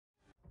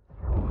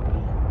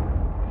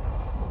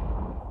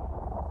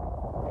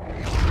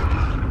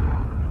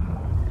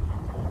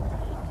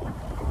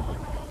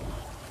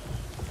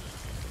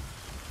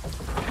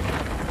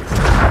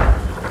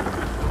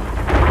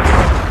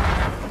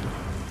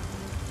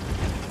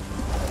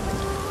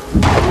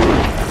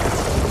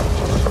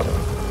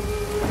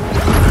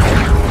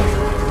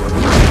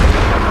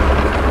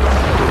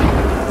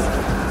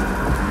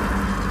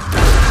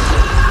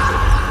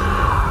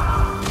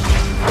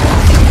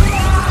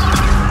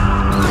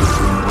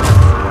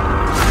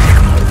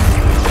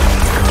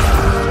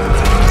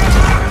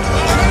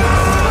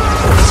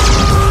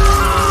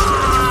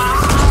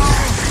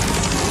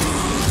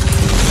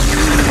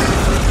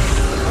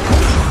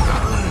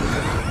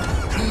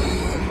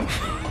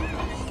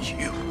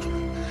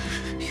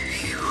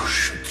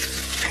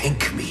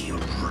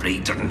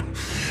Raiden.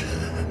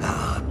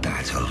 Our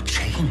battle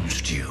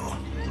changed you.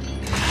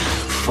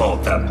 For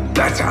the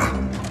better.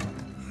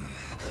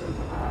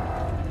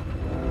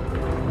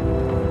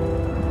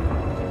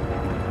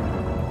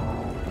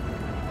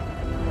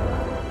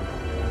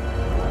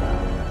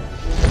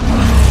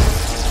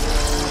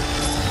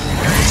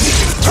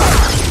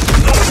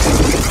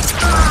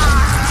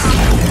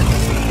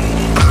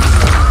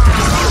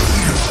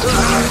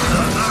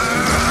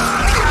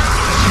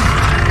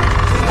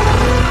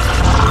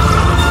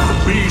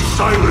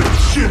 Silent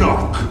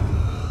Shinnok!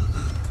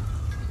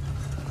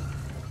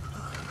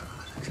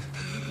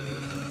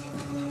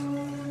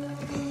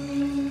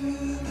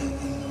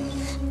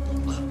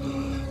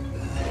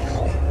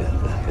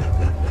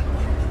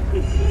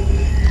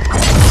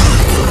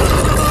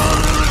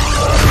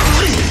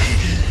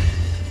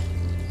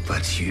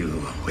 But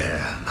you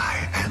wear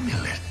my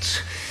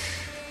amulet.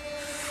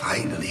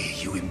 Finally,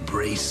 you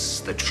embrace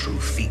the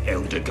truth the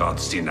Elder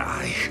Gods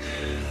deny.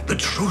 The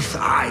truth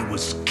I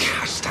was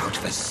cast out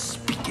for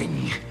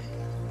speaking.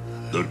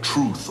 The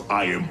truth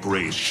I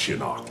embrace,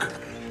 Shinnok,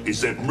 is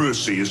that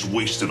mercy is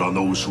wasted on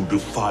those who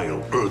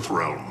defile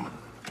Earthrealm.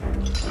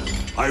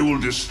 I will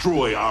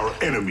destroy our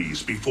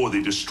enemies before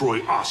they destroy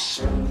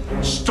us,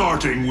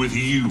 starting with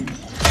you.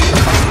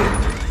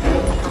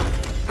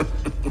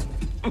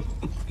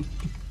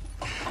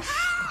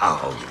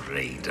 How,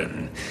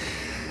 Raiden?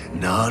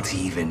 Not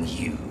even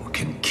you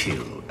can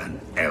kill an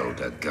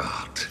Elder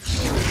God.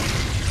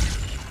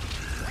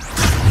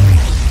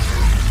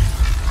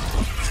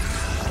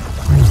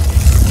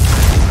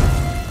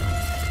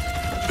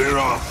 There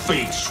are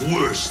fates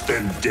worse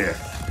than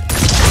death.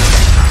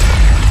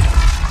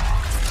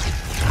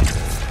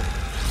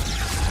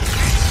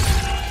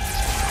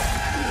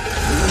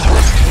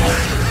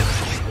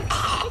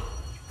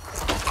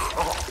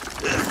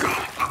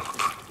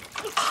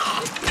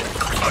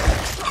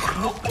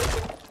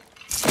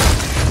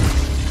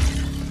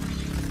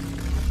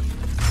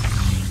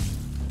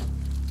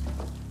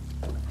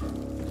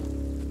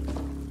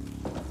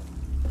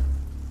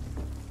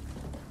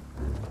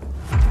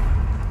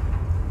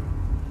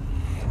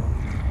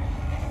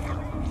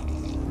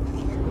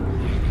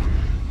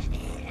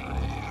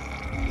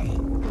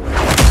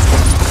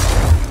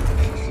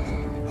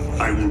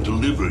 I will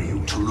deliver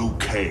you to Liu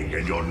Kang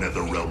and your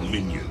Netherrealm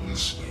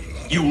minions.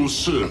 You will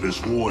serve as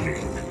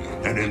warning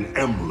and an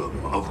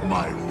emblem of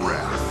my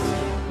wrath.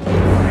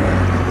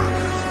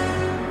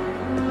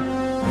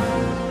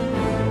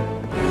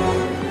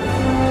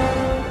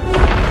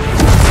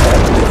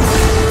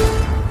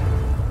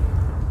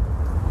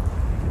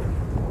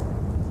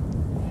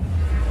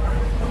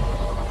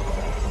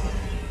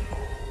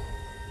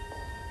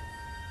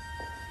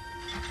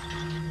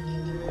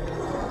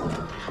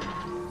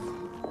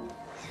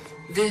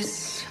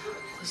 This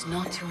was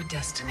not your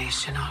destiny,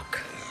 Shinnok.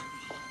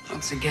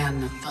 Once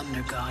again, the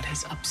Thunder God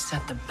has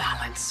upset the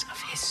balance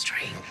of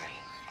history.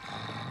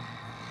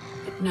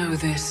 But know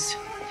this.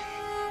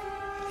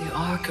 The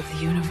arc of the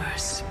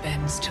universe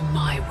bends to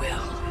my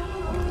will.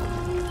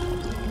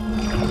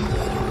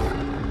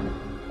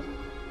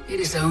 It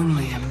is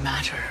only a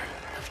matter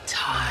of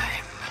time.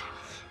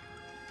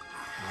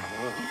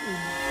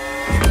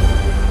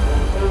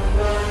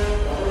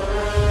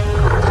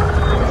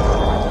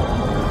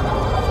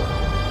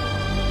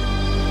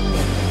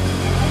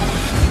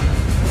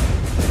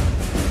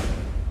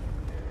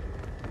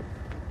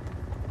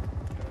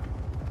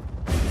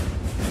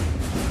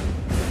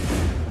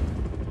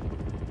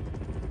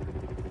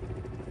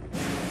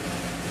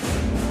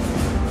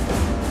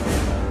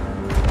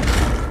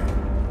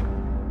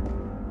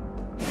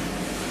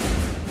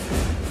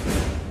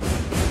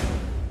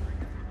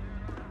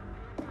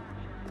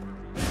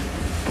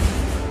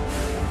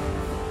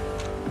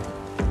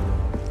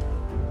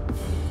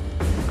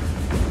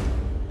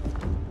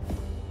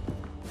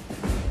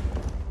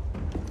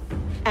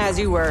 As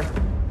you were.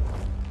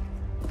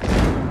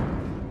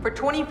 For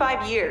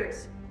 25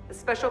 years, the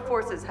Special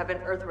Forces have been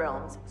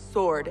Earthrealm's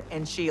sword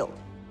and shield.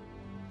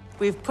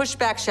 We've pushed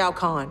back Shao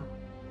Kahn,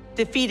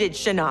 defeated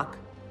Shinnok,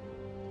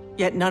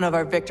 yet none of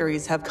our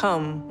victories have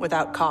come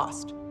without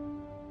cost.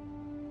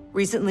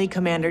 Recently,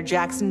 Commander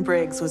Jackson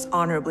Briggs was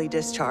honorably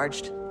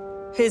discharged.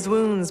 His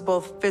wounds,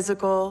 both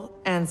physical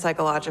and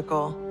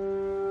psychological,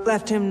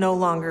 left him no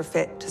longer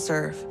fit to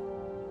serve.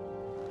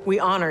 We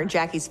honor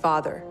Jackie's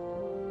father,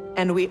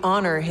 and we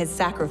honor his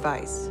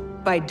sacrifice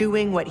by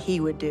doing what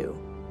he would do.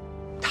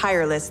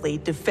 Tirelessly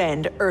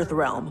defend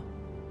Earthrealm.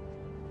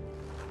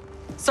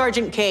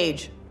 Sergeant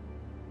Cage,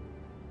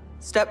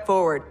 step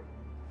forward.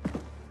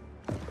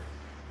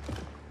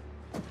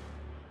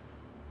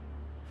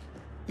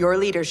 Your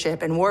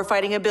leadership and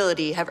warfighting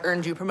ability have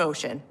earned you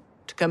promotion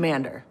to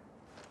commander.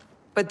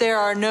 But there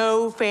are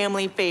no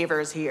family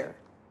favors here.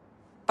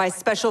 By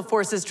Special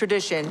Forces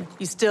tradition,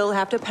 you still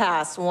have to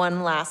pass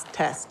one last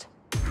test.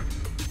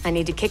 I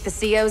need to kick the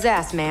CO's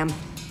ass, ma'am.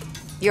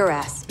 Your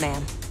ass,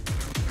 ma'am.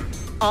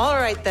 All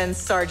right then,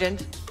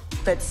 Sergeant.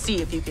 Let's see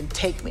if you can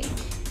take me.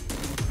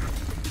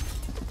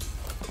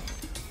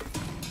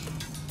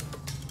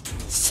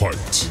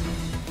 Fight.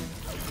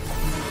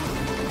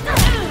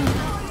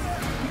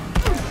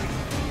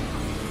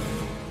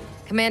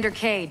 Commander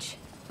Cage,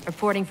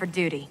 reporting for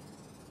duty.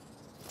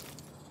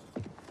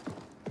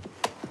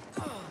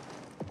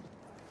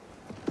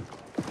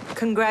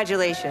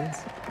 Congratulations,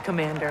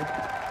 Commander.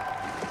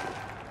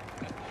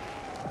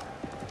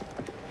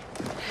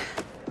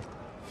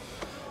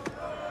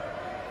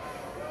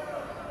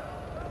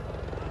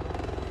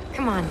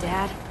 Come on,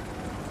 Dad.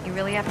 You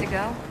really have to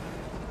go?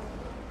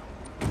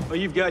 Well,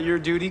 you've got your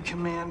duty,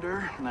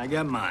 Commander, and I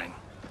got mine.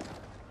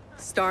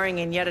 Starring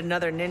in yet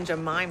another Ninja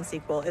Mime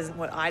sequel isn't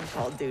what I'd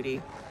call duty.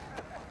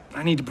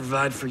 I need to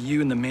provide for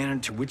you in the manner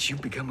to which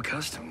you've become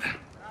accustomed.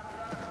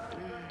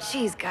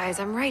 Jeez, guys,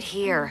 I'm right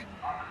here.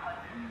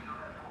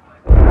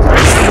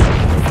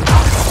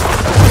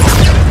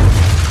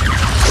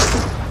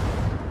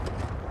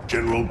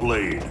 General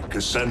Blade,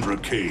 Cassandra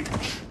Cage.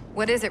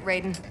 What is it,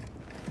 Raiden?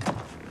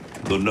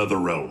 The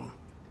Netherrealm.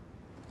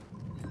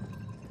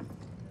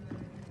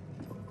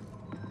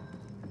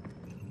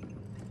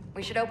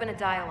 We should open a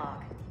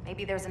dialogue.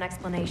 Maybe there's an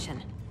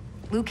explanation.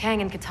 Liu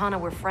Kang and Katana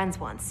were friends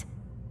once.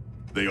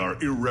 They are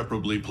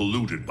irreparably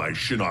polluted by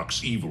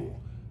Shinnok's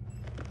evil.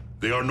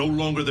 They are no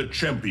longer the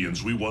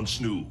champions we once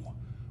knew.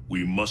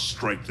 We must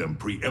strike them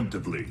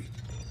preemptively.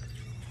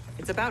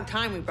 It's about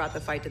time we brought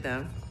the fight to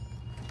them.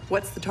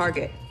 What's the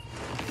target?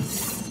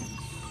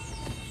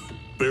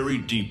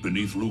 Buried deep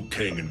beneath Liu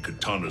Kang and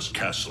Katana's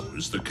castle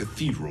is the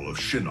Cathedral of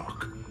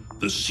Shinnok,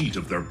 the seat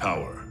of their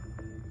power.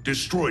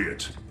 Destroy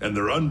it, and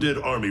their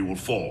undead army will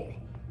fall,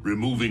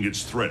 removing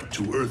its threat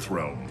to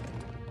Earthrealm.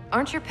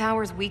 Aren't your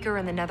powers weaker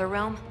in the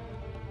Netherrealm?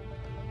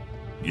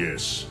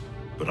 Yes,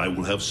 but I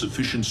will have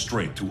sufficient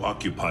strength to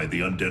occupy the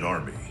undead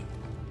army.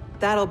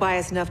 That'll buy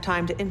us enough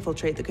time to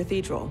infiltrate the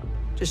cathedral.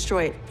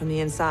 Destroy it from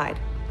the inside.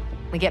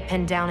 We get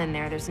pinned down in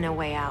there, there's no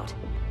way out.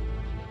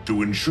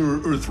 To ensure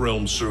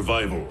Earthrealm's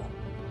survival,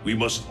 we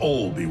must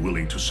all be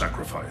willing to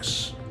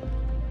sacrifice.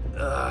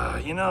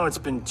 You know, it's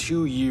been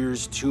 2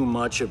 years too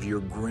much of your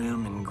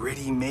grim and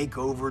gritty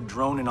makeover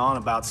droning on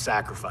about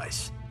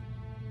sacrifice.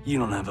 You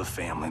don't have a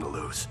family to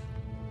lose.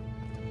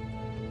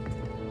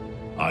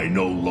 I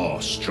know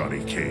loss,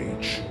 Johnny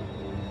Cage.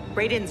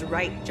 Raiden's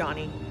right,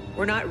 Johnny.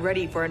 We're not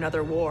ready for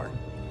another war.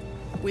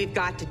 We've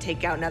got to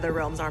take out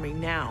Netherrealm's army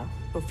now,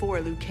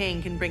 before Liu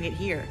Kang can bring it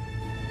here.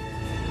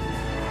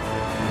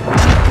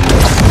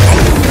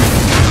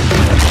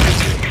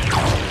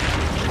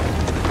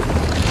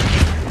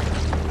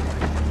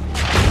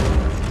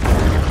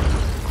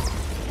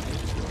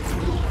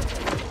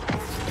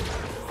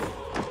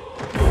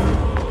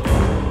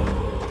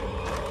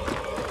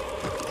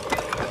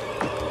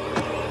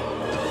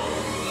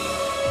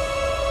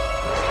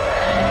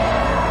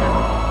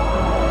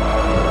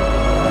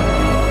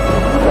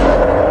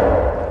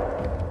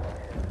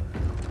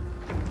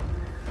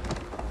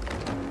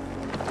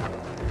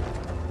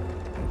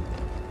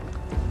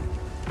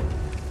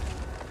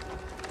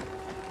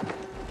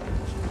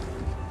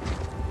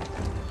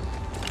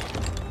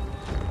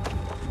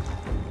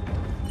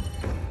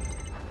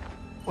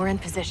 We're in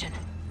position.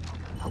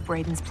 Hope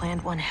Raiden's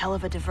planned one hell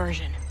of a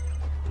diversion.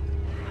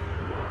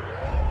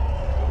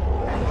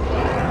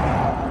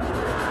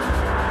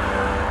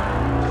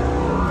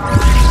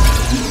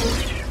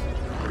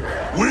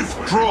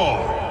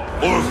 Withdraw,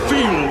 or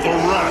feel the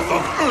wrath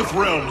of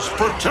Earthrealm's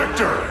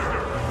protector!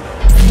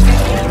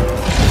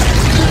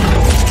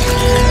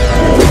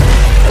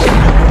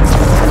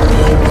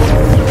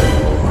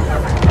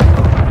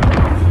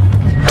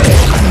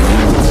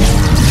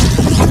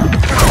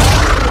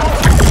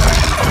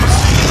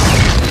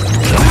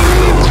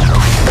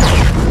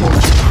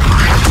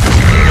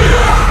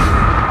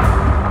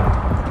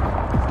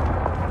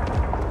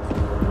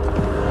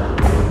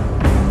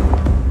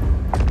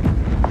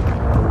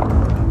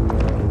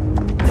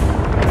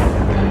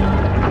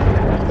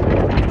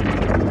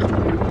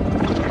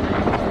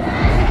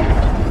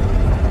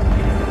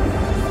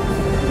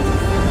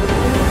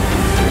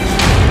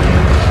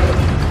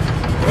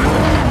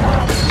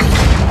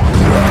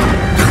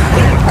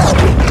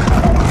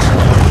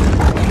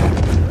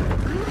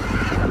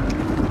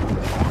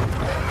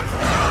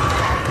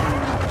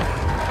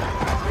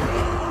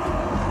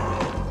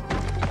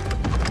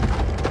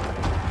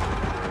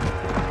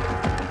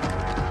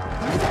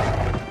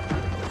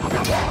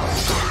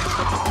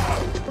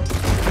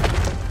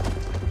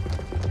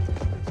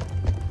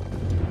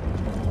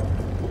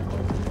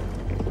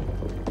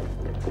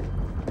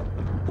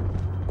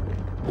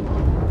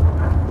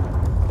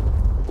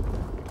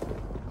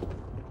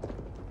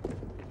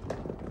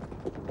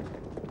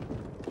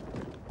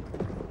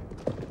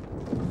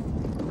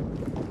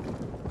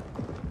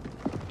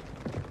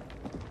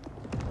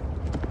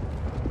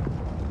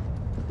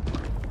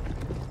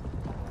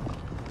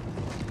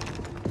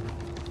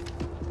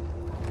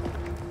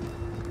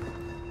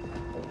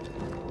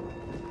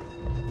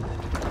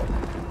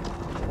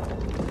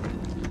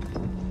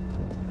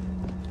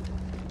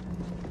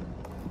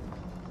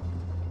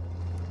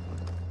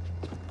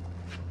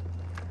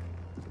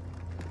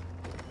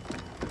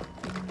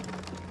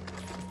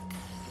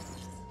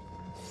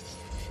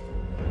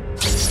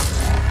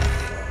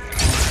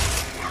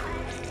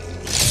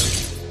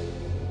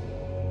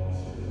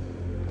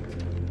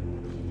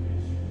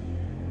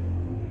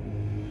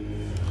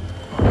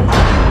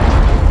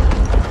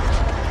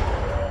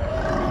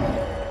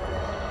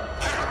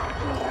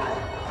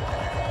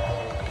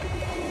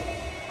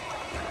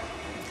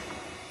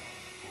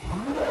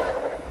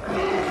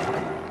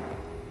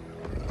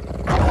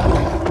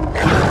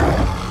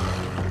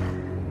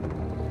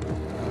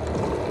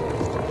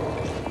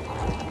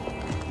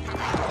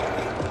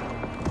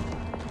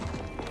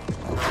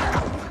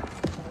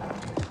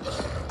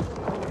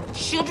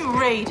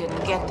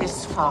 Raiden get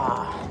this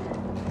far?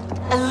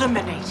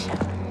 Eliminate him.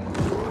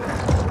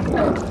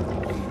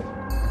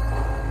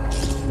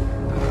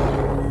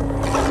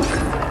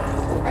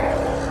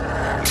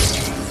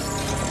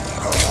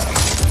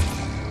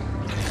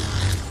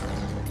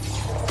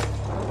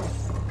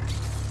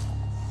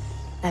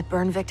 That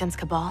burn victim's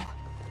Cabal?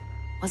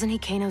 Wasn't he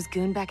Kano's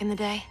goon back in the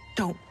day?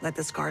 Don't let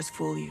the scars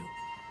fool you.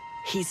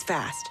 He's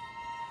fast.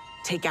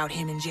 Take out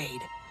him and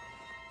Jade.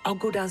 I'll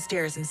go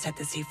downstairs and set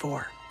the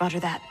C4. Roger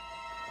that.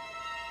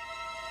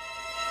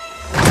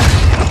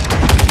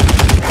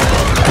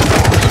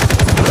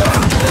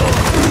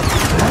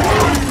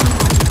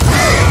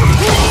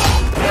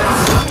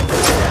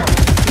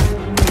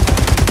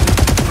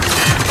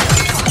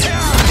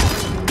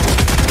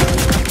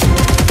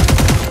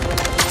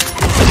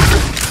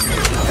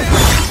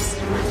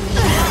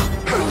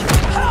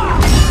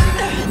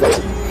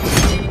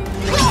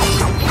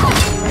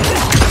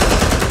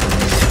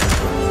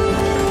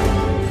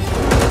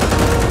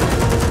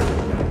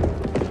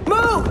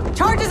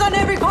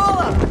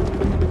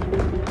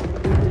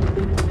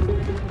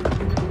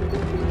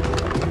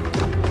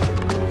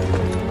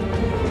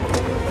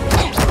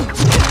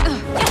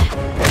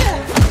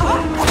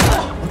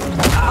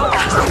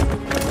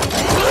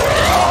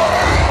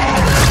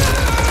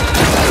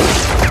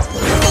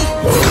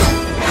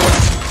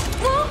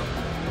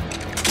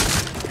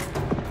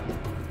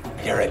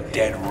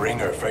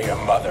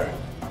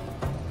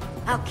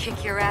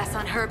 Kick your ass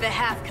on her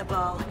behalf,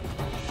 Cabal.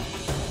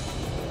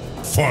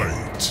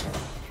 Fight!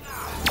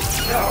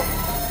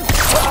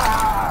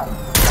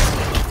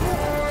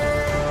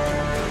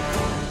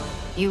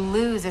 You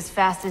lose as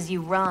fast as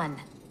you run.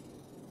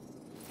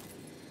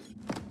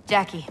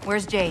 Jackie,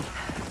 where's Jade?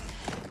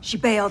 She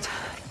bailed.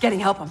 Getting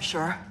help, I'm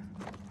sure.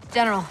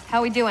 General,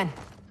 how we doing?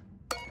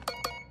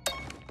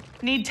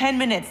 Need 10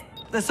 minutes.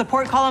 The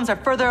support columns are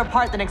further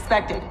apart than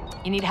expected.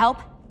 You need help?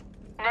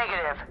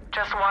 Negative.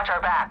 Just watch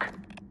our back.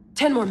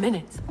 10 more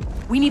minutes.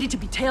 We need it to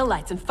be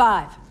taillights in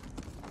 5.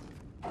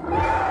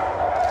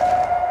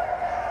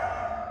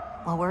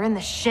 Well, we're in the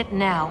shit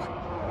now.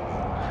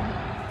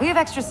 We have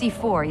extra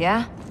C4,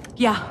 yeah?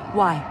 Yeah,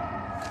 why?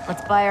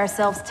 Let's buy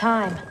ourselves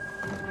time.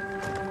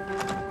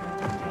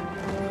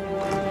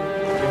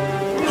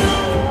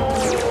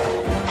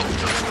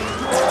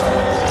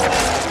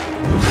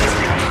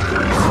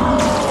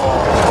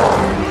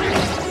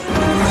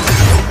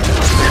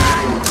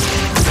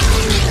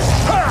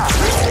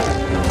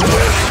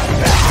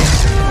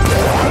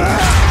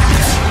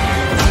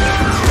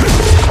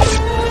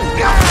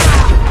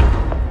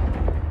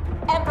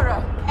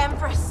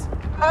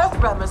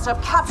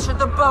 Have captured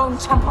the Bone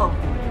Temple.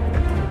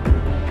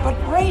 But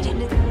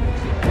Raiden...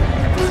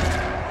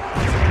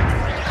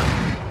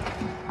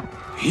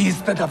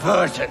 He's the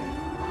diversion.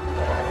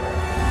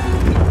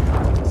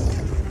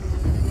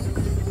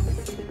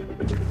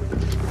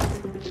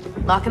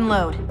 Lock and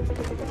load.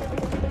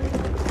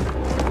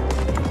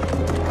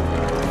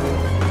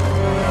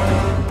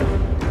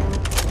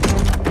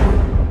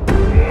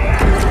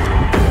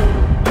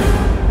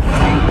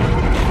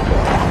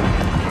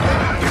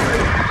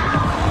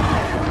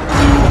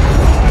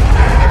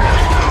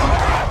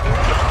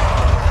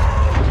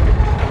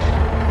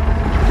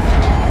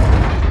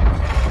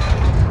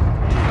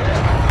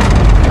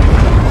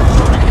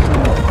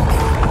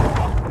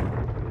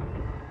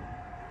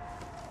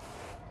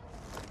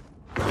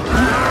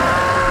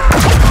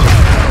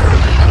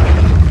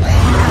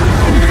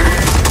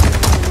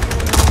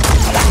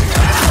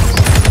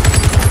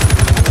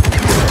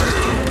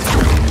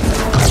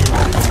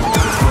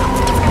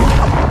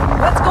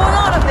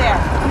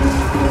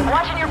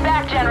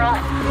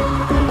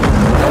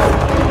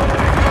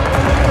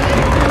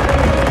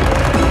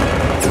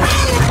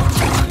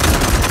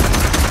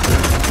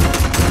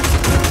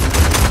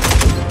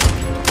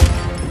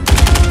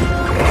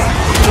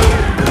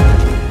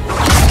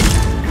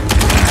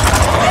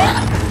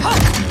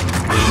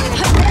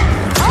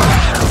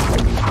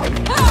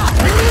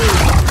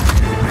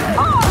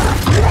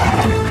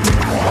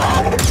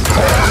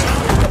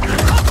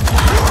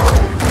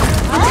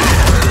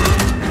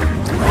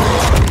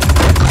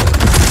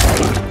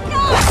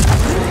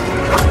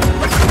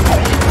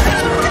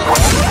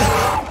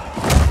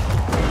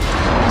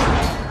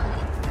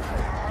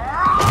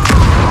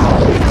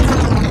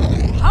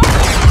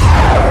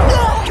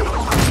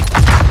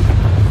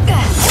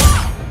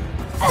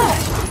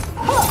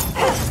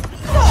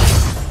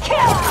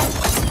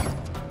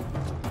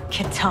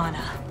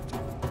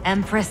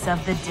 Empress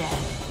of the Dead.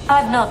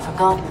 I've not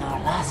forgotten our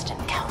last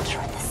encounter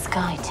in the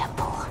Sky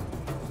Temple.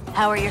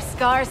 How are your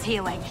scars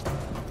healing?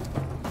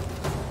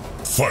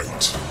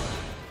 Fight!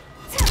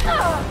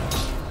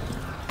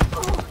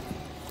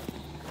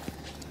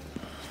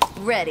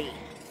 Ready.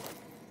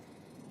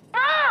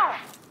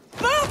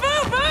 Move,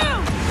 move,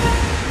 move!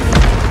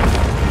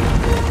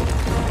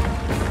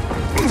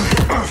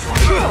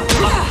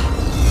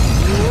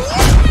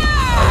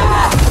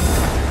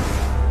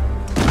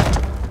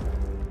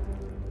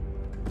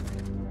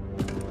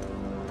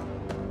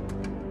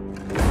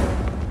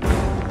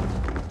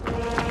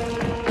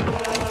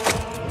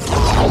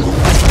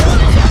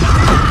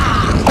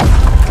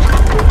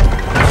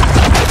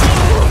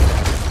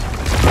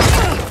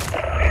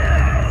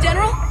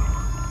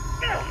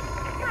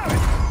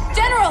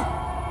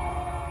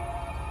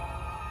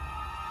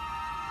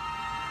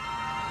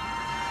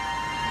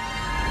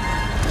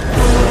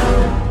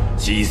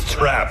 is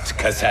trapped,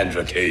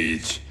 Cassandra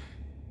Cage.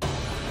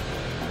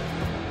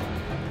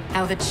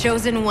 How the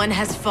Chosen One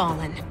has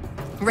fallen.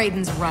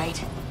 Raiden's right.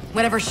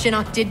 Whatever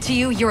Shinnok did to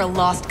you, you're a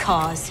lost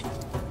cause.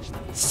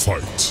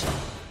 Fight.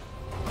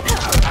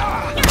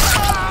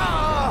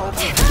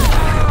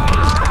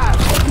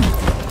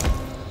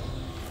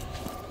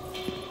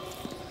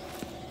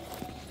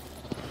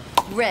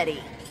 Ready.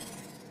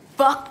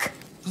 Fuck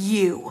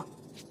you.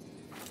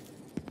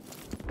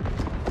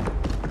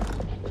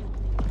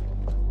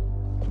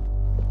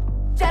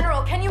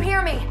 General, can you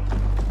hear me?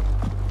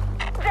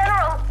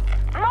 General!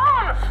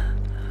 Mom!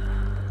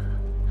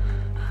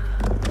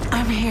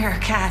 I'm here,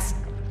 Cass.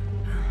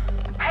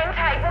 Hang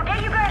tight, we'll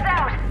get you guys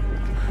out!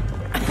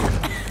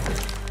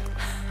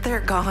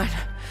 They're gone.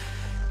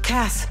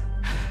 Cass.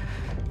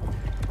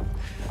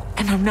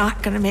 And I'm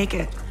not gonna make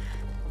it.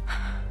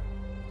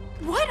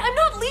 What? I'm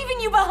not leaving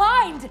you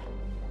behind!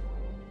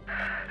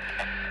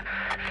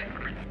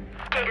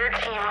 Get your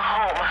team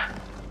home.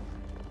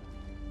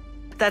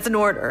 That's an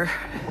order.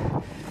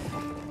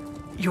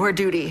 Your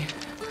duty.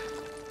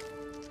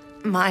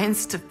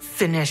 Mine's to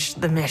finish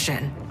the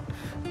mission.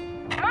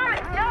 Mom,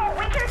 no,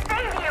 we can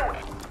save you!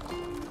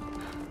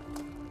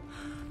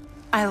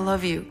 I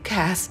love you,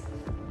 Cass.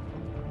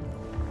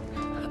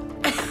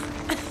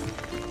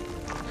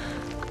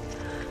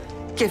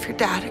 Give your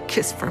dad a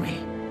kiss for me.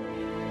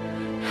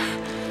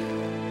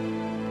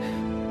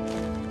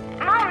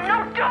 Mom,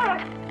 no,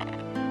 don't!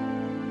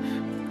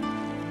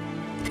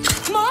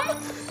 Mom?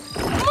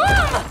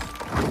 Mom!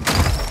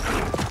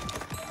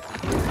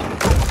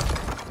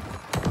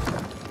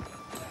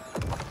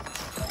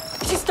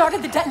 She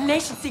started the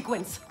detonation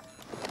sequence.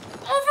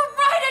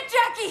 Override it,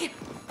 Jackie!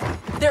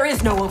 There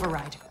is no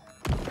override.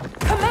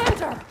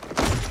 Commander!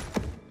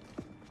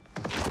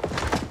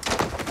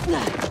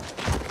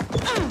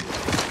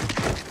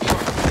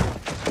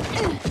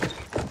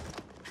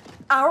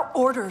 Our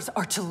orders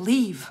are to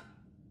leave.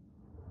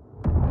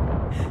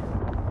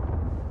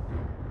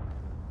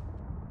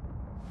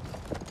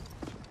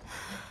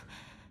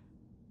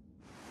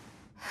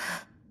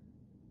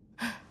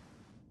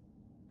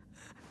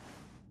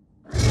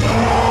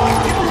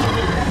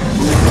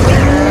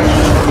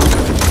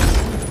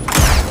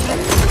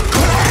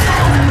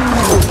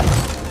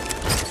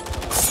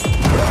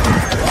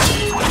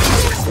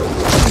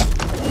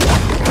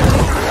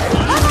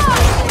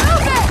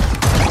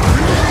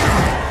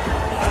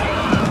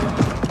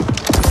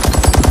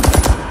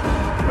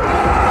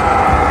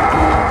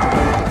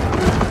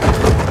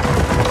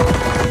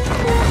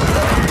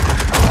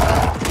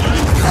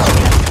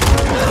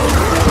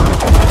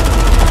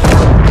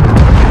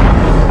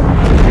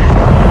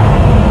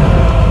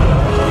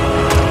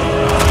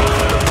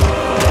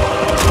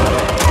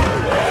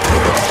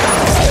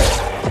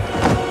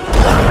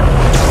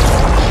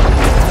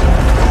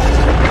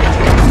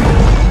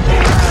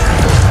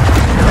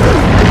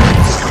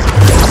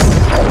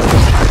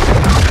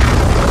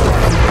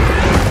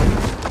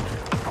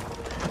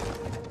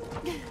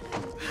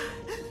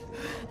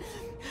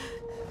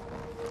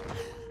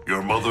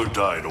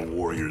 Died a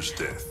warrior's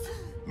death.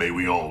 May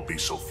we all be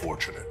so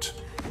fortunate.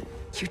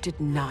 You did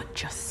not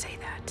just say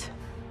that.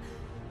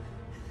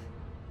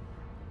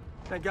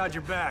 Thank God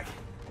you're back.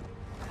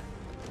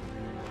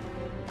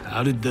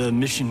 How did the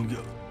mission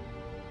go?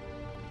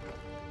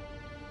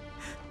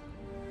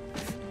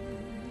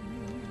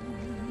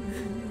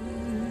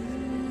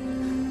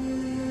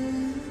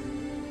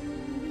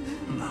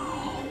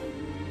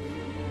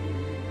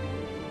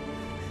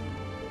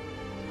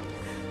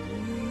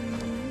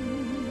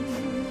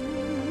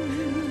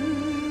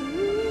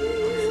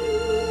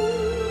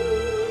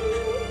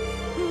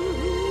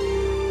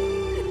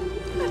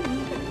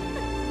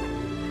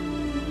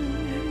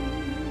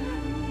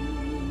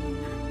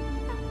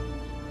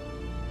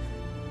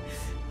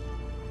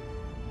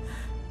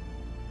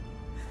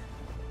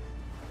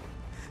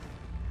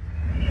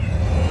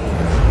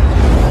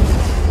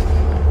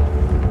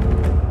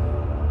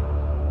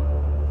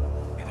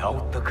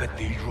 Without the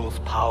cathedral's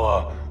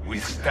power, we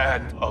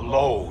stand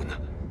alone.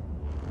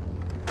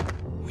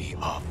 We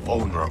are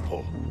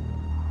vulnerable.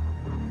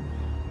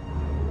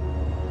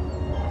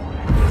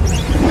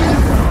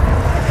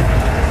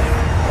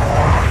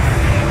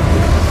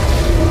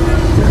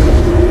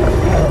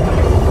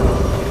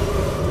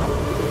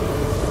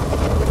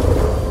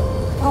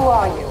 Who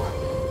are you?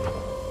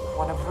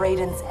 One of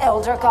Raiden's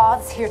elder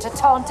gods here to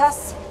taunt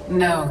us?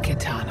 No,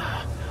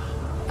 Kitana.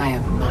 I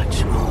am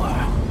much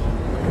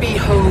more.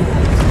 Behold.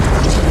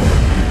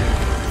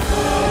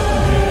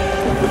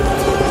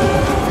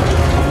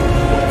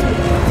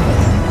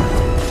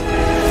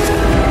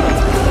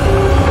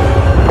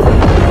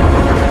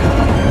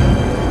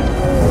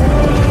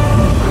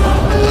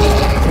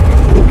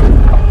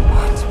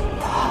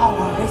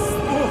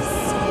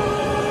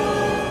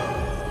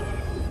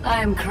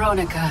 I am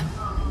Kronika,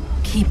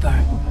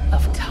 keeper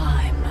of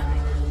time.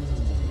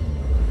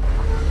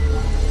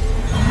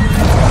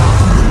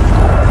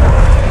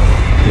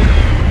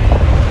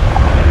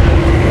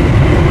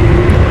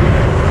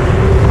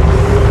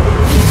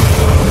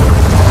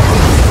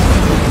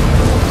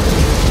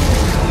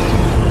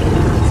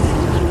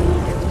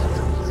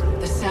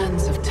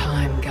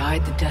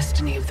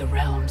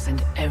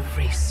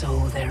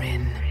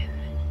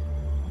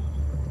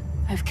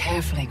 I've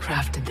carefully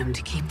crafted them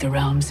to keep the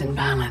realms in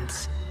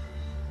balance.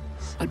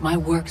 But my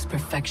work's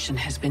perfection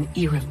has been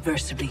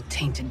irreversibly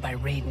tainted by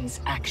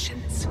Raiden's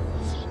actions.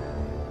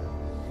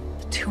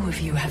 The two of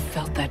you have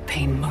felt that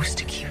pain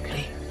most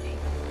acutely.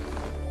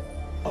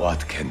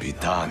 What can be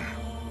done?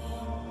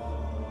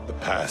 The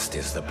past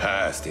is the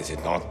past, is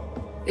it not?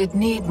 It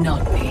need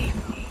not be.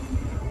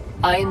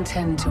 I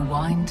intend to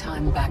wind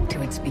time back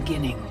to its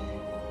beginning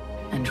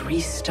and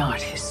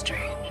restart history.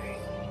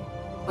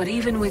 But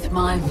even with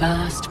my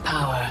vast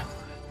power,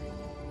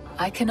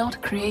 I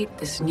cannot create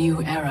this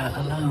new era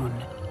alone.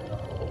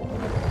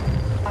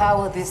 How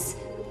will this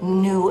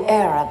new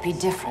era be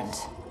different?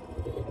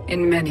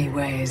 In many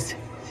ways.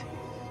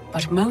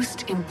 But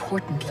most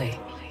importantly,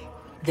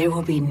 there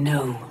will be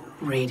no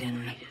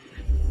Raiden.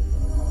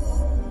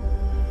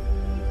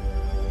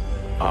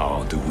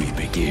 How do we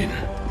begin?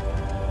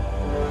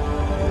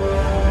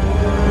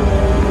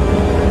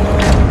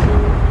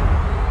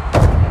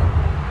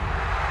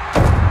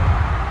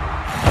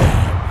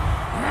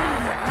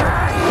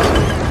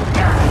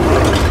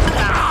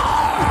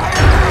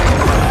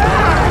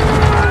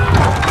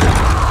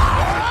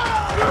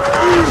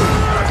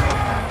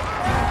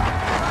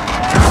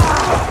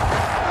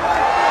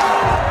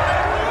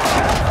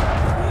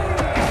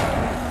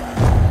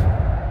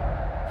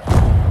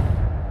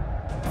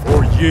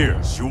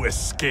 Years you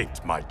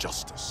escaped my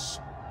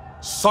justice,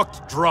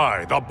 sucked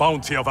dry the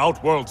bounty of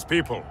Outworld's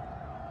people.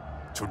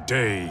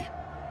 Today,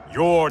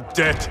 your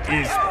debt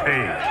is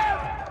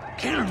paid.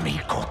 Kill me,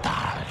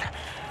 Kotal,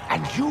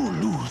 and you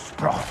lose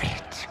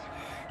profit.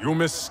 You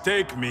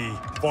mistake me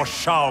for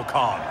Shao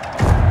Kahn.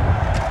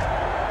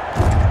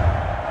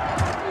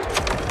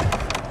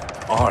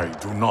 I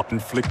do not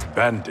inflict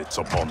bandits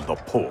upon the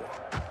poor.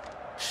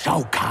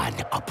 Shao Kahn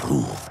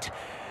approved.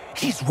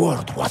 His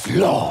word was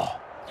law.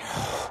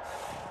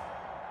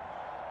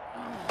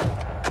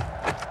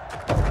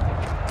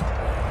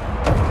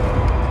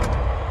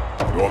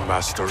 Your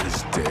master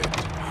is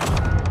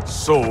dead.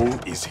 So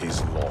is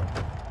his law.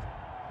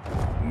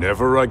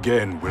 Never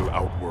again will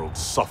Outworld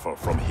suffer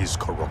from his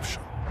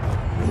corruption.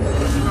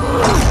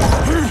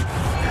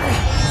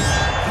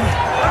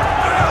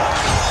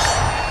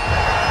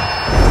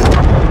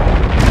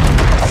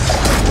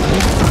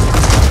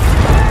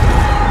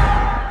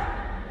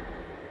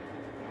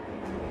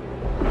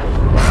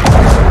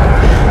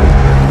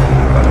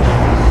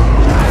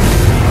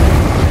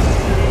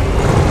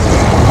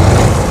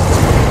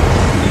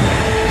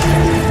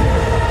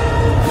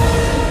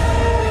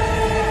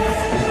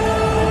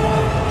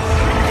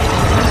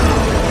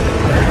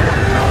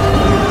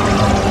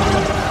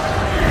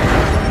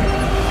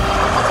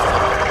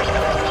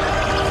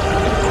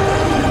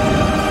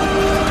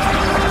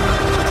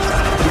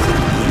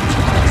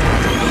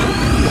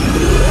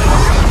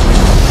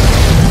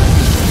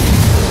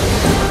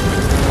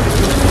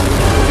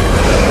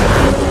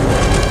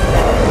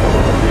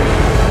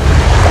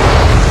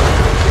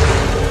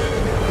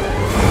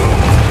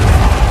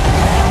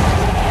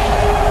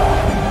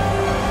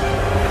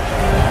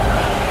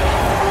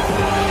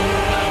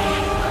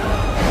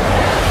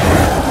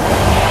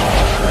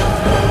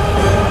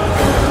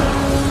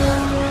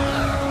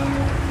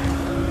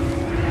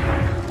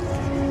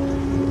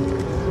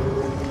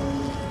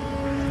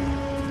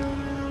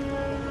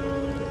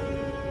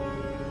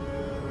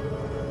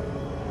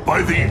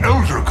 By the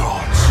Elder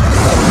Gods!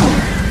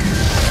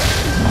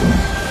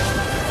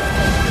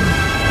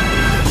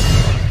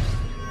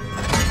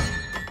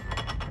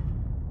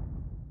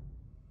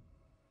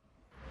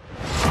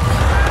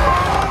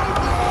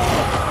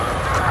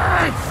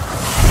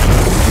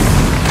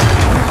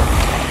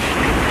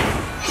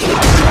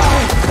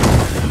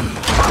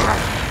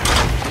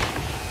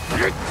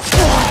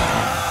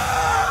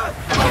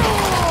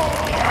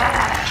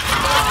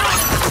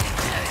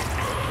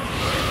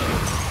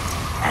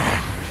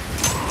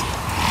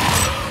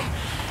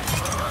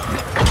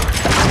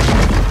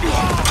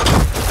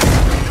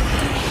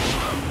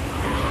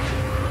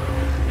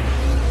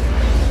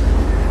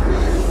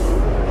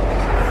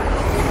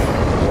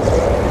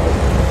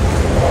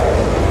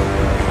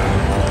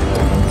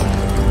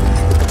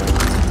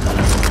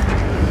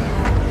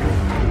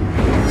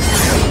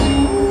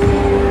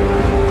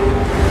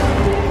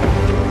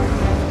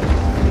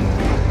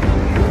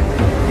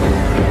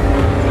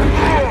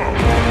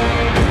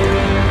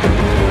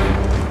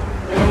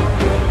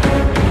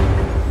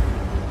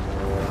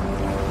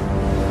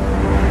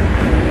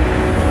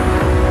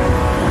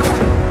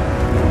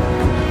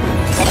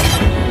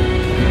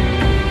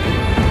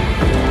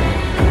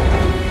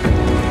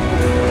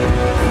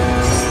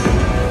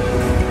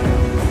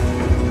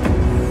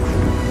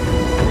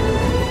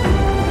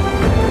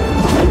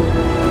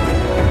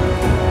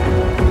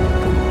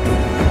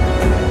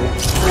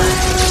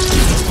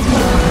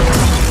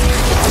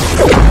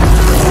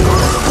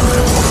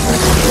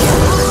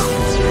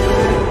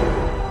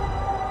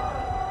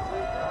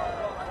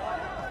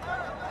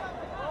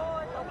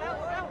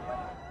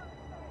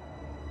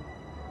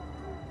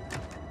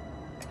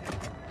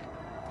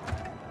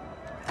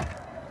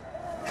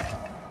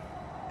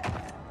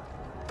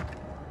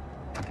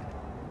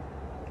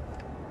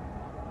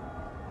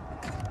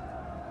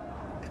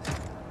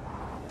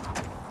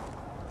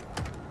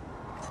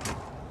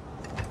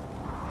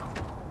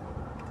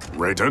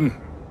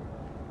 Raiden?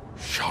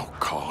 Shao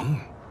Kahn?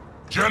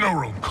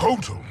 General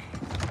Kotal.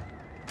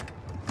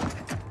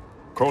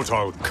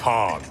 Kotal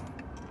Kahn.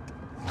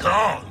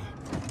 Kahn?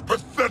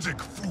 Pathetic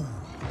fool.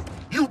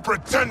 You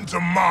pretend to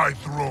my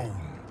throne.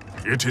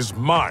 It is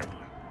mine,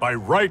 by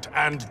right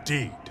and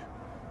deed.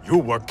 You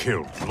were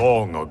killed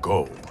long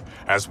ago,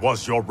 as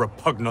was your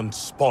repugnant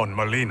spawn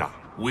Melina.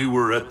 We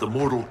were at the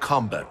Mortal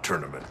Kombat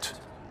tournament.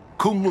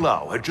 Kung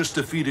Lao had just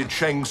defeated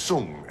Shang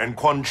Tsung and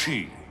Quan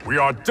Chi. We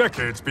are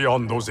decades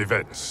beyond those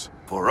events.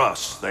 For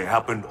us, they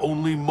happened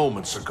only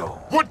moments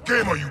ago. What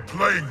game are you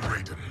playing,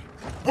 Raiden?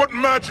 What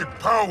magic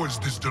powers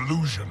this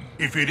delusion?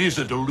 If it is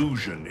a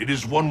delusion, it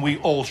is one we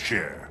all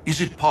share. Is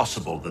it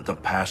possible that the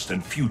past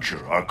and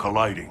future are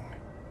colliding?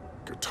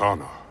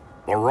 Kitana,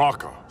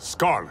 Baraka,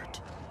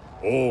 Scarlet,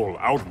 all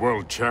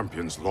Outworld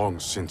champions long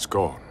since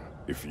gone.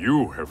 If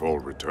you have all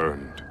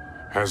returned,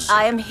 has...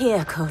 I am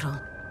here,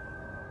 Kotal.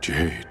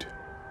 Jade.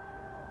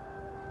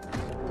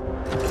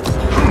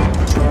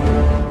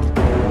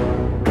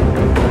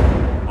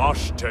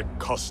 Aztec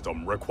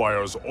custom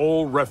requires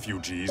all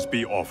refugees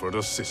be offered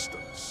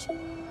assistance.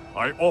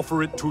 I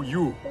offer it to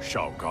you,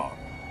 Shao Kahn.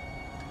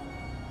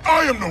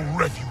 I am no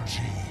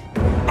refugee.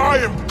 I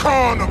am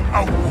Khan of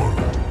Outworld.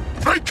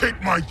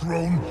 Vacate my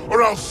throne,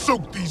 or I'll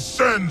soak these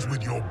sands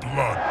with your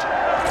blood.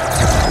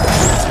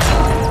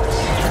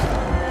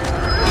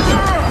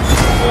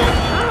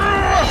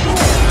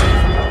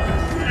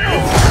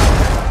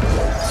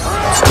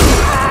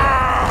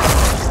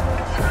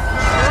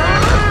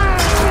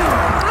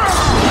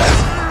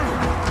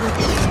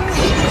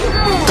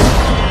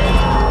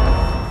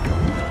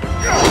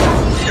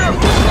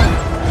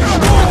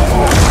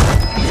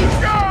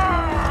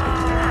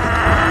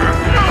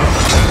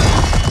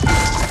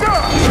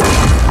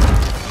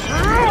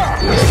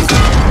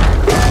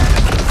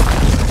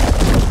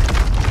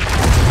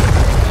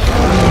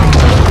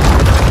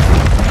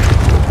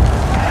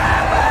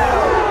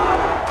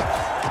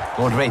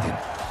 Lord Raiden,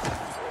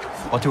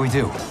 what do we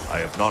do? I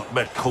have not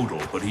met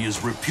Kotal, but he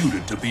is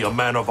reputed to be a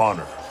man of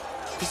honor.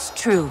 It's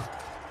true.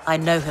 I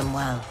know him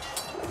well.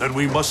 Then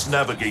we must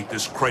navigate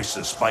this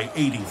crisis by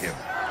aiding him.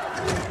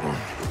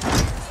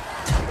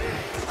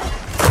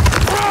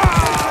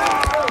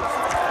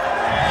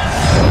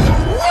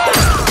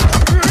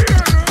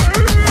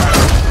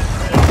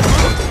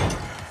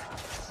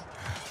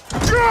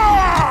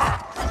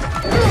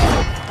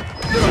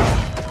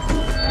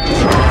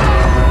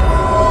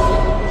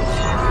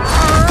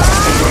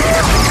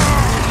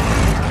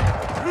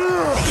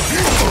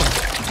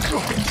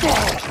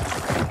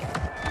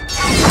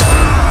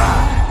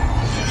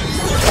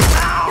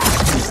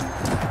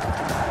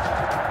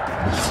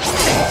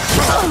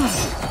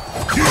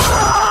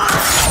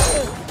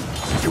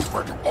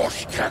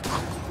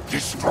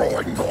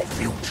 Destroying your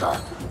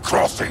future,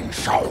 crossing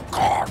Shao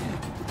Kahn.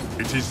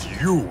 It is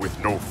you with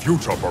no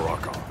future,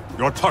 Baraka.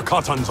 Your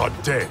Takatans are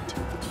dead.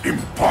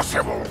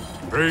 Impossible.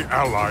 They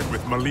allied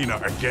with Melina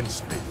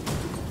against me.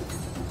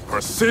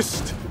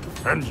 Persist,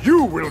 and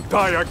you will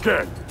die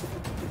again.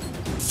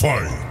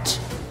 Fight.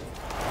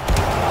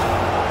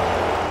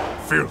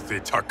 Filthy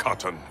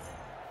Takatan.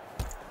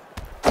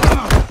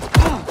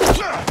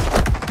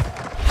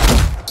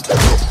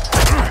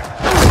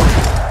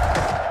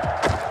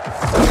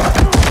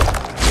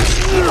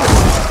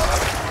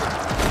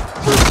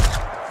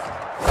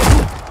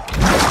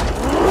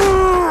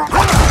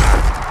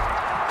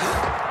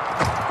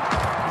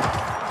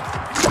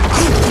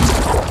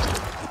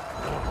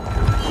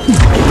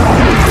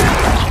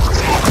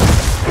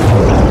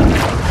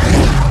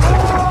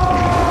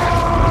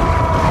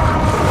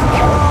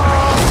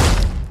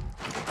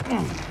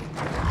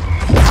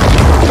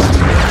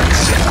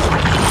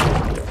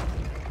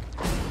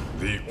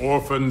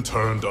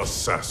 Orphan-turned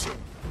assassin.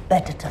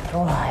 Better to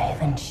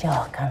thrive in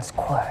Shao Kahn's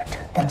court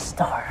than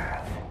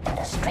starve in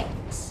the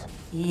streets.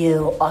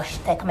 You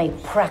Aztec may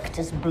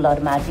practice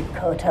blood magic,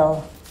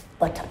 Kotal,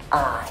 but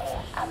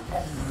I am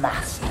the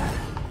master.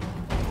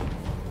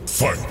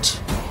 Fight.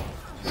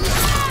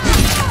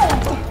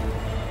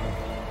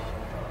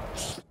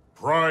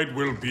 Pride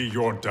will be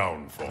your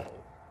downfall.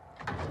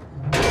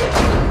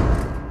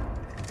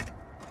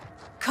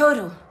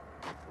 Kotal.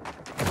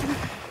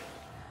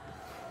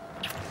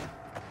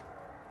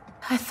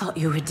 I thought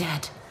you were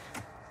dead.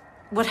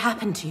 What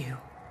happened to you?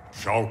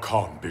 Shao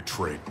Kahn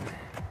betrayed me.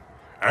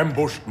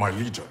 Ambushed my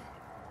legion.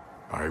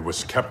 I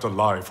was kept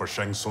alive for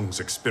Shang Tsung's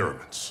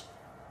experiments.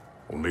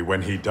 Only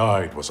when he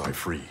died was I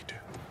freed.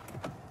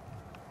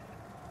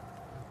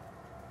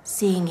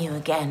 Seeing you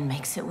again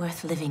makes it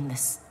worth living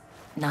this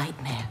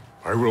nightmare.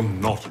 I will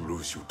not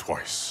lose you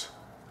twice.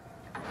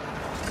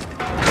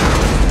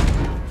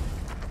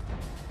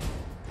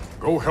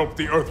 Go help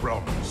the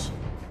Earthrealmers.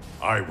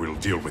 I will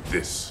deal with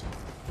this.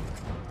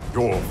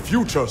 Your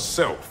future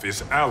self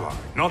is ally,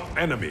 not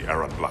enemy,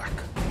 Aaron Black.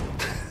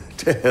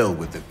 To hell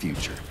with the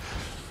future.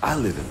 I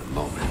live in the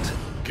moment.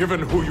 Given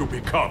who you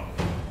become,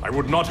 I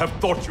would not have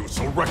thought you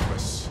so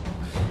reckless.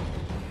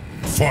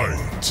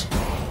 Fight.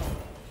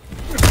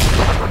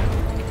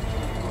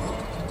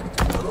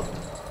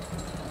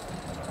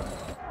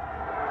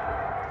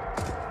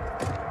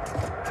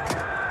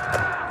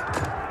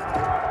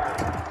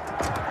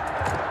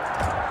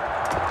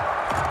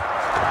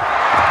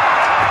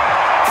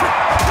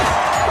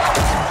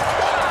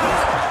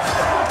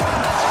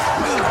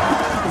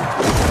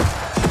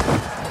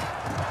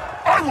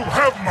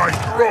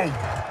 rogue!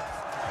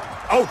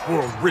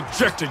 Outworld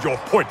rejected your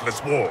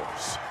pointless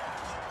wars.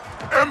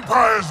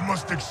 Empires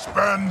must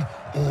expand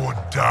or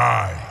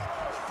die.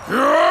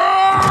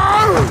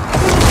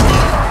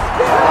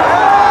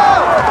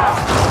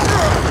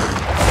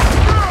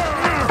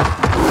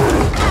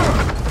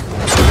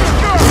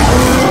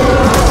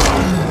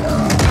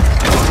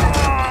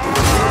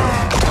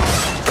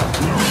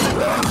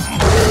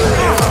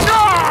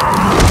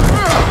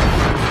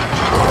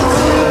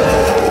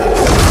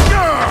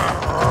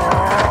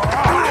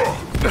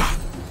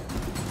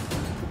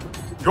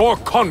 Your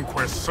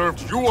conquest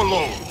served you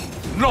alone,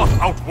 not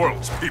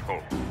Outworld's people.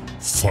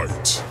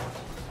 Fight.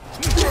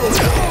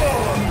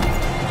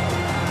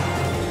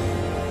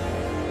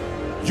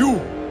 You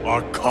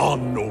are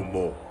Khan no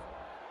more.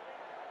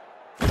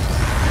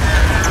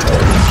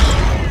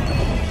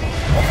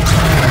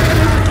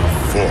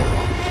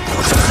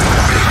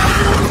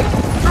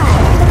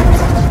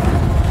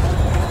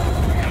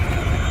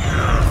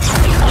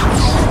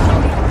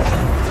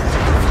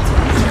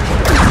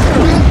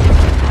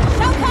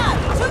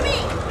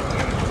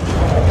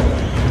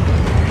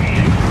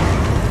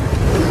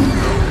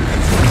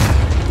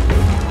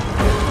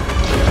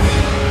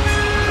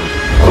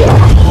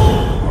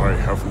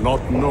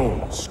 Not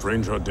known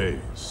stranger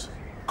days.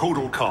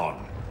 Kotal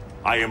Khan,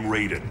 I am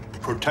Raiden,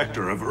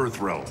 protector of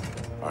Earthrealm.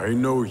 I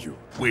know you.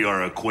 We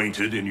are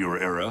acquainted in your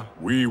era.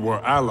 We were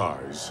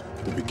allies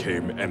who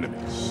became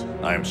enemies.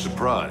 I am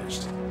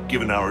surprised,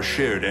 given our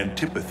shared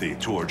antipathy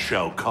toward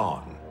Shao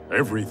Kahn.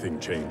 Everything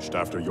changed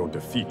after your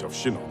defeat of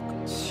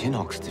Shinnok.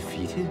 Shinnok's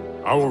defeated?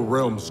 Our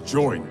realms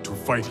joined to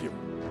fight him.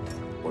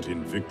 But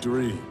in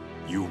victory,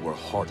 you were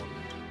hardened.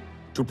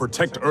 To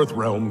protect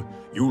Earthrealm,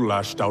 you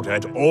lashed out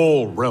at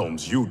all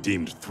realms you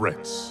deemed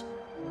threats.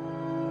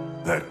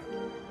 That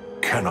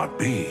cannot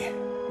be.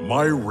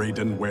 My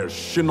Raiden wears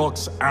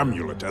Shinnok's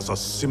amulet as a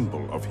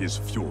symbol of his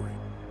fury.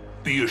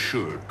 Be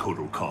assured,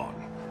 Kotal Khan,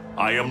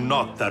 I am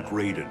not that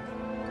Raiden.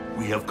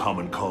 We have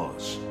common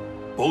cause,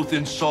 both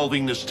in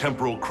solving this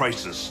temporal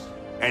crisis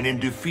and in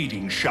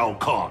defeating Shao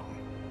Kahn.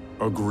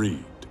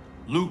 Agreed.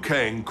 Liu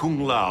Kang,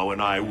 Kung Lao,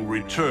 and I will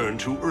return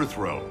to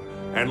Earthrealm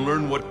and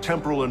learn what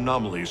temporal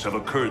anomalies have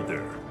occurred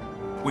there.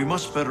 We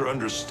must better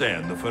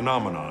understand the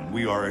phenomenon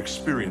we are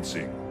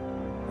experiencing.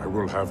 I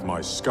will have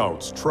my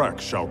scouts track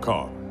Shao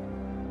Kahn.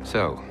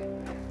 So,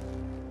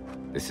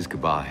 this is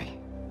goodbye.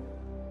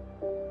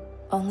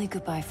 Only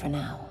goodbye for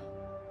now.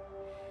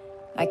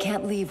 I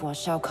can't leave while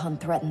Shao Kahn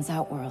threatens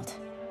Outworld.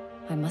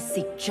 I must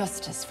seek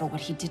justice for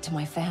what he did to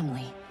my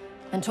family,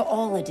 and to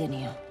all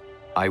Edenia.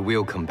 I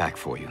will come back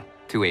for you,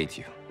 to aid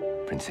you,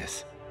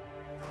 Princess.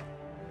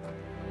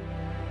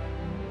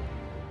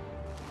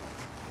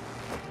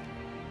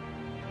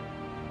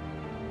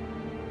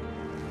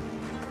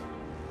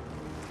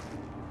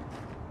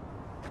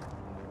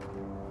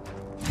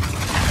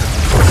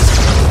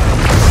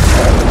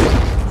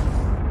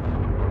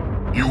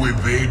 You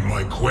evade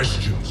my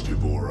questions,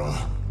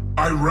 Deborah.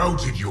 I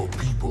routed your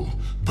people,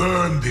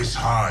 burned this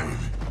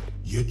hive,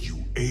 yet you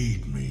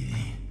aid me.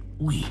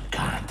 We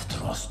can't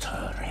trust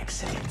her,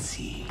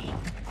 Excellency.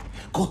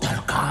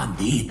 Kotal Khan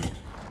did,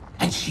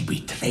 and she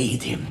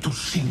betrayed him to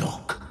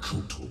Shinnok.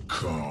 Kotal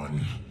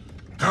Khan.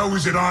 How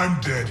is it I'm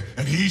dead,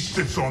 and he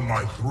sits on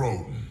my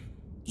throne?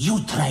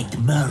 You tried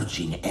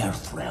merging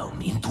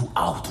Earthrealm into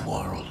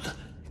Outworld.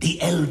 The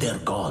Elder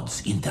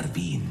Gods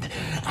intervened,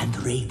 and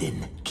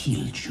Raiden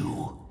killed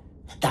you.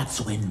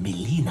 That's when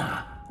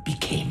Melina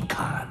became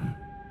Khan.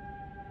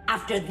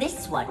 After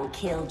this one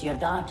killed your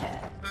daughter,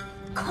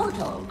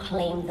 Kotal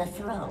claimed the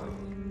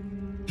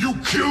throne. You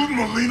killed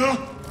Melina?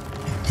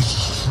 If this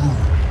is true,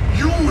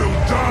 you will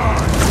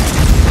die!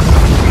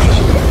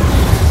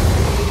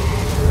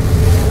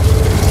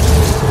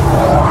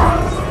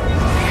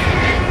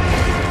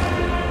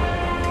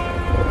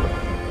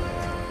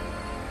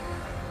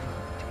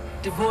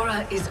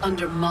 Deborah is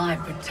under my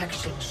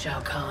protection, Shao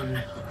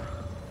Kahn.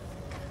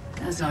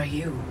 As are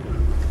you.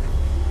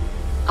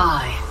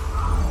 I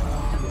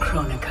am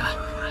Kronika.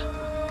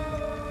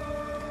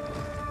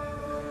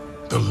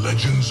 The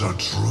legends are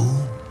true?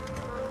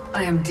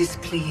 I am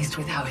displeased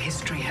with how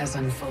history has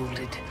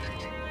unfolded.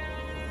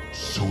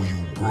 So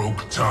you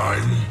broke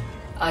time?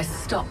 I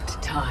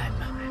stopped time.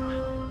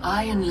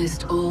 I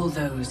enlist all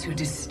those who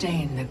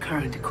disdain the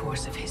current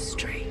course of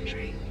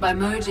history. By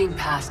merging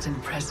past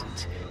and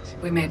present,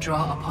 we may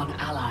draw upon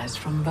allies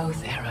from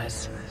both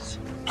eras.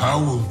 How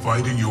will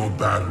fighting your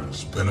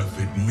battles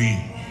benefit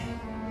me?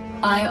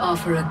 I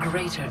offer a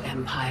greater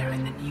empire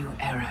in the new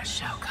era,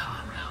 Shao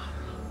Kahn.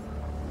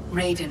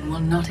 Raiden will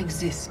not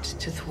exist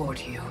to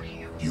thwart you.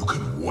 You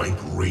can wipe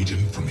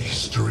Raiden from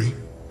history?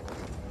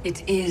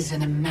 It is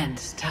an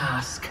immense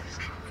task,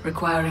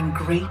 requiring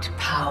great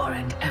power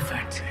and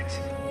effort.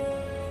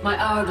 My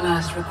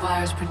hourglass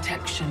requires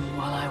protection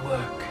while I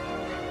work.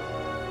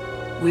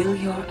 Will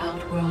your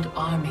Outworld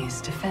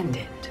armies defend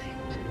it?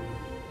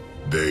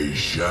 They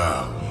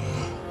shall.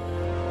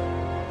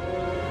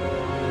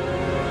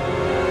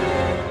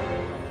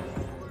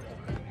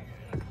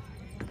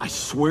 I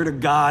swear to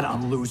God,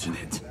 I'm losing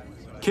it.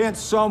 Can't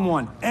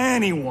someone,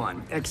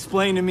 anyone,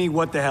 explain to me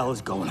what the hell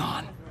is going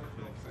on?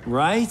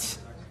 Right?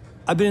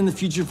 I've been in the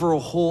future for a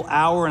whole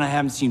hour and I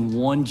haven't seen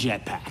one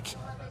jetpack.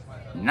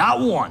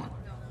 Not one.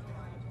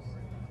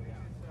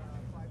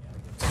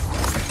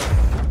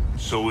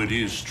 So it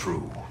is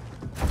true.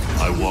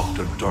 I walked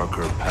a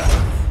darker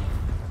path.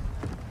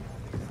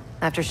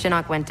 After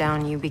Shinnok went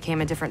down, you became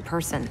a different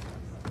person.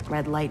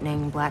 Red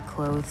lightning, black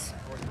clothes,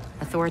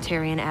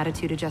 authoritarian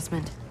attitude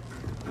adjustment.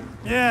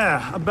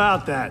 Yeah,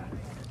 about that.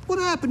 What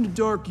happened to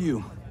Dark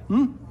You?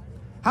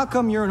 How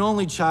come you're an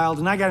only child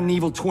and I got an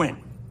evil twin?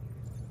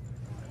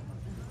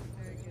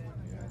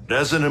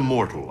 As an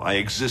immortal, I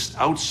exist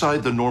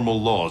outside the normal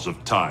laws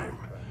of time.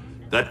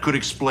 That could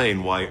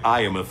explain why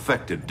I am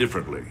affected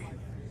differently.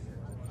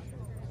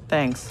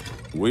 Thanks.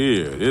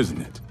 Weird,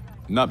 isn't it?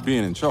 Not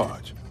being in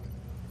charge.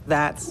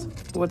 That's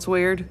what's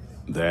weird?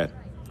 That,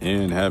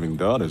 and having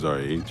daughters our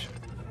age.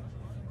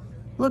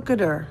 Look at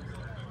her.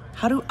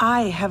 How do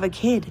I have a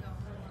kid?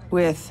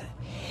 With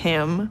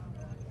him?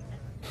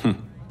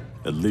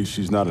 At least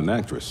she's not an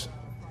actress.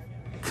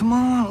 Come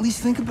on, at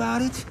least think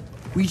about it.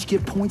 We each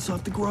get points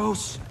off the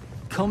gross.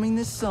 Coming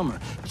this summer,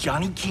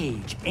 Johnny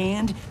Cage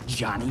and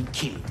Johnny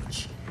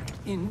Cage.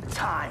 In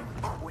time,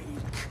 quick.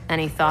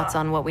 Any thoughts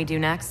on what we do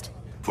next?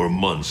 For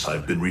months,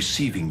 I've been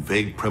receiving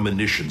vague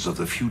premonitions of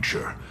the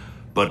future,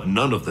 but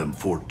none of them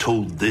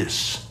foretold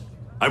this.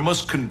 I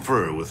must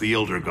confer with the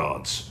Elder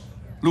Gods.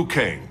 Liu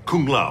Kang,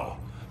 Kung Lao,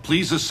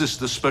 please assist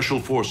the Special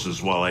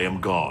Forces while I am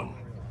gone.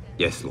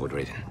 Yes, Lord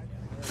Raiden.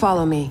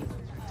 Follow me.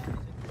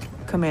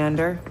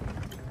 Commander?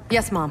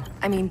 Yes, Mom.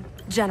 I mean,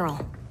 General.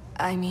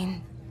 I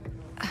mean...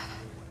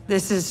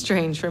 This is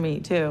strange for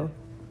me, too.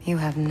 You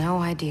have no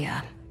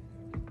idea.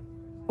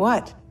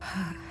 What?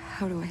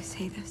 How do I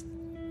say this?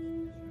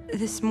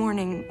 This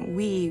morning,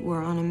 we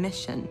were on a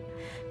mission.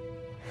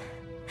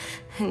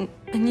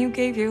 And you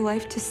gave your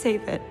life to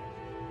save it.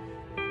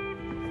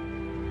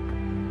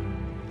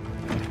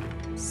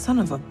 Son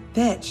of a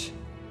bitch.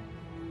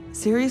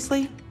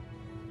 Seriously?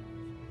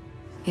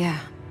 Yeah.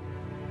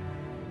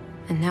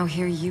 And now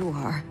here you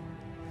are.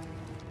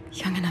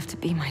 Young enough to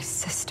be my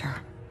sister.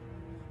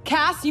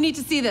 Cass, you need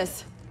to see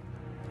this.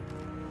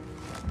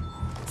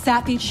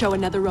 Sathies show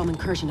another realm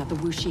incursion at the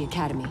Wuxi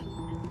Academy.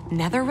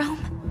 Netherrealm?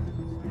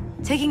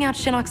 Taking out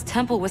Shinnok's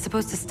temple was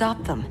supposed to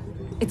stop them.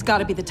 It's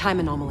gotta be the time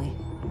anomaly.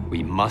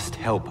 We must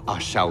help our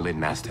Shaolin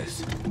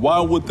masters. Why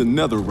would the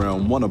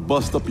Netherrealm want to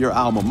bust up your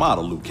alma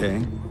mater, Liu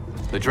Kang?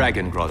 The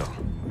Dragon Grotto.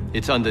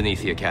 It's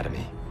underneath the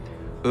Academy.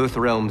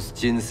 Earthrealm's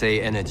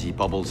Jinsei energy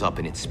bubbles up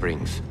in its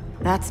springs.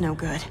 That's no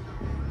good.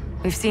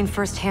 We've seen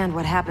firsthand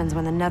what happens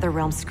when the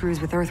Netherrealm screws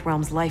with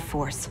Earthrealm's life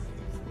force.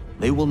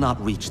 They will not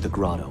reach the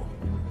grotto.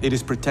 It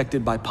is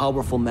protected by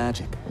powerful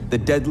magic, the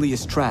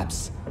deadliest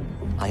traps.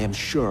 I am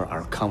sure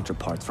our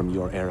counterparts from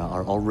your era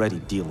are already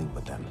dealing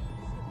with them.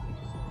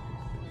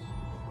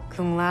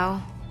 Kung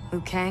Lao,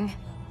 Liu Kang,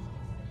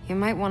 you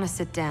might want to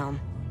sit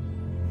down.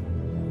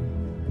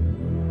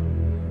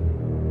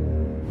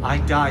 I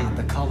die in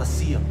the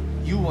Colosseum.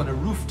 You on a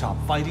rooftop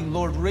fighting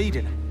Lord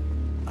Raiden.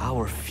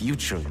 Our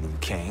future, Liu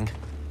Kang.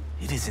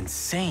 It is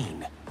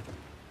insane.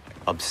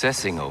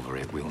 Obsessing over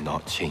it will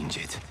not change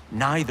it.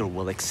 Neither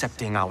will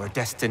accepting our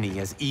destiny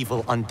as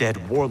evil undead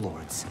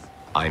warlords.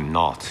 I'm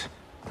not.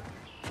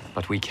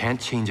 But we can't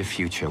change a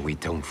future we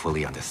don't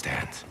fully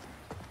understand.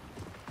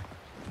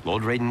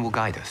 Lord Raiden will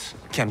guide us.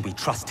 Can we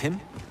trust him?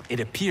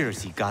 It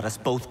appears he got us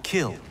both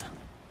killed.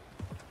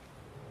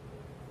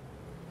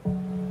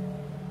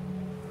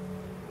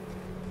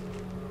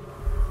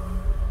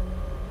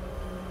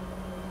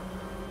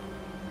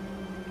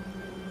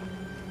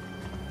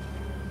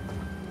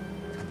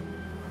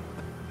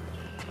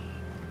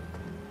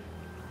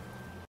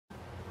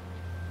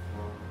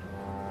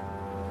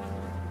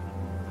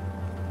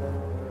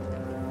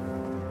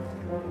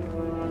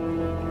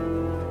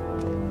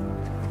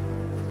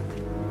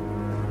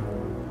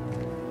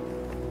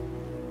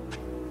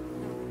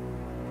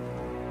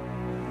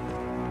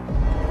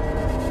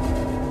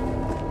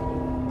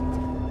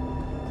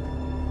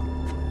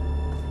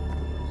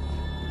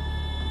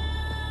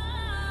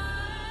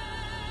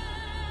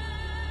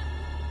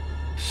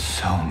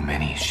 So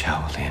many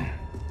Shaolin.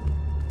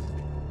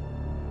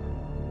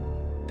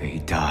 They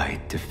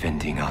died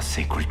defending our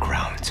sacred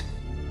ground.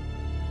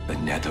 The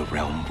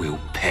Netherrealm will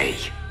pay.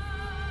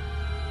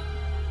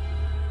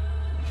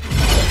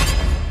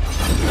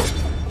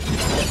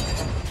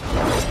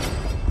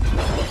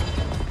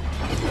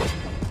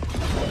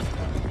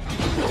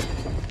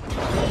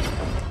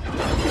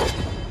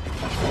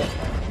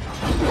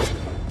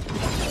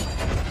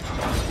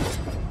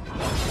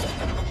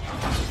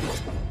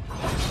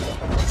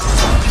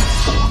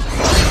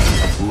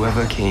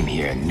 Whoever came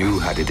here knew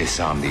how to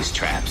disarm these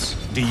traps.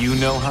 Do you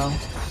know how?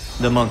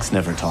 The monks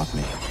never taught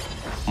me.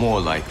 More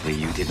likely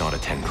you did not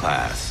attend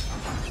class.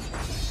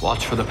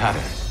 Watch for the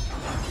pattern.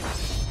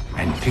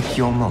 And pick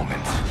your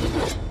moment.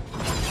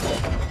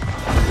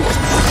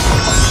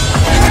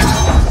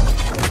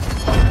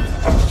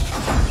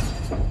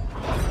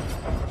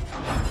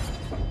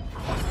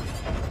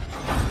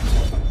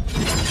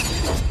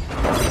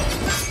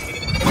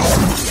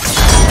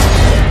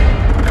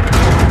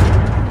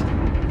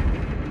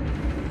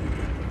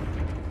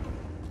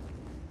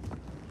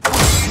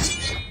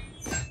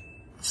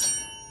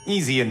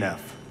 Easy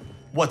enough.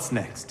 What's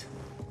next?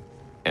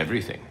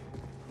 Everything.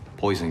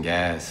 Poison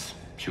gas,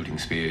 shooting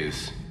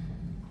spears,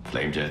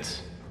 flame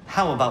jets.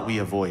 How about we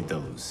avoid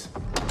those?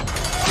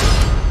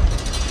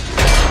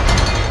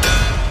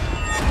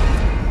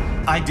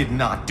 I did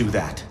not do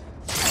that.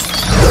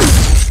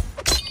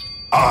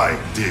 I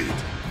did.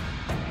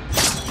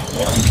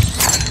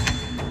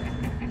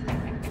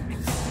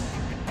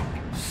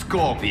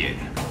 Scorpion.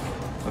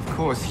 Of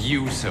course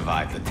you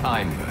survived the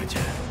time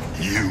merger.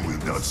 You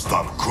will not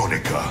stop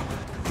Kronika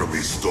from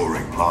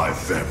restoring my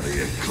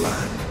family and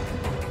clan.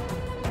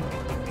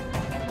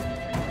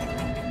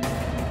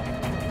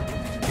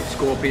 If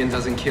Scorpion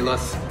doesn't kill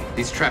us,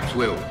 these traps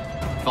will.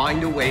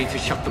 Find a way to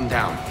shut them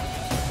down.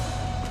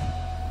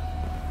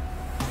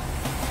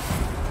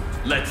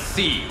 Let's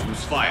see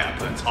whose fire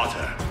burns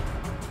hotter.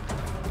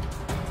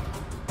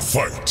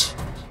 Fight!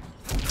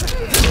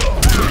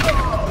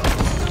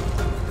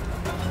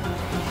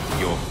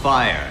 Your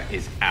fire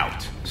is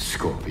out,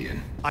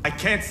 Scorpion. I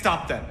can't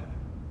stop them.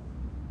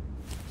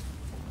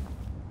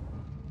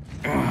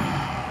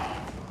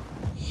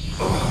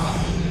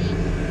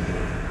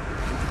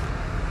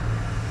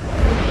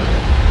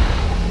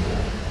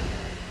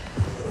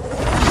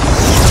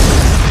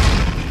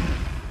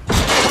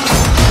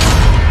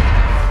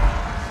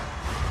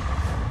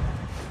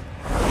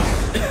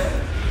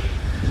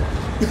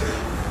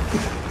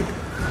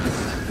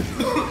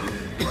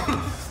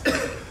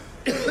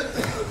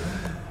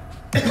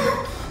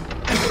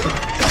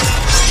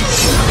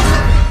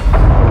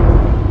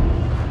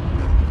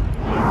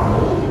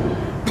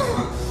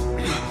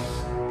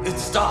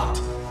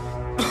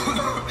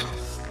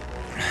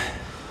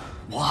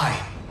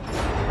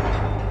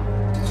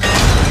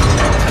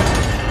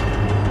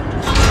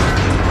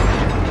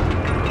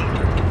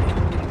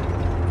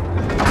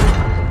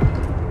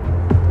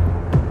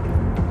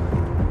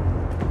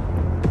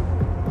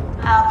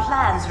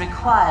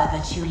 Require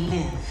that you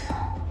live.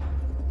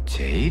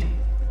 Jade?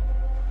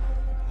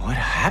 What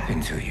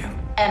happened to you?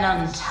 An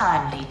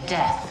untimely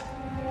death.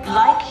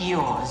 Like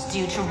yours,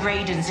 due to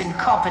Raiden's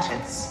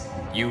incompetence.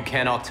 You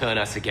cannot turn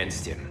us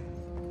against him.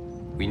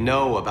 We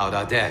know about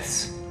our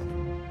deaths.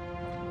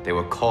 They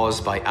were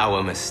caused by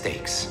our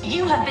mistakes.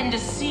 You have been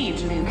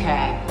deceived, Liu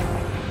Kang.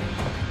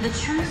 The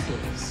truth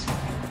is,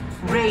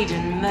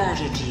 Raiden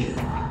murdered you.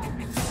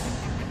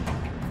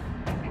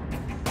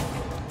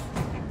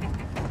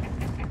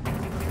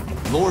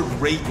 Lord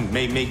Raiden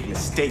may make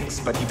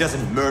mistakes, but he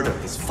doesn't murder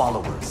his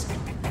followers.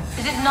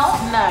 It is not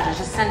murder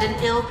to send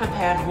an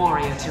ill-prepared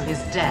warrior to his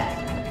death.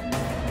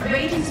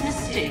 Raiden's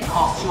mistake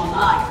cost your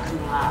life,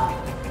 Kung Lao.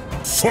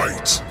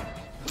 Fight!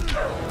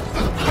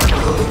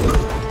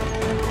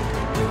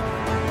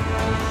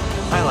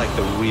 I like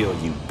the real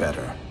you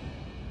better.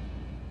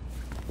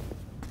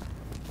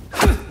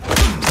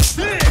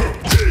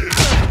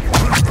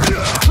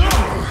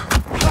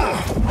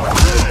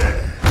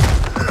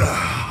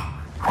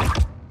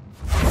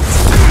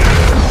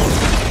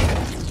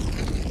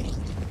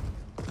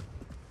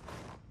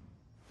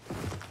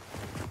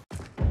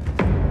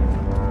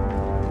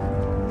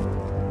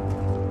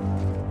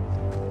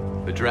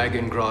 The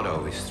Dragon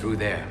Grotto is through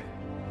there.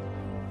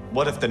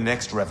 What if the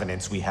next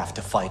revenants we have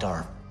to fight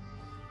are...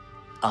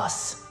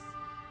 us?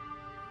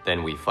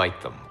 Then we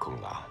fight them,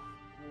 Kung Lao.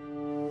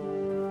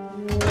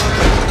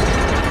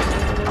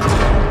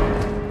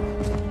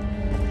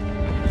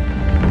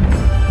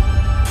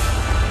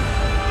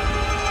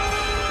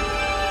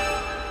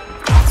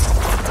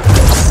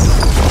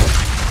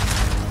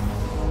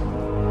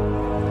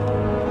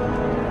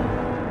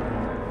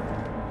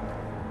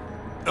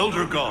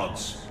 Elder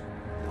Gods,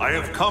 I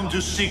have come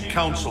to seek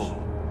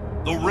counsel.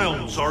 The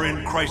realms are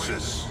in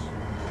crisis.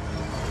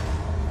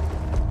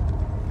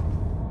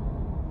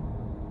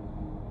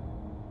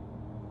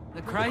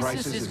 The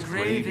crisis is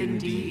grave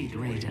indeed,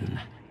 Raiden.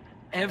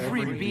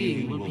 Every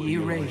being will be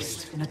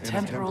erased in a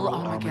temporal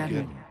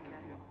Armageddon.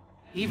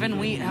 Even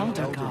we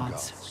Elder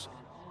Gods.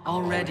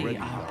 Already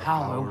our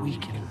power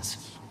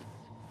weakens.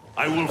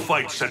 I will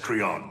fight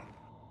Cetrion.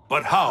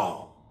 But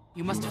how?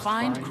 You must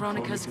find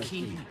Kronika's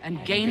key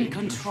and gain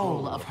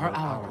control of her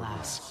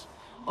hourglass.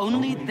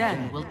 Only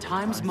then will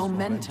time's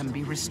momentum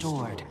be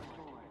restored.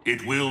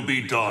 It will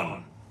be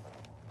done.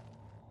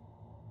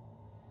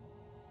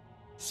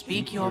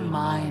 Speak your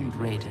mind,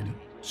 Raiden.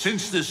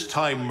 Since this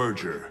time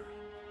merger,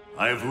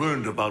 I have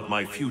learned about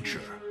my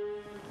future.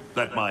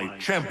 That my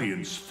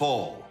champions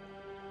fall.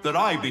 That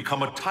I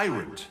become a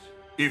tyrant.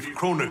 If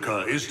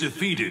Kronika is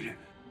defeated,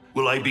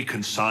 will I be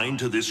consigned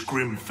to this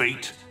grim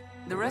fate?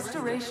 The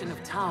restoration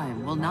of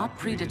time will not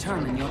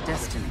predetermine your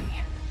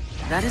destiny.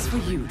 That is for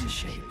you to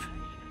shape.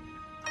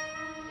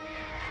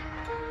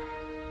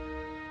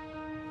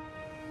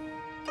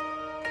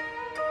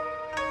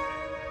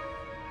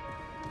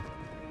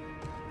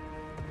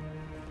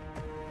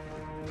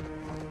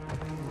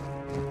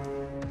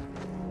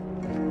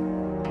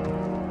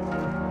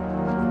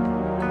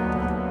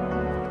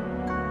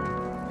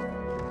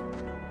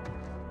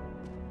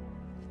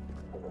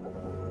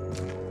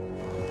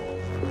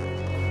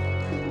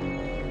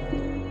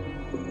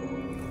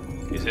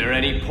 Is there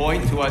any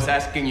point to us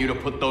asking you to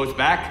put those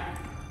back?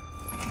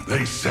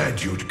 They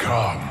said you'd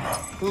come.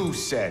 Who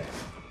said?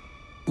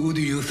 Who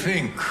do you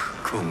think,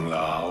 Kung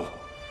Lao?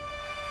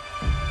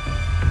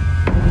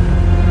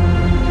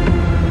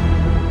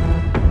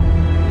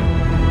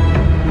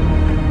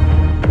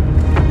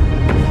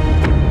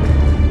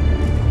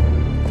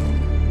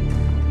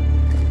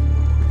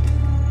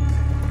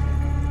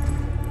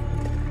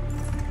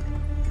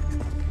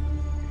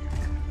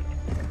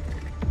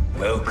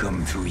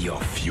 Welcome to your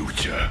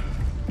future,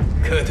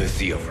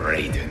 courtesy of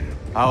Raiden.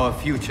 Our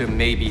future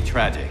may be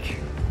tragic,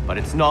 but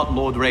it's not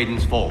Lord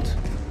Raiden's fault.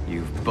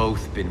 You've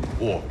both been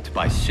warped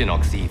by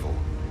Shinnok's evil.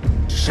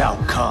 Shao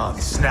Kahn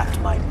snapped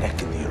my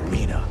neck in the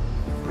arena.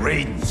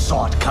 Raiden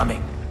saw it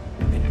coming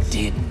and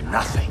did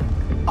nothing.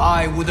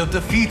 I would have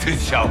defeated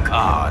Shao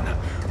Kahn,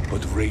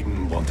 but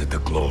Raiden wanted the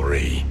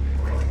glory.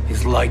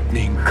 His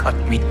lightning cut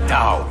me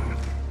down.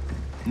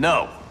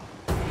 No,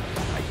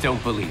 I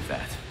don't believe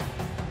that.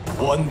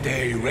 One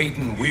day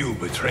Raiden will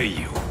betray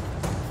you.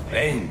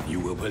 Then you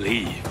will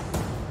believe.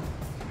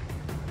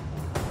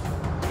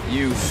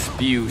 You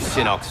spew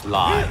Shinnok's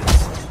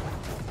lies.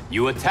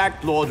 You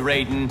attacked Lord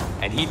Raiden,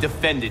 and he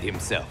defended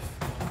himself.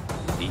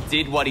 He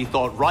did what he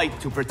thought right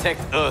to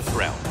protect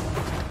Earthrealm.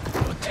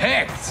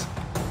 Protect?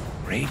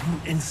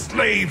 Raiden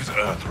enslaves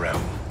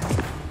Earthrealm.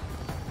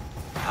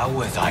 How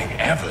was I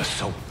ever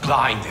so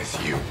blind as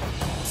you?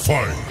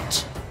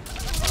 Fight!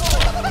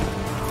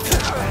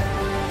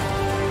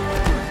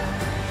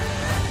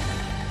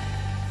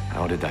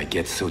 How did I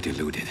get so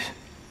deluded?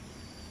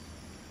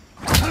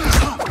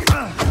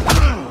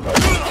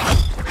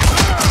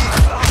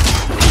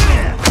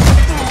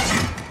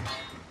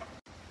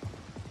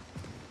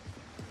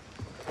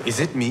 Is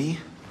it me,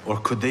 or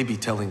could they be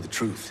telling the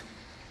truth?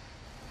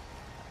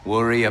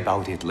 Worry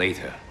about it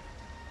later.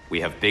 We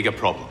have bigger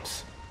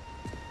problems.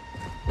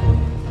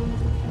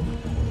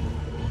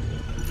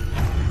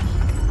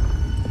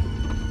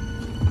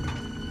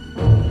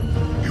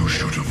 You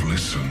should have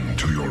listened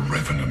to your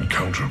Revenant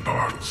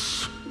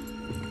counterparts.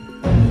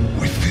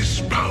 With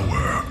this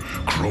power,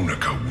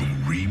 Kronika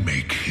will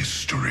remake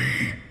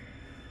history.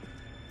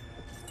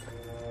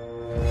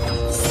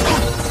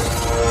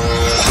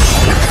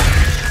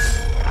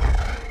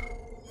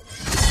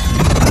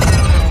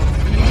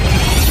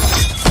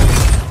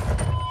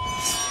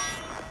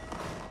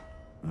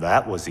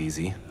 That was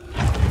easy.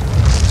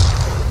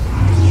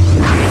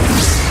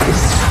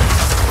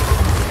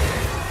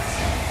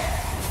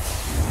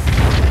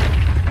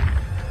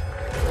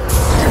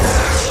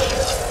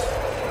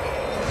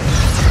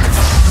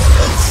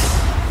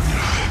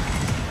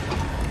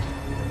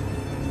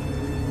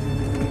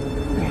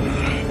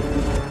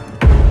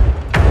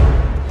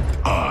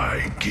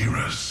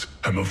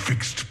 am a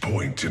fixed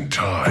point in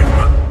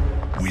time.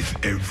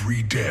 With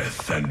every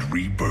death and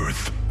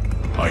rebirth,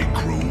 I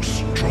grow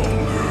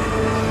stronger.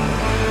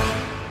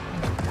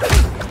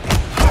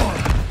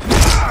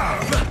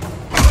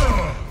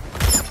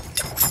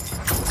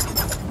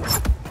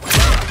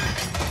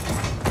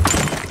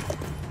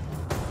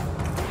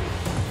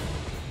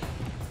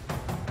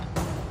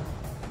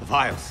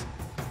 Vials.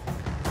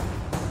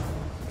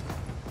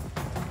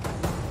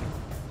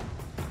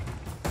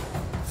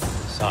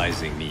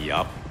 Sizing me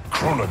up.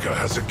 Kronika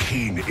has a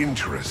keen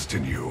interest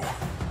in you.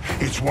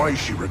 It's why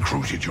she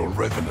recruited your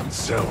revenant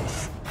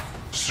self.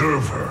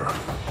 Serve her.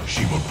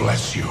 She will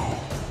bless you.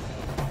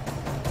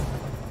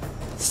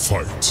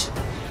 Fight.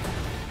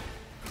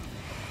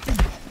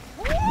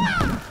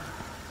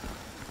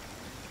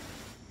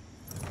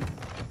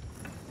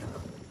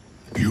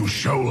 You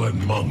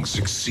Shaolin monks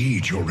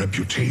exceed your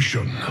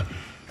reputation.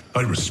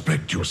 I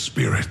respect your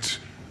spirit,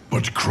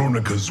 but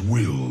Kronika's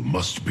will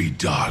must be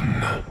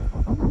done.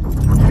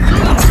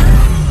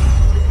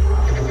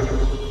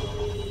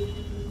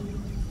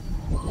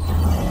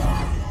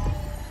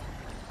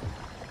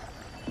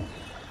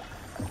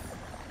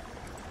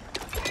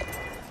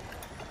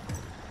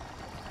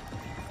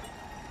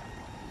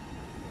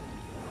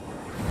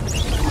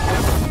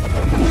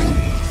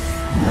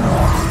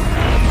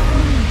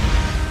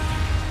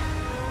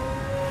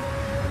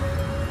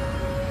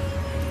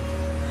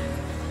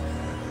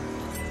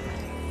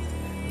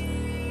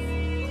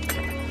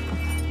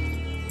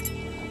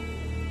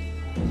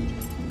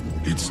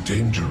 It's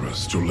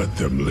dangerous to let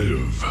them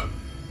live.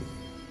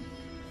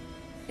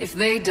 If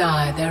they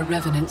die, their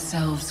revenant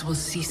selves will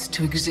cease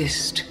to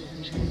exist.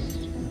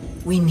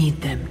 We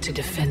need them to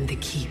defend the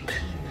keep.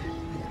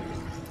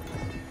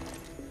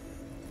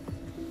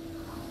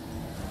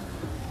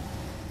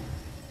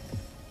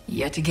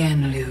 Yet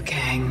again, Liu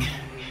Kang,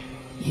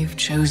 you've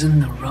chosen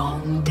the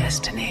wrong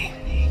destiny.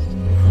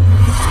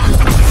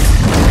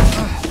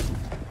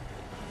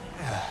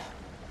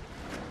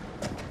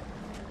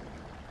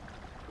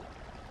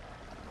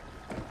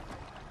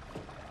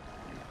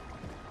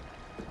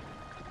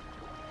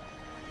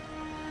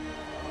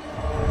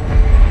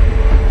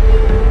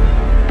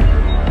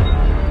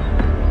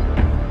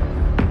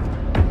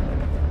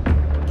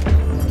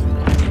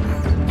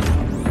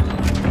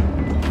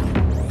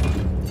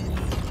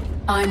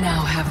 I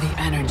now have the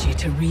energy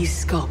to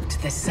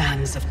re-sculpt the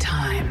sands of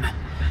time.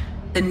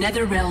 The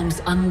Netherrealm's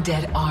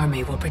undead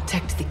army will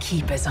protect the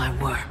keep as I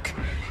work.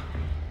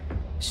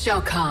 Shao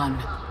Kahn,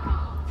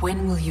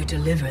 when will you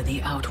deliver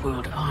the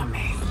Outworld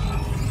army?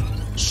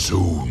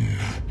 Soon.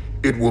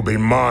 It will be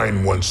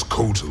mine once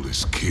Kotal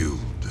is killed.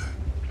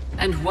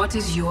 And what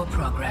is your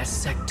progress,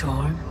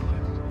 Sector?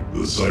 The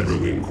Cyber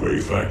Lin Kuei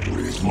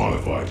factory is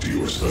modified to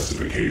your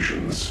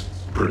specifications.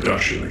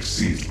 Production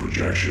exceeds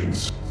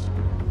projections.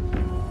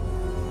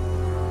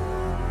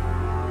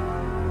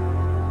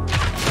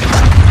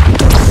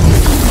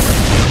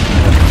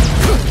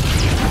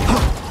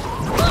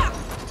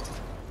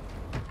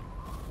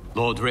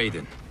 Lord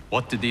Raiden,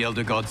 what did the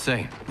Elder God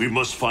say? We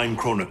must find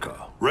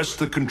Kronika, wrest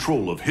the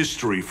control of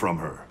history from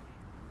her.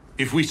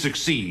 If we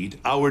succeed,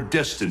 our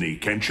destiny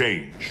can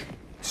change.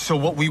 So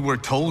what we were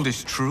told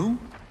is true?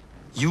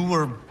 You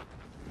were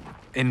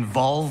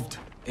involved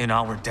in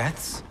our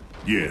deaths?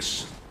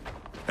 Yes.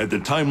 Had the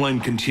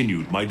timeline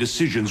continued, my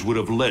decisions would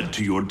have led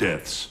to your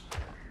deaths.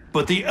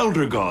 But the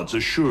Elder Gods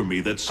assure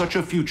me that such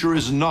a future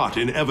is not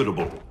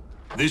inevitable.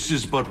 This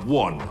is but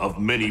one of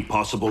many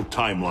possible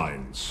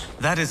timelines.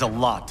 That is a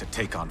lot to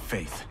take on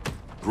faith.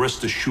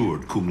 Rest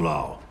assured, Kung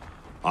Lao.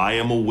 I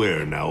am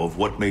aware now of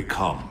what may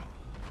come.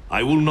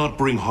 I will not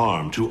bring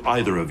harm to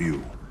either of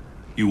you.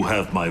 You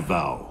have my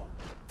vow.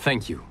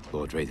 Thank you,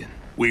 Lord Raiden.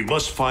 We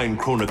must find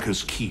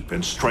Kronika's keep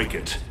and strike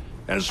it,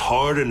 as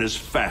hard and as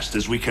fast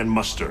as we can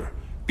muster,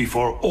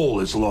 before all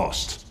is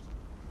lost.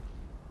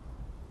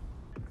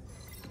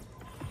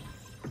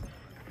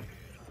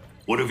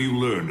 What have you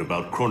learned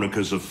about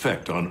Kronika's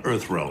effect on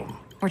Earthrealm?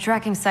 We're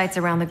tracking sites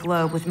around the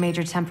globe with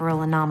major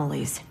temporal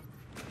anomalies.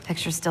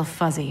 Picture's still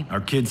fuzzy.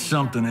 Our kid's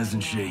something,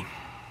 isn't she?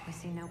 We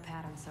see no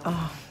pattern so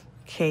Oh,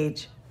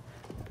 Cage.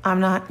 I'm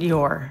not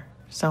your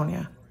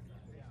Sonya.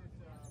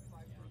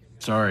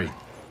 Sorry.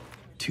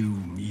 Too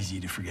easy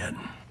to forget.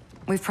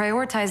 We've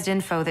prioritized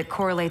info that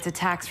correlates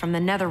attacks from the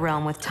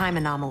Netherrealm with time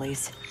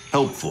anomalies.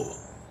 Helpful.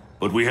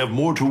 But we have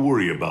more to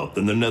worry about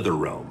than the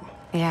Netherrealm.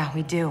 Yeah,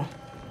 we do.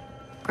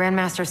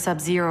 Grandmaster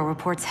Sub-Zero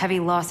reports heavy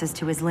losses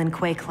to his Lin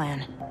Kuei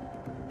clan.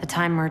 The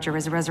Time Merger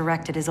has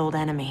resurrected his old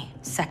enemy,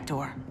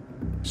 Sector.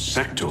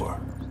 Sector?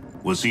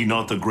 Was he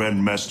not the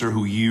Grandmaster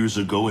who years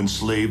ago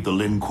enslaved the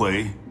Lin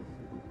Kuei?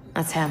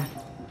 That's him.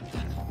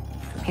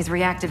 He's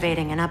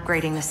reactivating and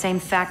upgrading the same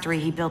factory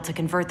he built to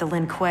convert the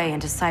Lin Kuei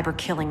into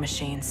cyber-killing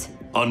machines.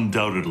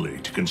 Undoubtedly,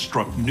 to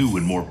construct new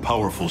and more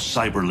powerful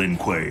cyber Lin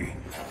Kuei.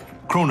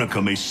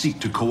 Kronika may seek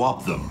to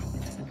co-opt them.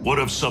 What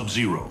of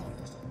Sub-Zero?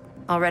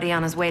 Already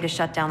on his way to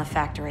shut down the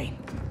factory.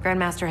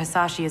 Grandmaster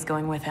Hasashi is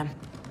going with him.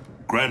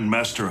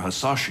 Grandmaster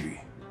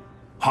Hasashi?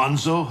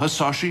 Hanzo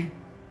Hasashi?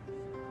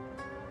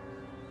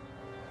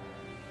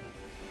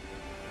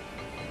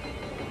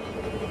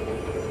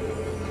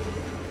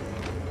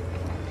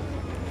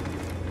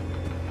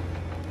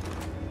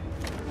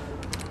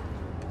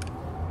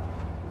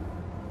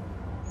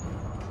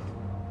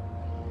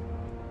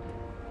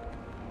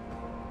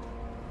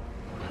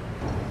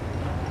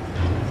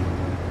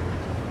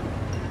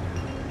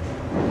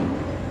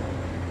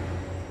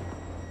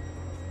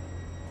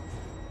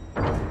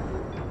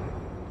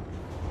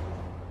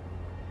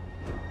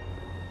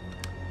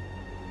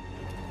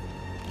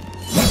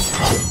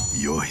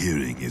 Your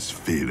hearing is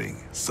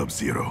failing,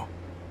 Sub-Zero.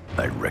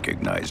 I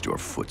recognized your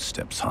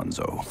footsteps,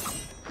 Hanzo.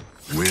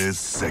 Where's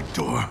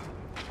Sector?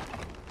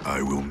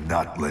 I will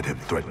not let him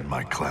threaten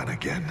my clan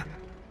again.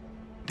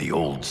 The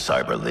old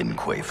Cyber Lin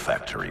Kuei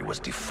factory was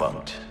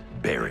defunct,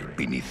 buried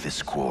beneath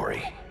this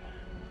quarry.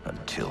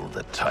 Until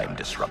the time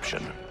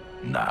disruption.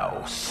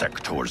 Now,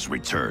 Sector's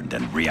returned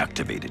and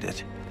reactivated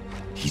it.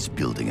 He's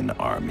building an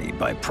army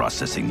by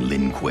processing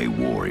Lin Kuei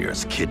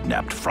warriors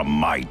kidnapped from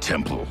my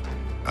temple.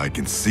 I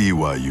can see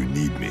why you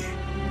need me.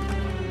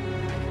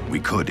 We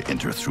could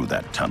enter through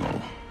that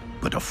tunnel,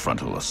 but a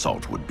frontal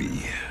assault would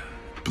be...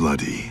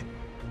 bloody.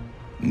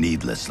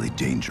 Needlessly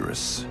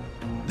dangerous.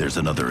 There's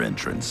another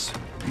entrance,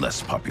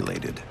 less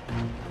populated.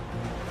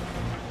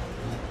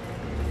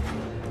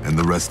 And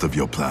the rest of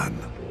your plan?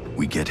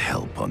 We get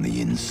help on the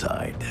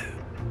inside.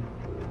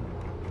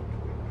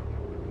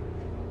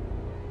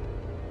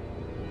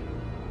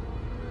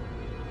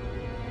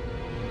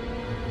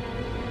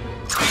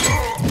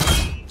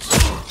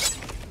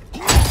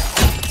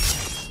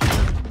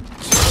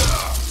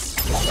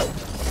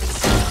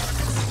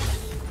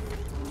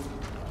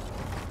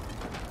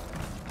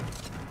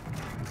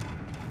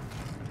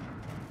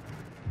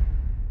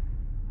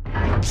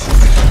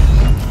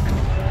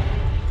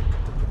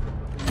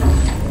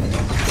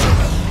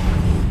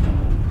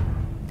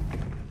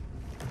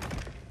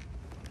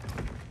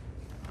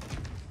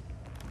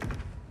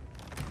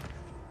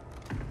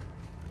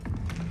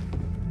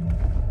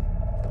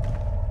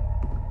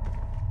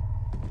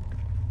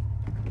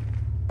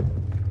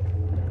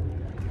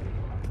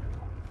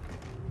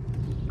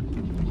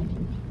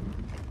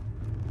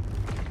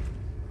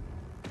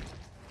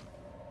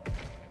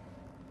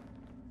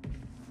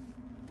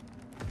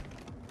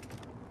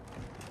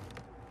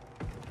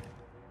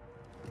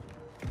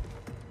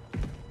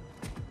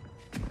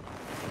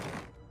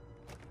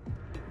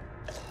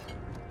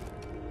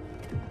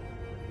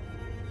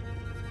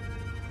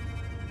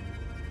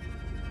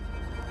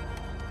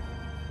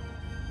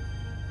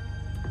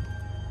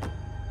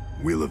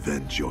 We'll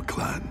avenge your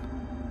clan.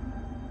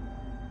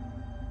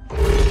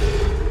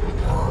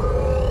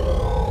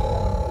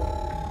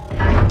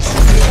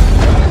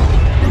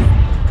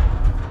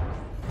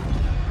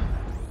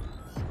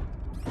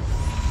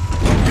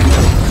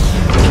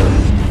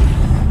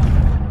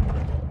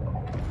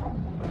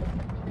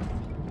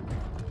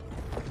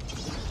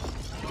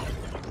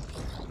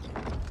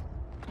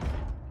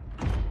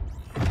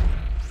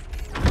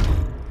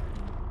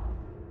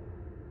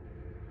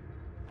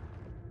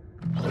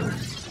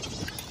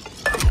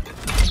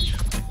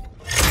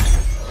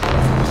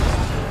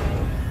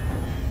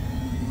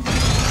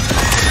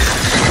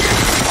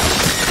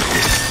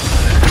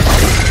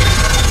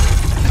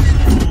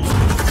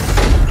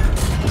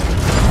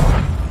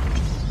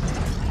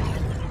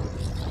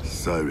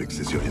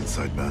 Is your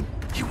inside man?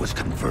 He was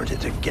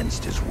converted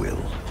against his will.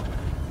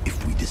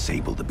 If we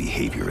disable the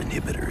behavior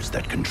inhibitors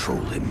that control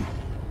him,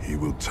 he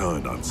will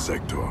turn on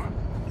Sector.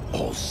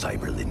 All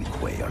Cyber Lin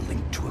Kuei are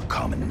linked to a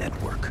common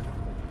network.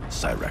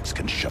 Cyrax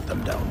can shut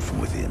them down from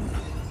within.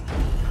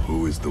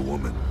 Who is the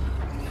woman?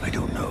 I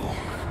don't know.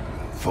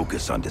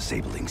 Focus on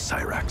disabling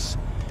Cyrax.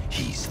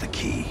 He's the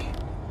key.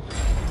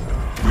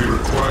 We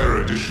require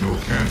additional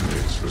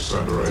candidates for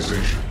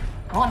cyberization.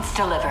 Once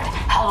delivered,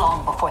 how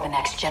long before the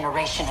next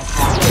generation is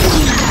born?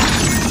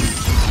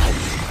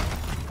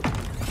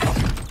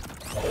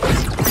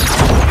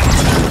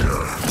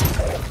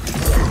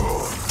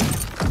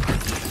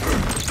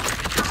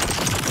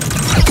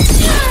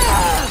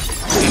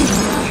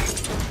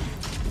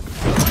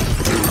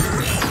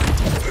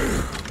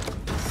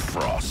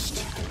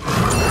 Frost.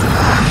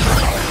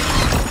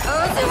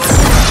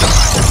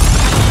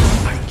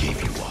 I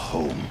gave you a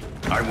home.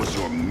 I was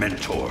your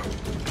mentor.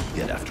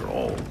 Yet after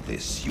all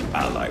this, you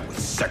ally with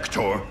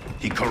Sector?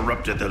 He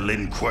corrupted the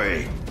Lin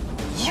Kuei.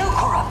 You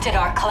corrupted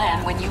our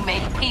clan when you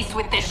made peace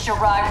with this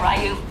Shirai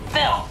Ryu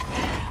filth.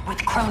 With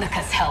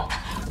Kronika's help,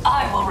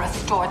 I will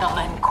restore the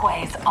Lin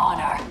Kuei's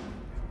honor.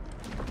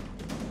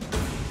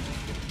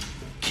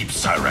 Keep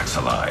Cyrax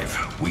alive.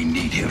 We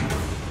need him.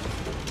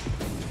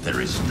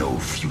 There is no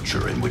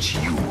future in which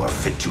you are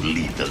fit to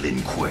lead the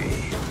Lin Kuei.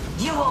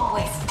 You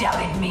always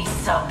doubted me,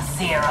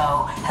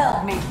 Sub-Zero.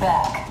 Held me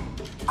back.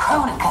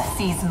 Kronika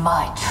sees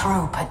my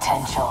true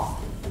potential.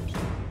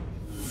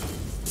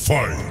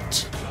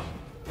 Fight!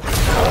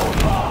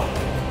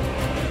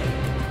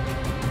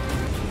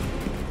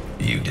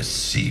 You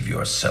deceive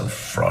yourself,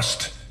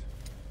 Frost.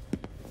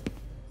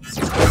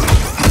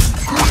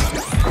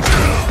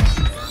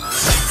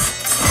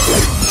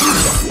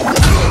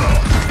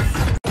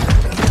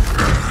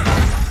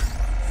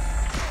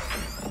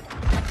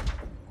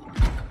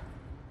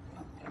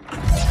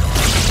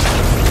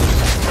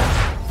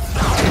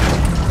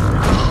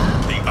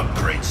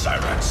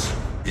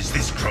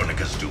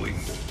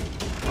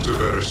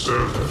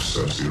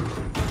 Sub-Zero.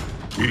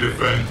 We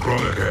defend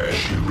Kronika as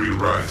she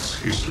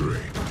rewrites history.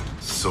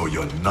 So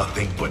you're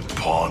nothing but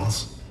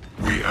pawns?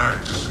 We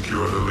act to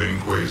secure the Lin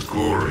Kuei's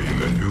glory in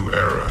the new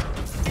era.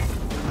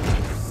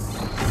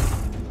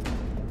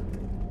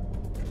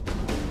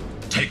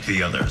 Take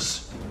the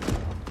others.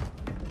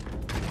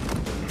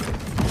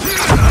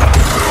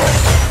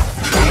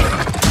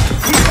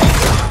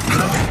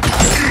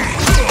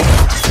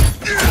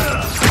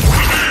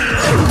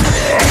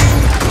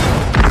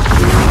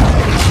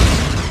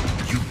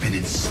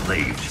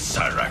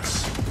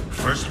 Cyrax.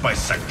 First by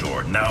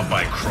Sector, now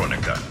by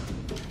Kronika.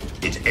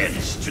 It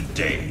ends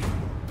today.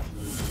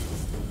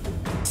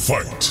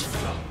 Fight!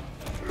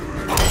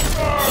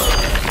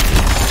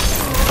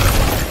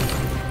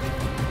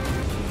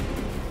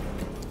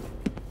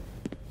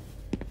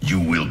 You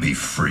will be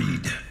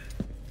freed.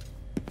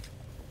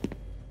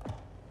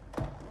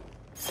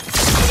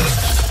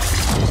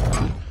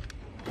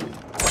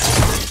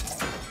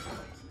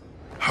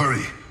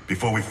 Hurry,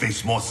 before we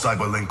face more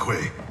Cyber Lin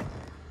Kuei.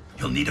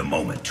 You'll need a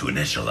moment to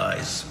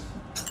initialize.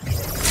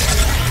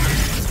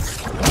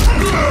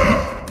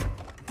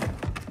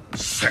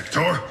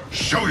 Sector,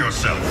 show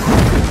yourself!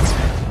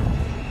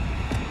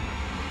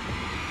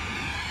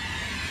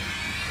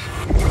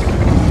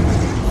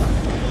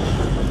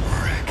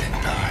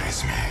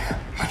 Recognize me,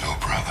 little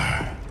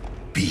brother.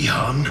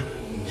 Bihan?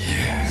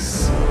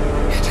 Yes,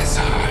 it is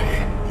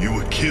I. You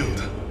were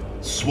killed,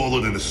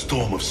 swallowed in a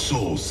storm of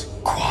souls.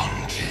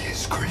 Quan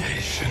Chi's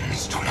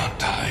creations do not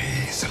die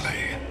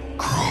easily.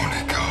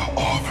 Kronika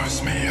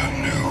offers me a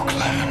new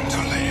clan to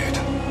lead.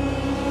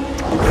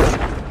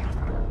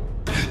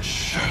 Its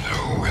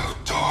shadow will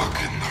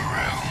darken the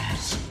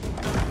realms.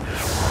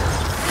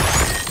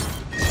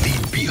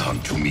 Lead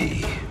Bihan to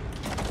me.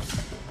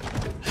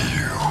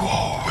 You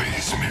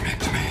always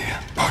mimicked me,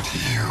 but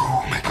you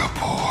make a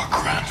poor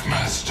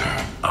Grandmaster.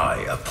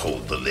 I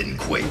uphold the Lin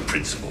Kuei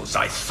principles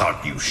I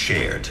thought you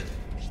shared.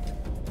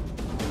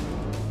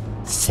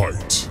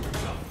 Fight.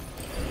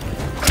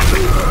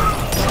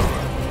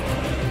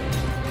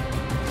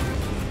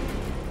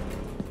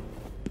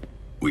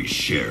 We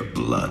share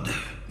blood.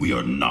 We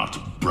are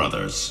not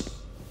brothers.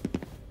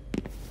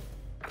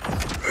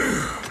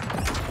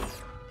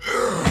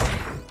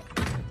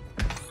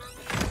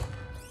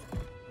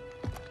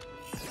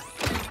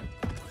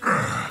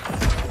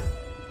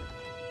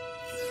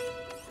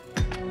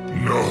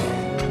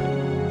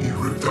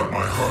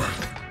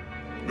 heart.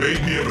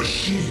 Made me a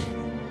machine.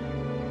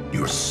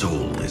 Your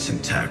soul is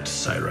intact,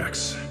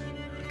 Cyrax.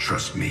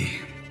 Trust me.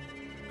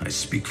 I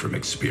speak from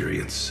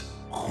experience.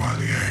 Kuai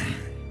Liang.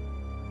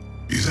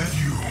 Is that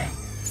you?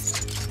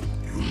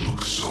 You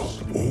look so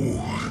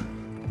old.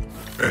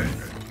 And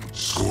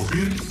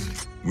Scorpion?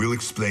 We'll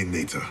explain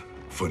later.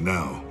 For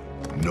now,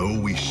 know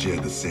we share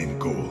the same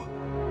goal.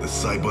 The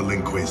Cyber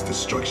Lin Kuei's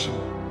destruction.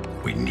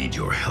 We need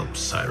your help,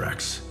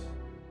 Cyrax.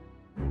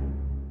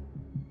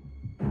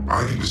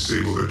 I can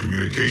disable their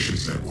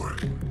communications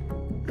network.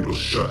 It'll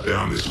shut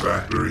down this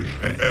factory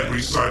and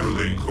every Cyber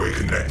Lin Kuei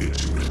connected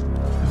to it.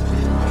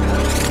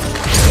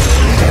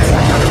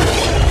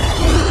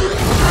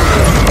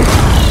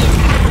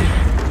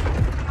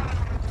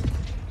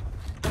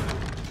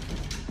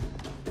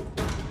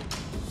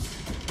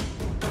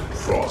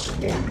 Frost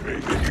warned me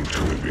that you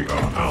two would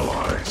become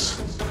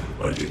allies.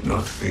 I did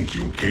not think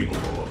you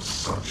capable of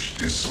such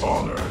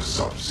dishonor,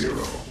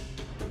 Sub-Zero.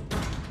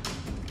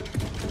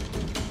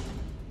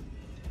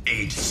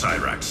 Aid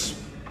Cyrax.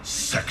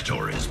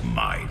 Sector is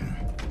mine.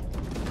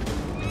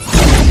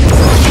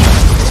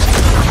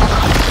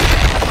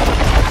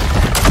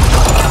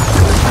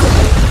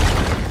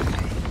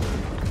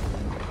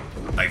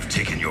 I've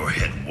taken your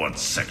head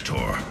once, Sector.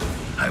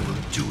 I will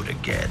do it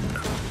again.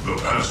 The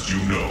past you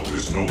know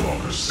is no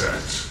longer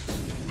set.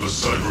 The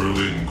Cyber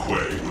Lin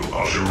Kuei will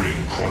usher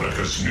in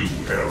Kronika's new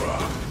era.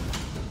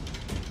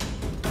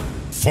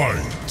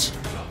 Fight!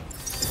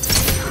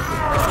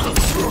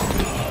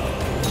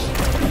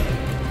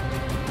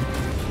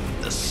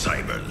 The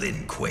Cyber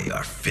Lin Kuei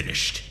are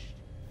finished.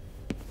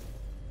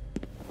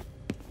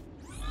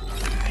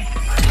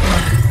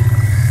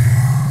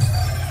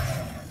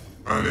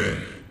 I'm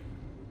in.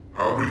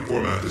 I'll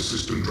reformat the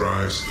system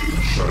drives,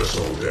 shut us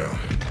all down.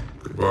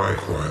 Goodbye,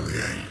 Kuai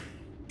Liang.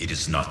 It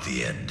is not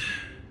the end.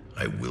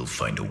 I will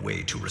find a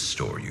way to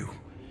restore you.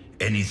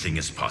 Anything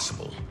is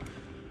possible.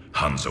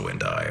 Hanzo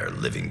and I are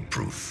living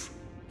proof.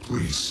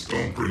 Please,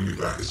 don't bring me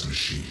back as a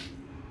machine.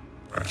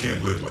 I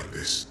can't live like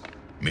this.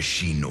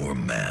 Machine or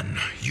man,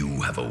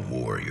 you have a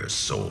warrior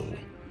soul.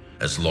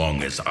 As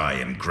long as I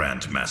am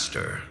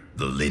Grandmaster,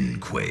 the Lin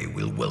Kuei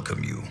will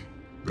welcome you.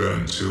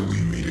 Then until we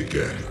meet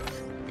again.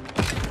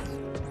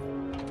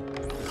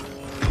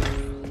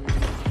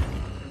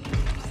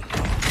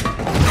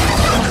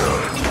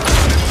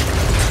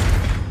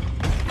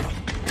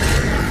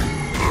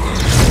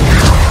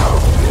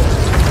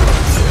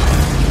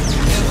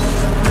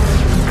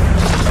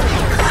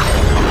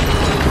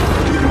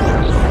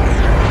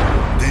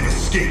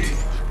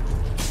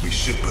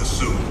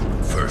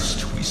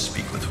 First, we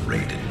speak with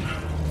Raiden.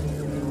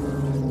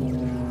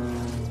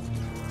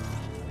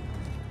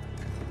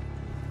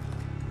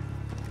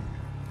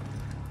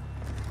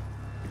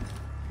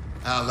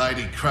 Our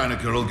Lady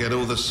Kronika will get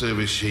all the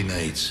service she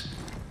needs.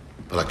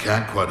 But I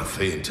can't quote a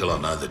fee until I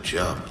know the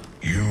job.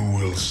 You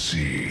will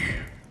see.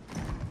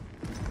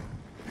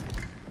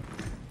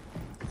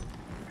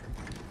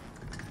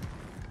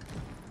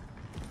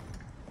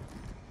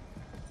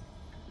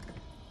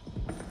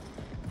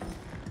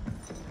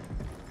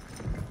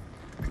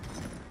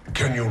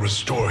 Can you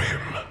restore him?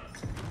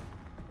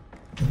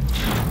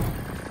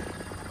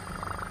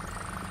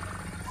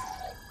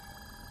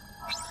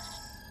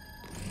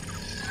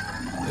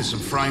 There's some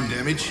frame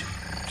damage.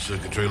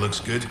 Circuitry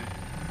looks good.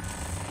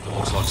 It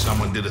looks like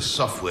someone did a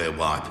software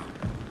wipe.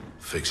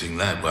 Fixing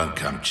that won't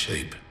come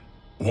cheap.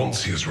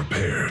 Once he is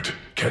repaired,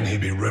 can he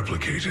be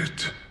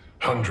replicated?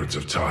 Hundreds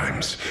of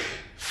times.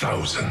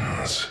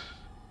 Thousands.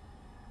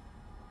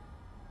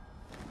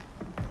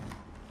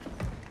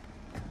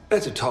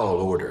 That's a tall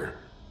order.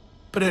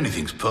 But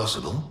anything's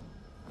possible.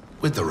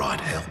 With the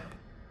right help.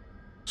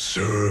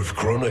 Serve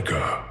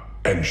Kronika,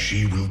 and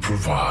she will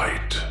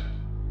provide.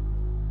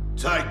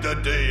 Take the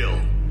deal.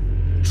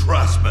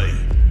 Trust me.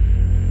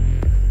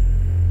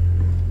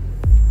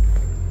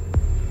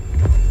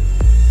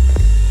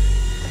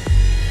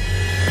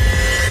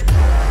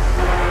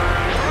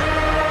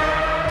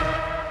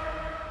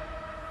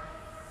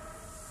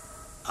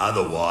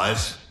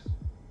 Otherwise,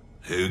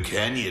 who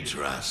can you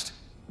trust?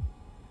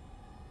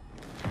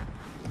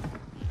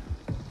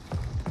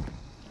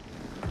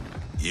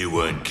 You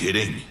weren't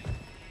kidding.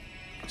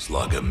 It's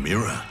like a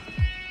mirror,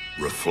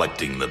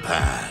 reflecting the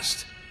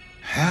past.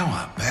 How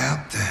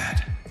about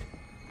that?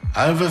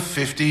 Over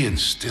 50 and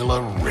still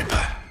a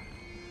ripper.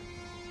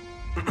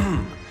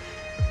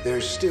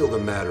 There's still the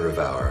matter of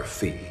our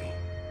fee.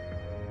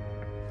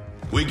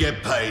 We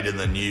get paid in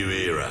the new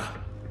era.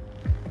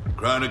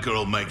 Kronika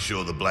will make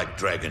sure the Black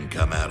Dragon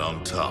come out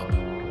on top.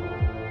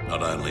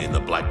 Not only in the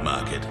black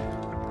market,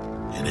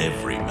 in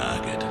every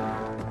market.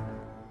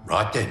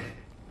 Right then,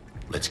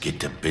 let's get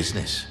to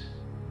business.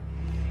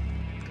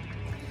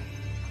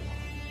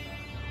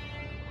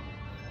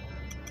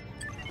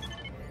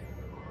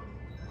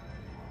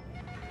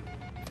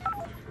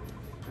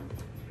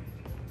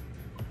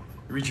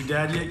 Reach your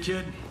dad yet,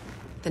 kid?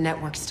 The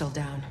network's still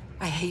down.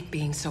 I hate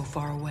being so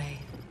far away.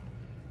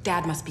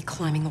 Dad must be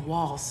climbing the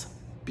walls.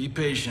 Be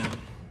patient.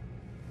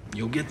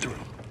 You'll get through.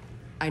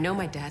 I know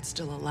my dad's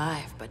still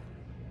alive, but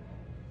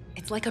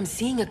It's like I'm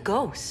seeing a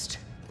ghost.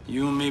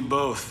 You and me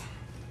both.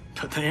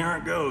 But they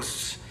aren't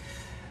ghosts.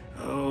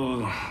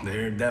 Oh,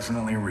 they're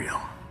definitely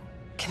real.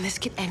 Can this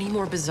get any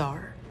more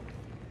bizarre?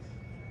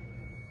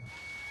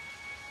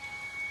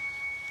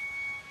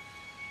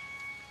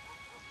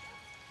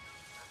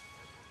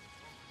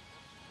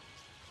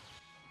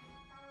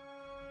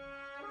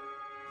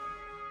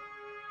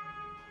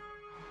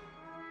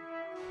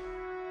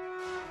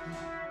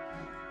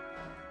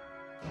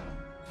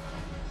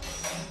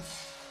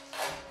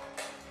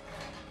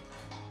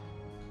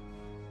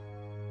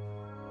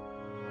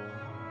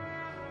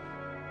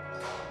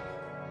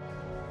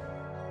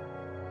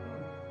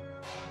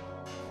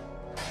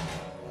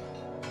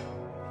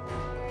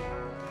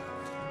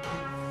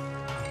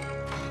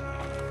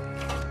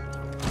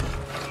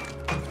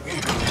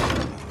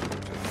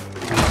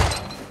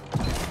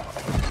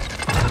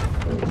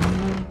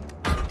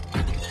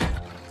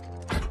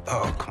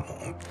 Oh, come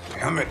on.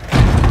 Damn it.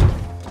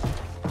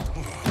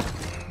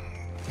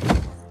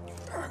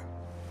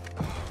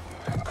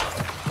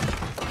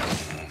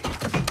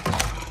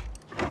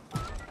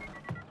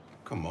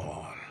 Come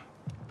on.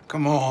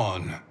 Come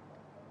on.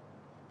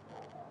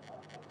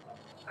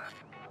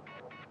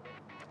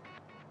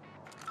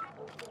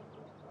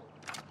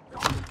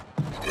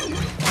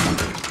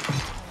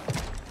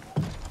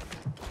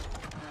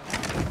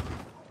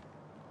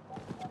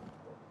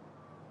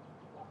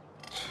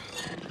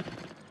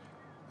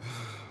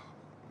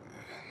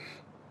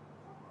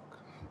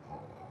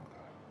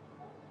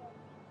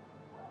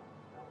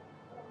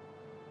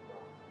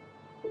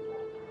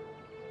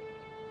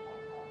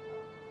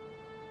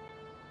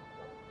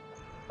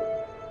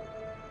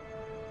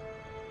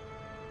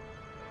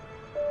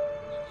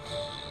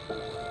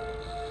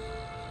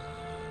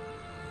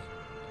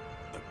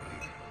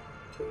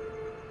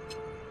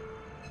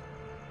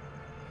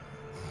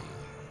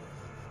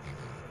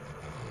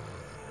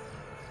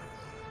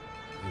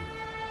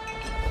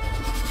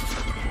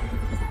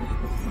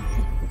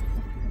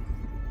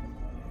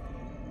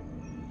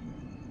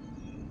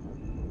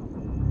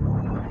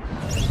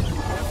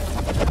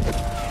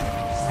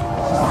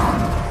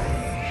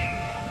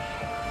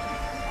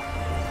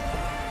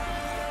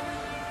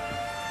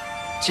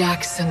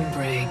 Jackson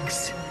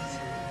Briggs.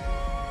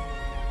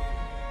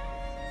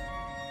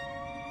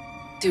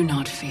 Do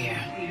not fear.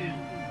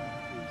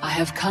 I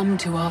have come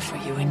to offer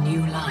you a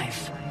new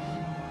life.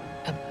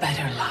 A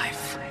better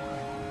life.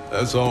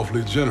 That's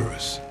awfully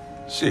generous,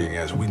 seeing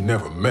as we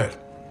never met.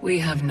 We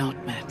have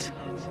not met.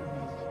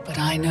 But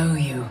I know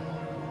you.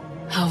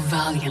 How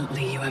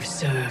valiantly you have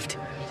served.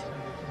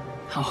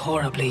 How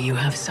horribly you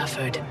have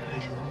suffered.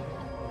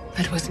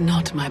 That was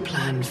not my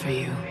plan for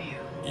you.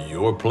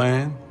 Your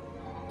plan?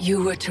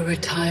 You were to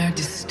retire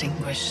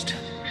distinguished,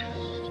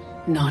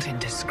 not in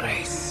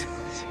disgrace.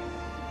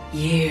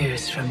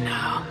 Years from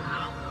now,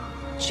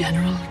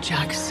 General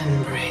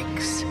Jackson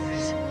Briggs.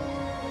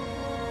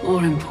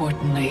 More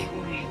importantly,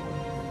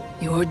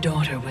 your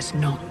daughter was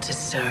not to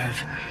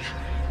serve,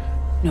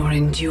 nor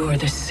endure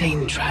the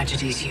same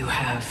tragedies you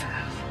have.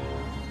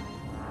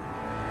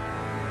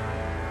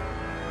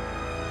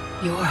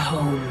 Your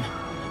home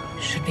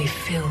should be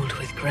filled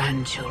with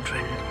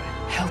grandchildren.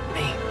 Help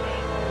me.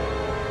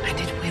 And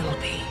it will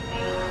be.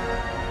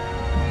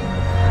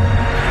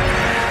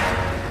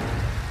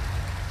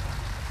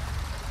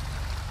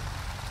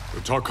 The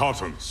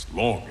Tarkatans,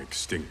 long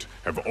extinct,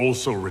 have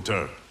also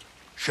returned.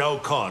 Shao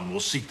Kahn will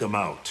seek them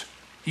out.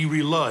 He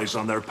relies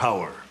on their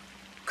power.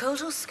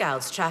 Kotal's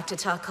scouts tracked a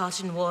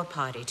Tarkatan war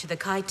party to the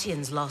Kai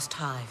Tin's lost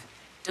hive,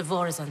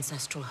 Devora's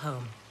ancestral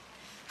home.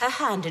 Her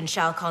hand in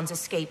Shao Kahn's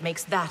escape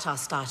makes that our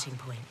starting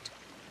point.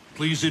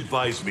 Please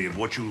advise me of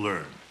what you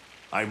learn.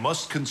 I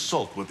must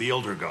consult with the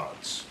Elder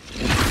Gods.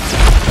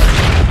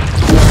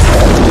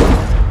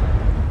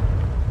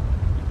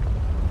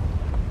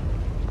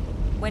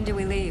 When do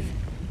we leave?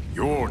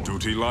 Your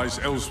duty lies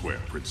elsewhere,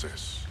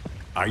 Princess.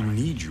 I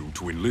need you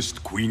to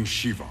enlist Queen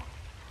Shiva.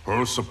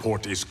 Her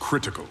support is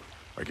critical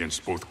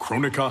against both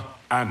Kronika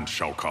and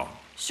Shao Kahn.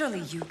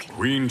 Surely you can...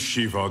 Queen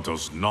Shiva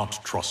does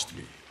not trust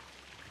me.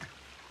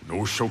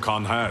 No Shao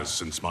Kahn has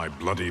since my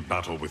bloody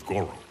battle with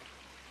Goro.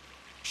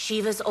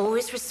 Shiva's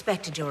always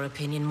respected your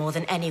opinion more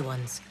than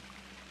anyone's.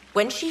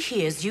 When she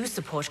hears you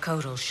support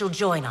Kotal, she'll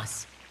join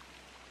us.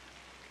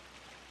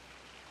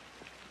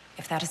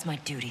 If that is my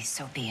duty,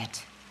 so be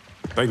it.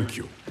 Thank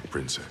you,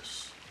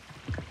 Princess.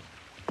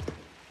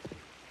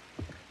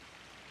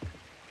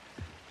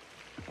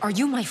 Are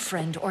you my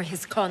friend or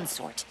his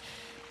consort?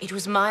 It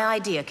was my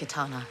idea,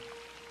 Kitana.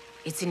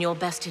 It's in your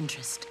best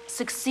interest.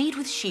 Succeed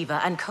with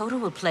Shiva, and Kotal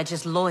will pledge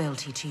his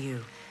loyalty to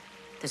you.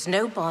 There's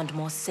no bond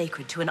more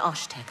sacred to an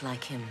Oshtek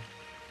like him.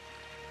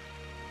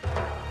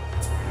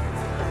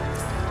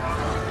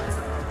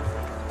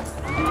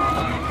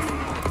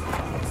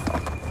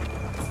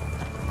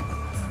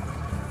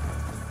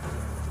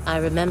 I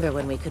remember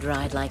when we could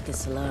ride like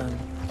this alone.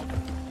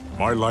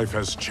 My life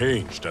has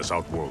changed as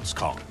Outworlds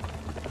come.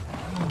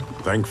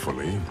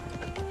 Thankfully,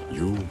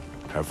 you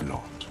have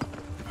not.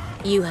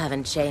 You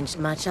haven't changed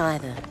much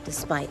either,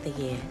 despite the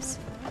years.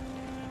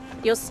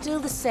 You're still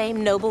the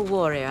same noble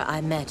warrior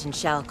I met in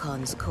Shao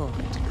Kahn's court.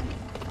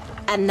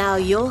 And now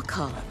you're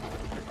Khan.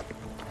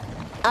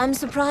 I'm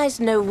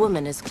surprised no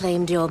woman has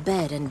claimed your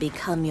bed and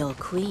become your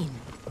queen.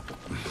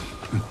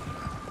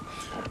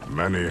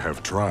 Many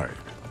have tried.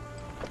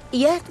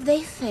 Yet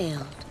they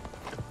failed.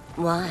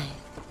 Why?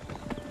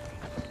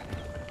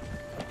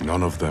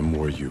 None of them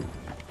were you.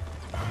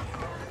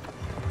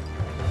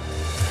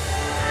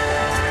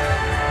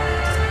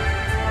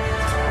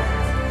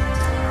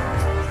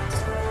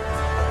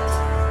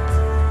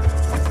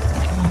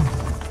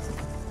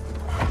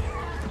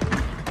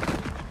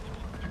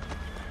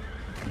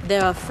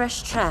 There are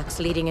fresh tracks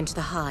leading into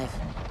the hive.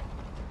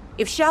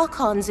 If Shao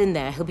Kahn's in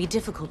there, he'll be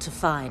difficult to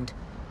find.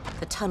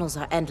 The tunnels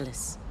are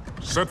endless.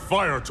 Set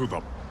fire to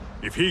them.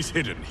 If he's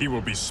hidden, he will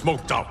be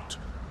smoked out.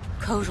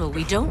 Kotal,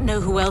 we don't know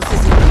who else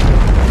is in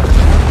there.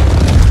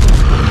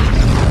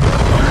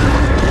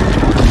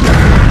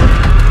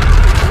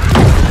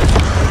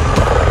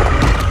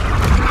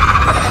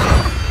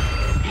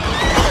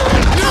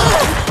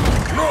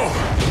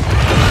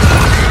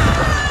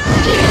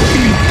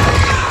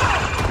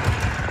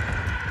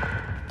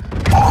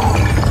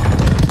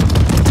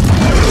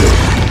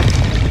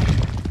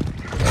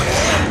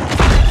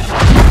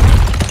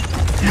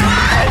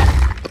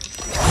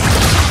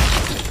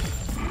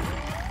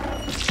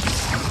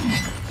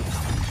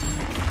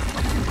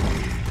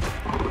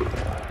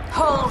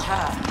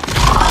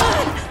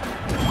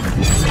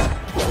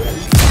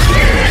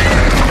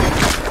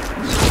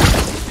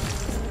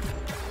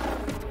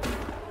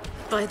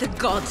 By the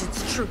gods,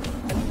 it's true.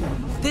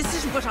 This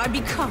is what I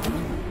become.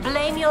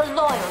 Blame your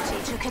loyalty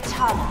to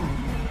Kitana.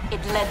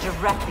 It led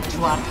directly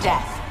to our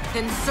death.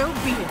 Then so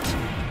be it.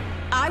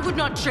 I would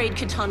not trade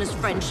Kitana's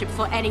friendship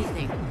for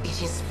anything.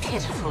 It is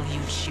pitiful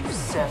you choose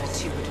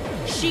servitude.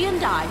 She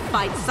and I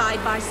fight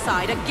side by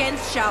side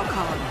against Shao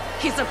Kahn.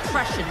 His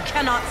oppression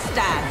cannot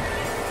stand.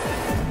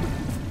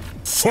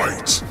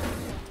 Fight!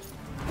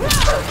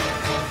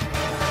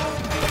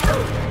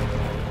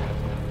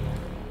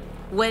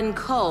 When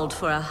called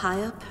for a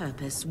higher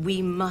purpose,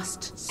 we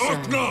must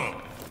serve.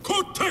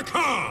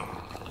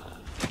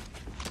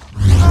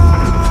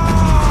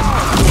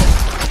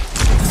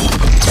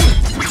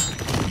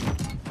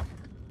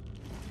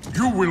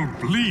 You will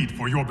bleed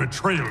for your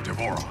betrayal,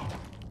 Devora.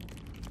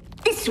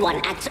 This one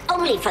acts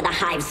only for the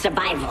Hive's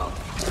survival.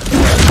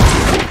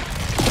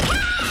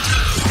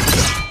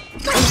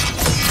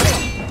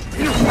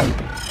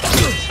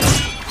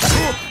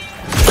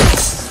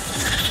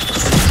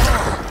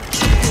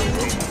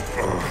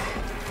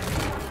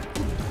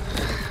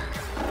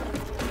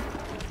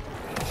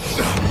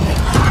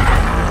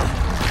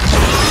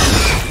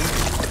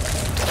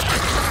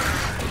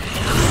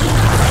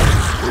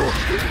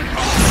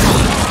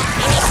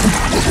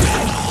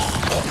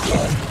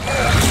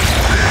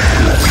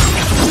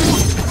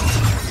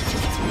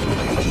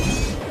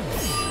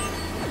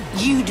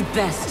 You'd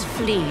best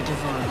flee,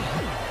 Devora.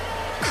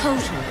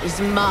 Kotal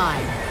is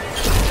mine.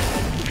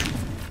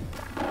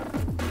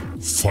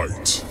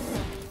 Fight.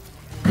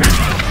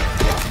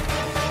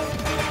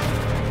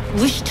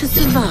 Wish to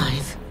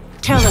survive?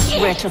 Tell us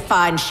where to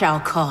find Shao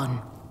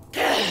Kahn.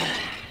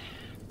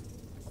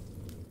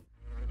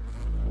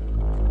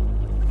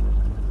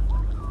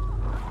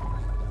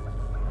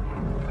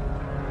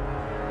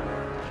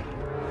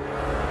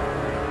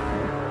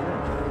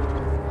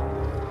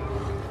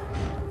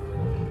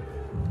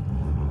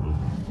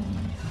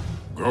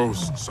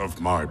 Ghosts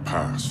of my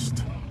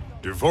past.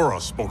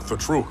 Devora spoke the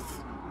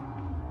truth.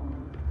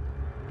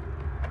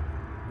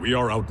 We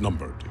are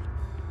outnumbered.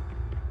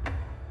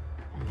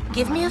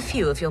 Give me a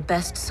few of your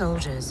best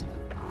soldiers.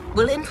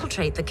 We'll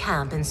infiltrate the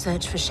camp and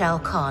search for Shao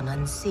Kahn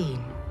unseen.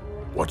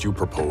 What you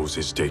propose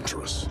is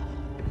dangerous.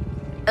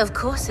 Of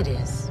course it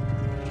is.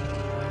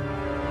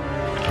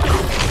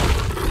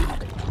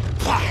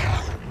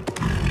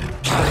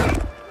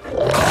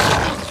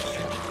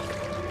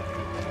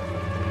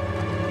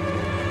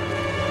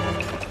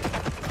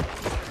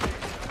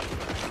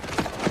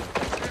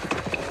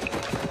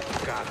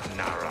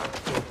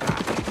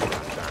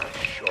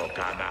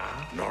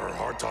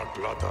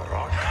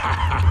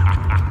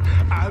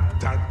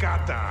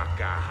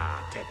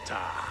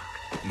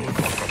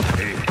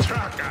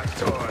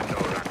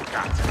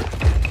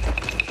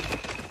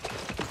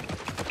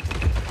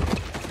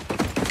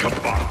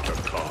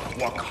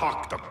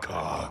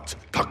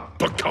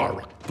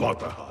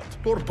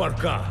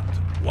 Barkat,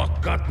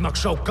 wakat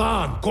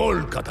magsaukan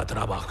kol kata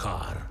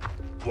trabajar.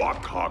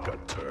 Wakaka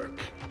Turk,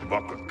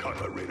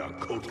 Wakakata Rida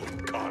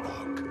Koton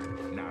Kanak.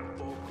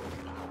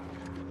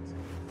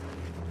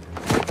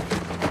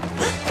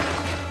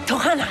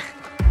 Tohana,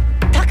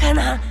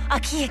 takana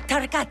aki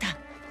tarkata.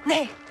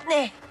 Ne.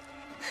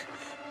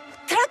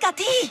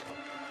 Trakati.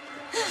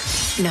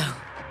 No.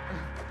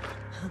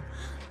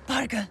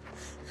 Parga.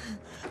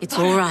 It's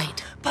all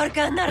right.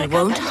 Parga I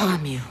won't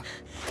harm you.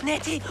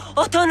 Neti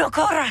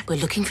otonokora. We're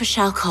looking for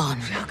Shao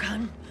Kahn. Shao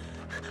Kahn.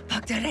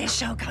 Bagdare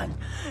Shao Kahn.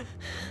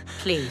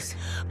 Please.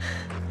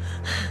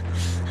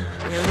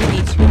 We only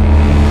need to.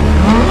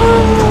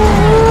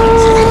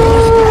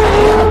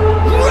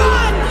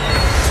 Run!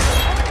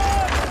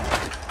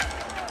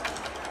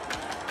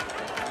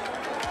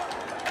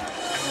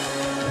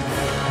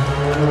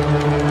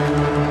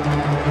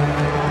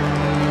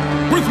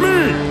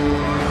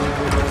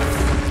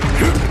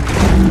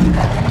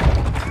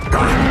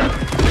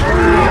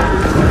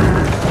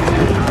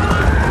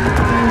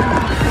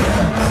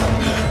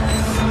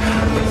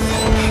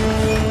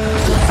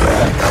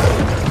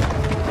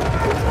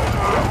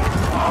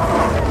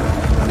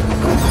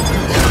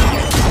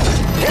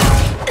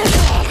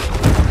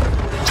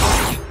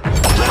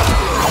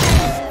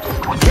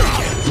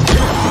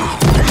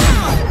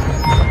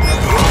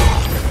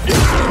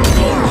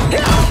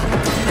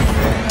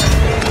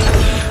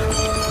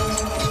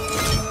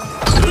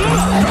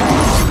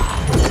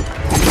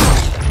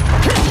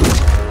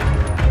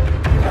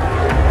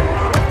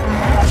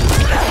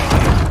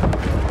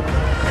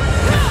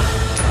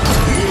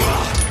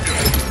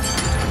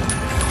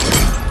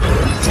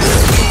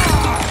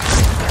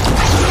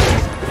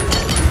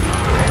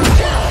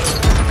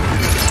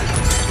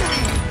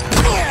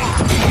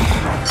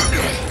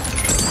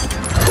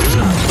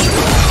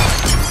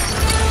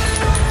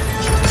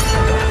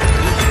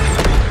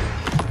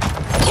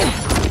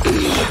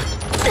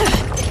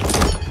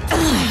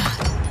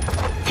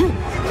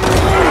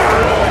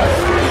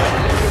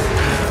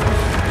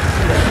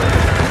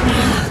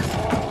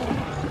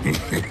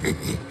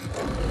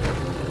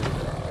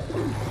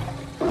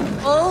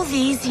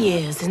 these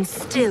years, and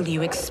still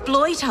you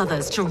exploit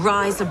others to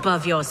rise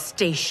above your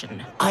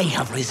station. I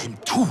have risen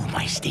to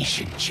my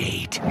station,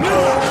 Jade.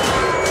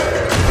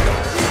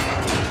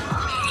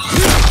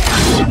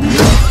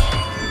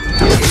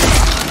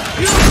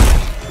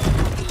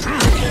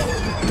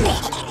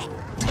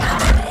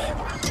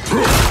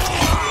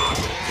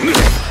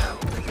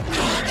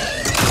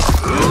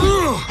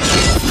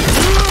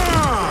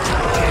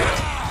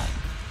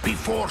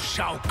 Before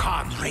Shao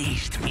Kahn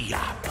raised me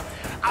up,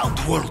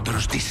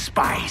 Outworlders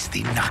despised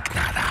the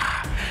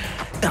Naknada.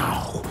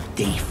 Now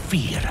they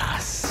fear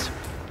us.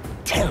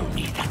 Tell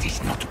me that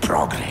is not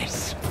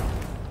progress.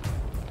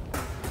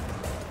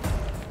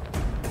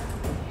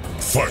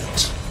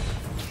 Fight!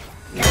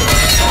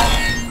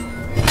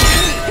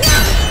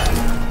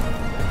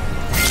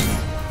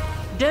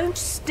 Don't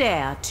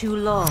stare too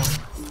long.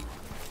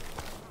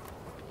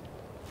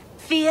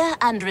 Fear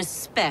and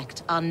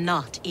respect are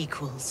not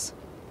equals.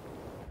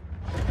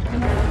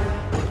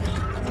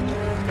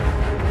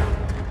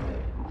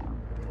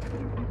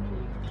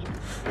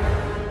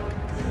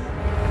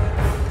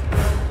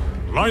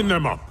 Line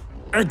them up.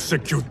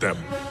 Execute them.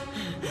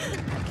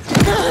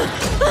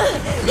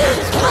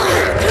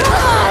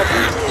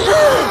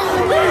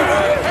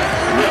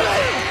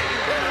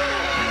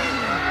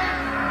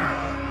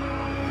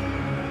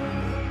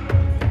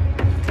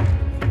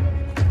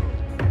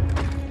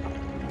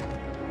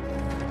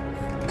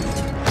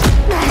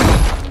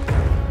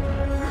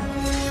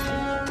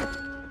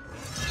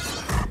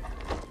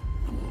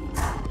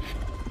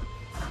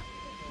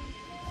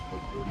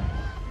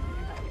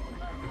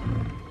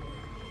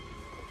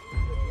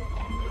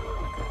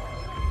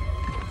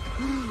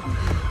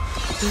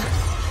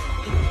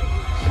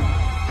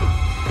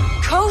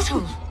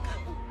 Kotal!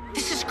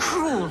 This is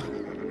cruel.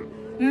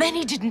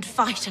 Many didn't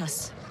fight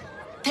us.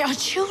 They are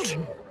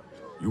children.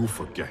 You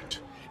forget.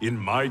 In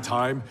my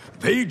time,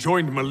 they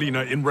joined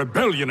Melina in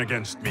rebellion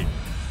against me.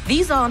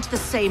 These aren't the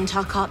same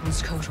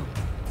Tarkatans, Kotal.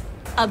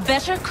 A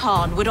better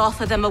Khan would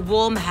offer them a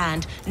warm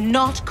hand,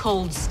 not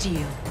cold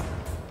steel.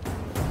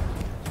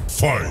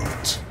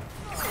 Fight!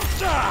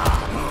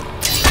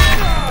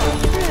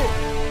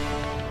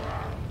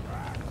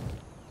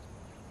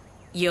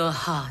 Your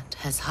heart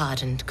has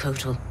hardened,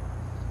 Kotal.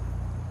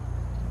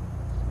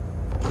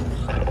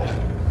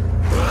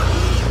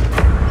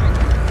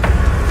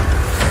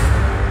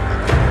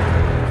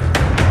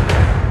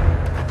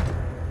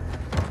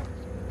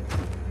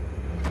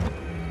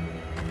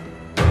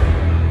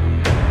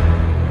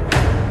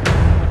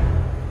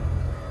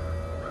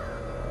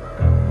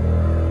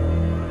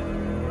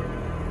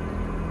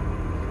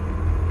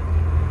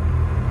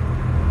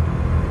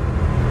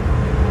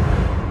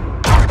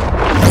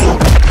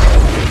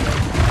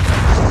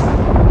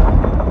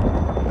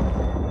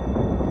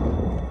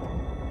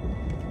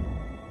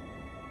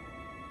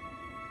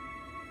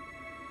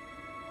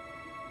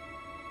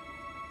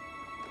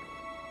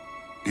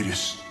 It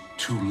is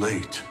too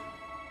late.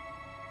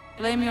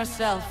 Blame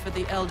yourself for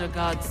the Elder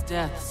God's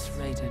deaths,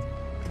 Raiden.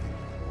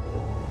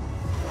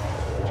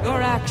 Your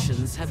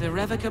actions have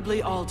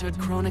irrevocably altered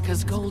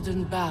Kronika's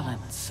golden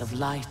balance of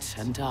light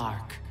and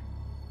dark.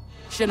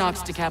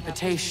 Shinnok's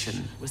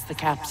decapitation was the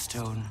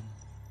capstone.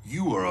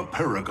 You are a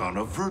paragon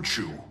of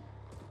virtue.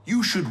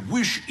 You should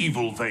wish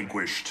evil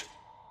vanquished.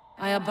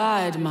 I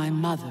abide my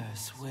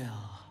mother's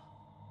will.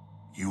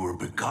 You were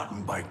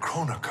begotten by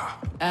Kronika.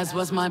 As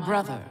was my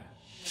brother,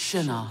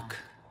 Shinnok.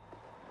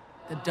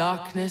 The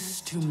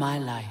darkness to my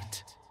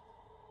light.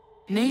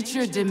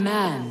 Nature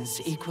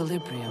demands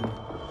equilibrium.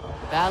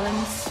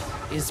 Balance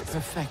is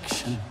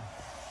perfection.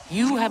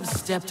 You have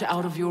stepped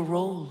out of your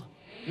role,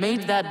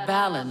 made that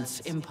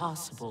balance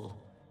impossible.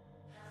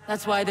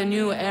 That's why the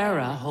new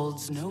era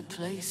holds no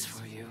place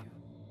for you.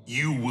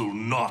 You will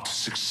not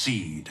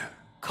succeed.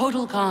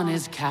 Kotal Khan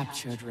is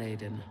captured,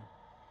 Raiden.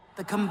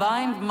 The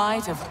combined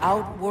might of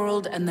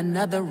Outworld and the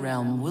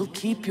Netherrealm will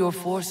keep your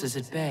forces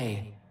at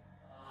bay,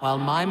 while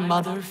my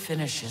mother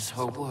finishes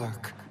her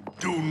work.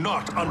 Do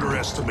not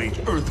underestimate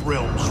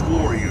Earthrealm's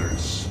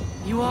warriors.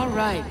 You are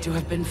right to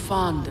have been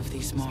fond of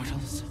these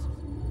mortals.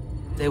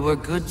 They were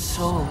good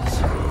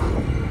souls.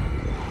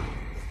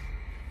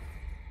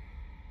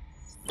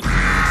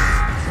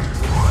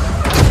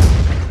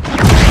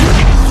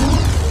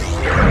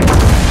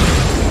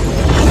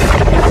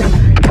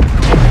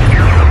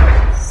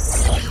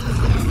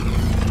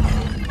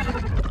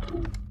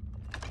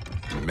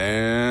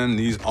 Man,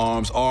 these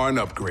arms are an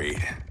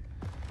upgrade.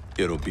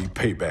 It'll be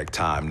payback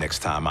time next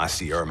time I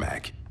see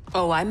Ermac.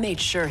 Oh, I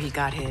made sure he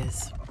got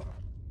his.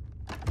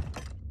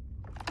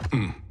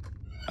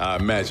 I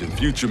imagine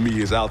future me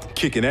is out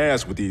kicking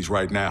ass with these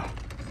right now.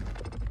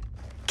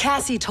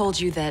 Cassie told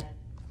you that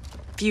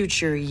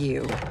future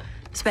you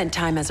spent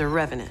time as a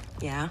revenant,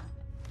 yeah?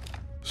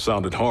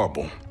 Sounded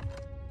horrible.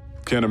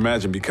 Can't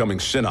imagine becoming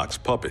Shinnok's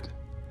puppet.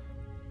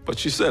 But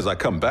she says I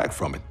come back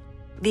from it.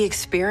 The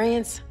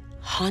experience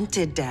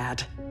haunted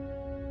Dad.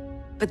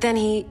 But then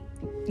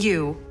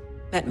you,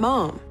 met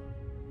Mom.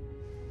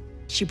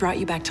 She brought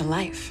you back to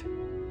life.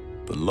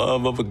 The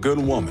love of a good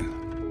woman.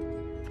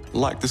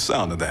 Like the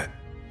sound of that.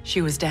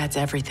 She was Dad's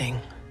everything.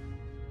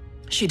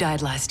 She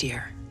died last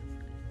year.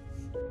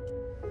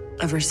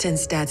 Ever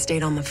since Dad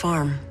stayed on the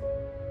farm,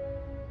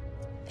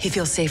 he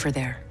feels safer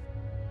there.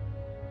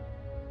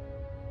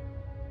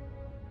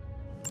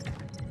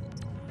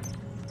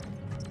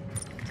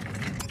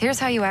 Here's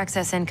how you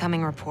access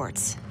incoming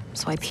reports.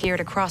 Swipe here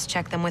to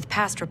cross-check them with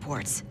past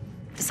reports.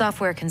 The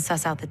software can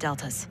suss out the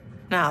deltas.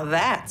 Now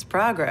that's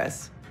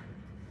progress.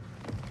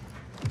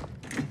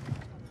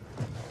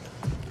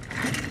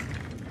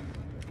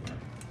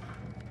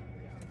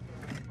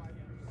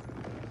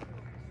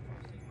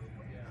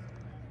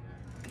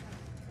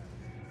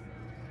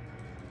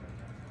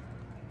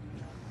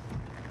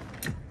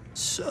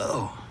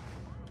 So,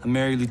 I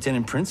married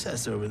Lieutenant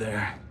Princess over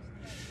there.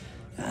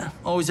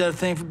 Always had a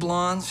thing for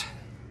blondes.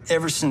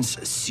 Ever since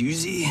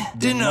Susie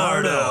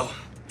DiNardo,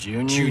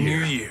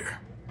 junior year.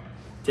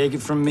 Take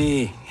it from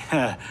me,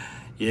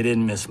 you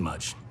didn't miss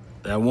much.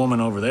 That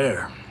woman over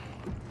there,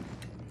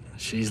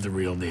 she's the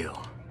real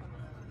deal.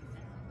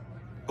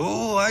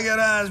 Oh, I got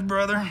eyes,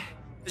 brother.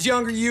 As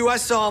younger you, I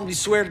solemnly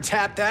swear to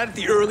tap that at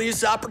the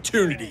earliest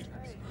opportunity.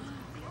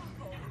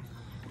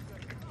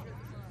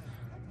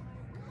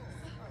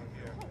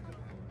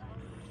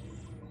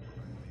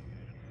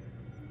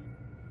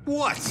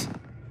 What?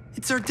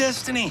 It's our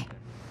destiny.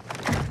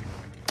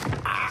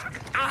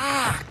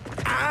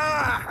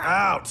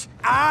 Out!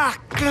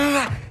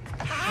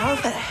 How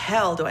the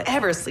hell do I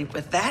ever sleep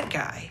with that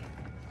guy?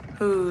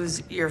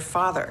 Who's your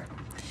father?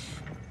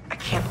 I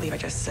can't believe I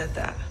just said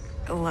that.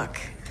 Look,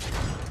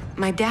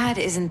 my dad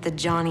isn't the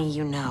Johnny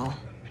you know.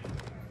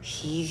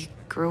 He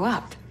grew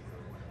up.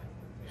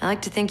 I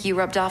like to think you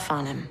rubbed off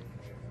on him.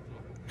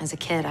 As a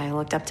kid, I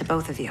looked up to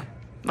both of you.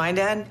 My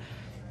dad,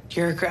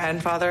 your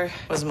grandfather,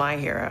 was my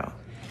hero.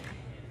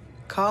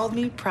 Called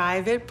me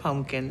Private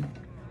Pumpkin.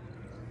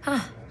 Huh.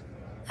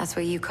 That's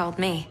what you called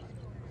me.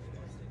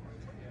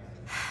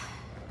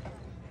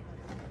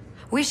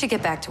 We should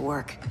get back to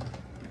work.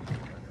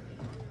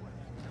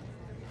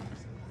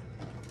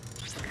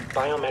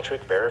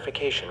 Biometric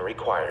verification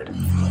required.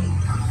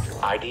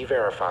 ID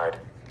verified.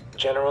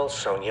 General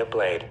Sonia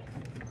Blade.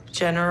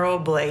 General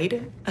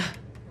Blade?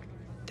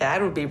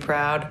 Dad would be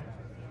proud.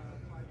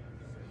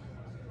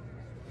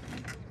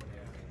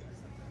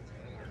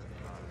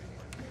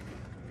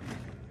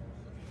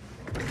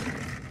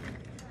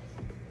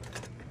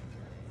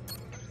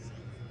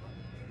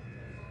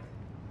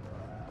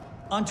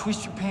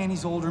 Untwist your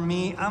panties, older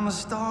me. I'm a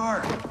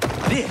star.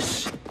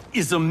 This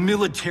is a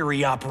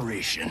military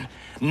operation,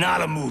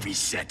 not a movie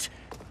set.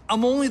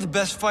 I'm only the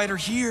best fighter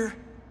here,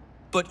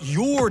 but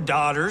your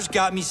daughters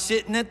got me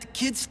sitting at the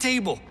kids'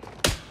 table.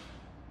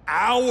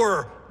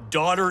 Our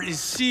daughter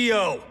is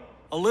CO.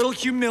 A little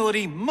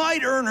humility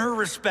might earn her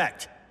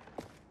respect.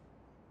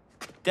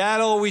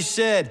 Dad always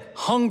said,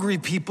 hungry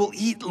people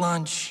eat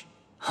lunch,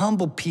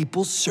 humble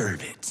people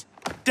serve it.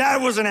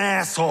 Dad was an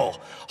asshole.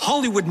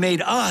 Hollywood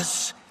made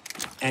us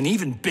an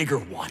even bigger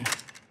one.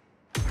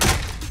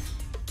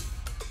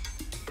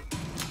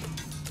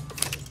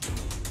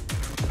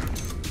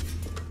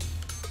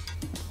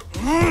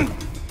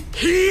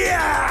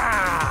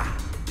 Yeah!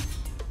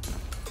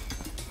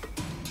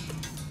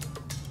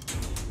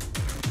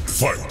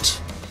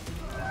 Fight!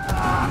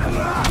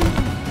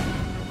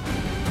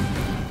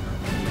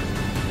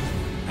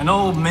 An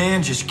old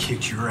man just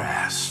kicked your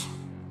ass.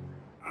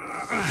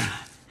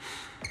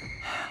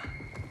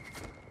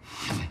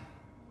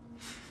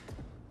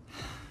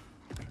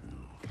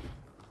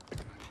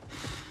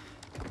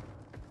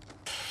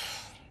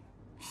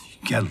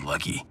 Got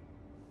lucky.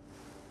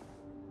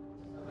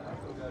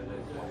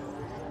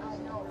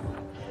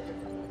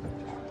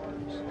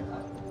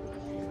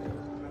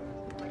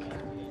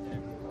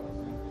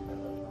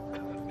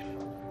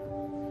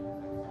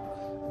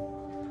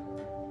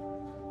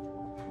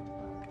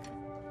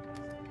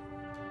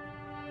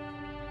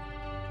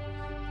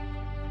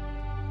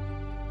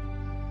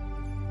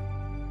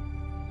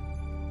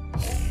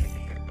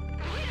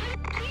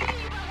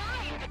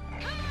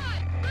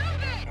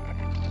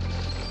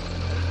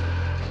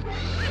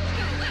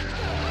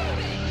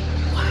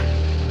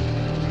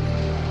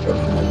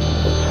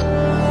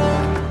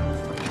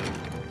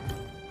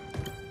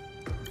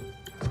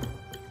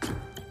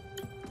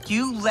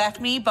 You left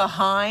me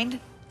behind?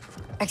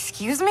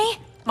 Excuse me?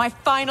 My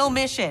final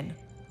mission.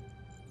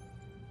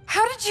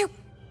 How did you...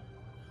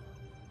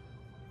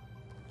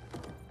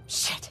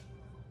 Shit.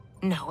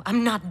 No,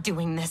 I'm not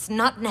doing this.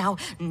 Not now.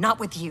 Not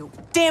with you.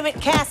 Damn it,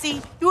 Cassie!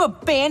 You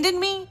abandoned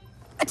me?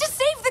 To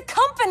save the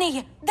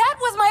company! That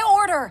was my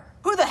order!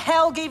 Who the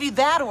hell gave you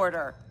that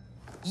order?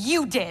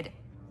 You did.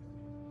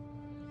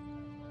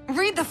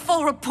 Read the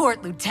full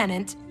report,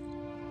 Lieutenant.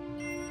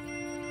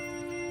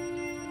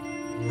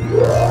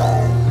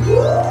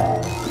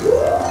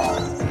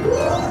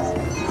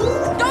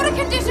 Go to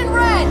condition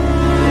red!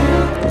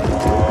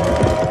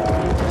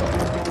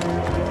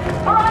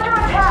 We're under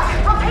attack!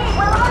 Repeat,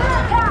 we're under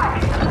attack!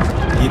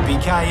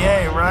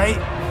 Yippee-ki-yay, right?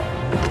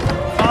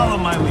 Follow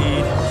my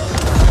lead.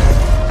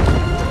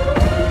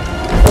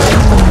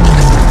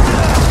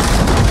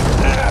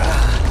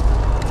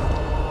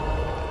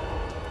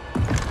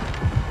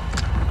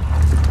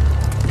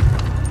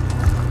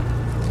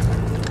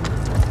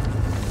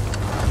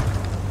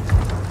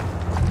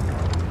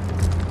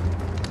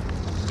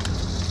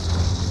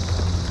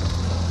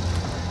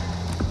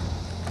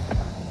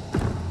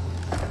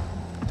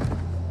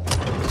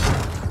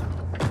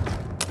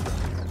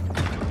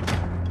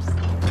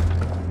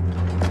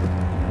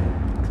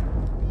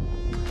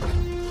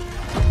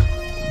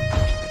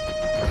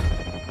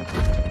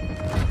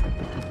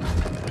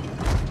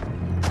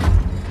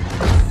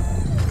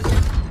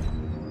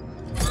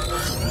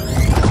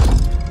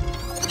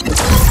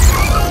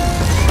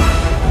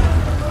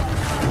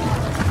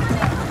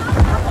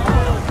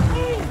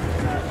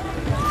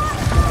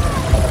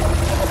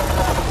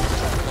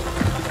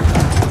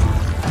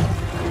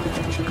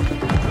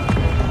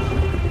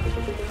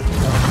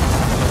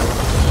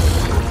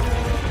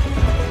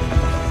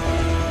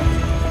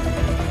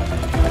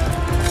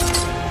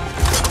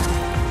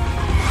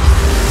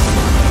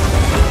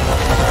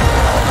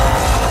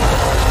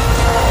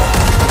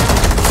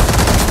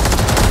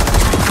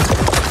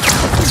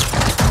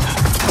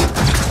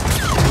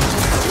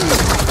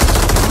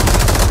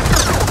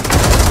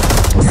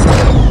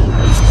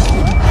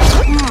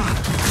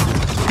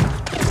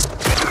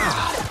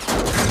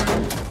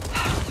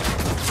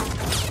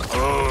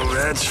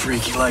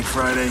 freaky like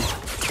Friday.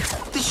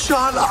 They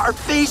shot our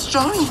face,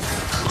 Johnny!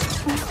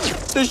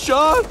 They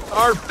shot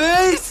our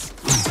face!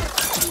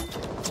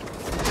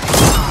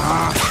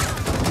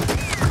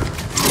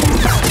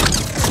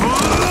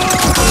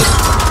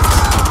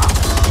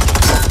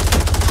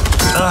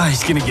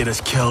 He's gonna get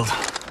us killed.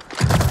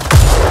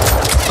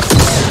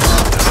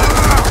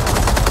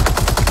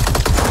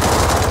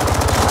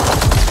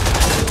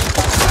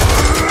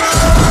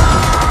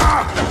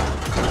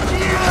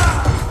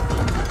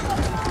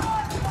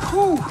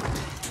 Whew.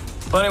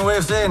 Funny way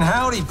of saying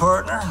howdy,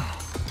 partner.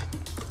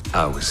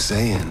 I was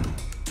saying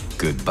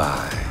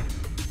goodbye.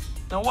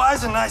 Now why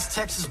is a nice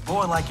Texas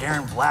boy like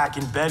Aaron Black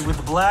in bed with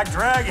the Black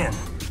Dragon?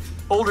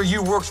 Older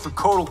you works for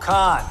Kotal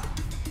Khan.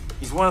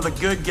 He's one of the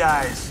good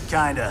guys,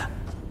 kinda.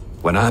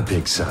 When I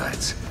pick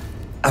sides,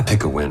 I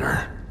pick a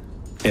winner.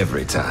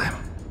 Every time.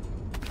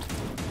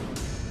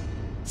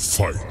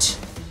 Fight.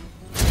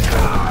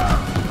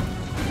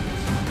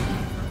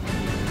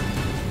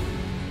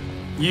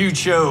 You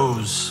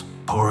chose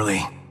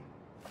poorly.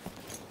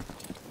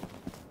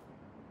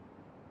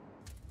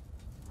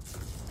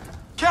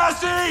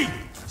 Cassie!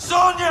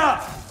 Sonya!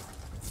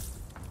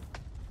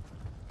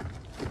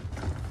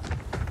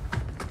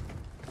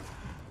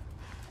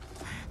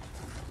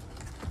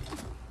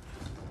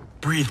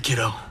 Breathe,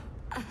 kiddo.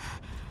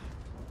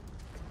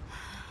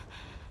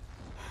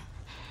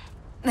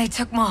 They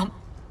took Mom.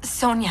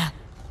 Sonya.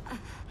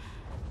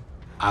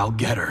 I'll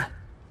get her.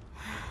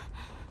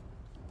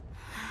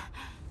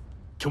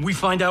 Can we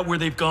find out where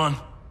they've gone?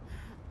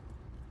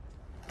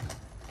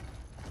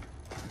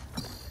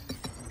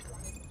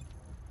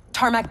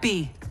 Tarmac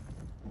B.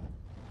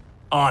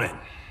 On it.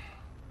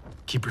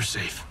 Keep her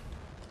safe.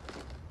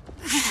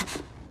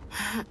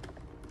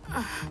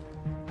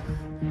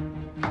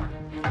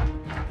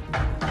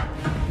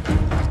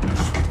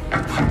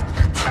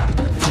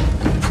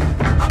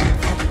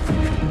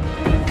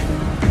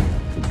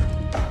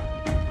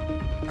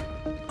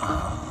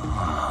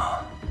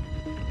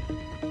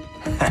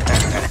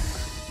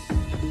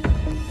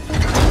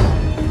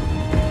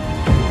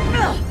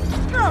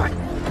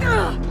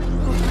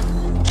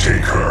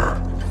 Take her.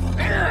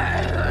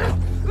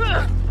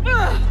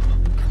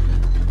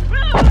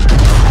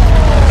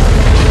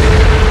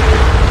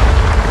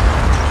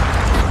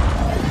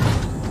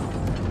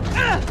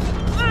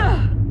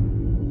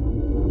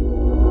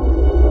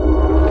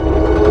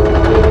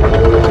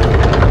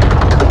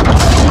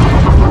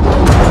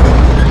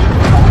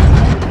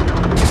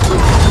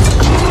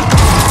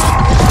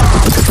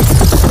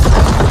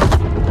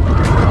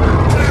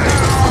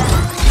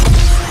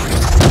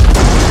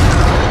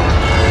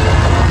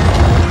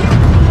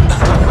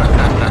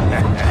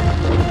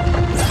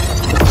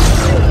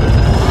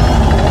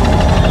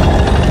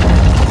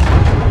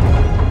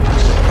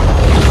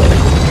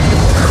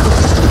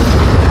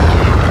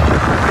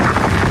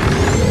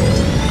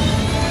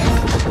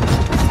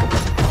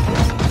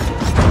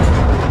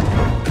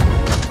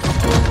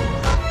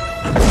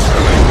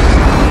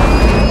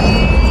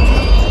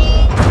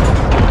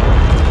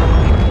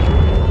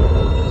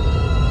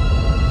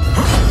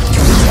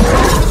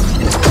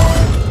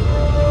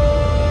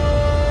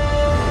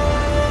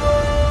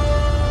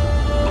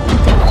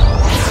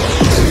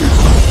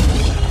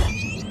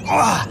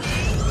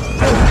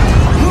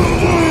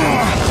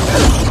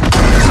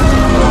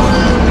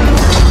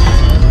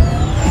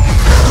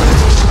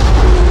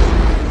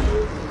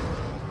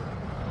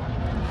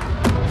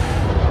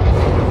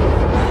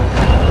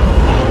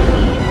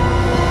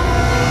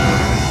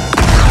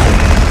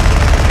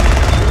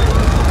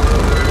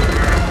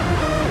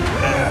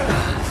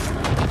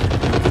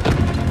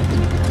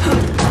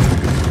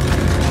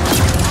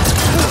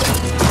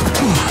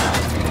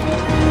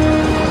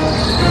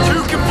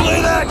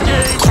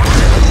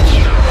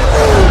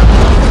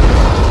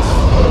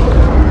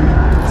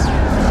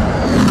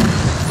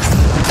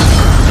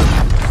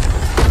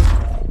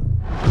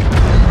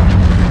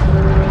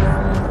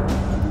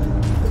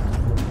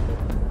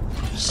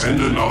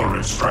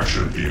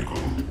 Extraction vehicle.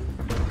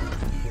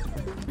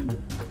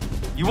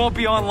 You won't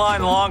be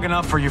online long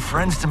enough for your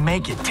friends to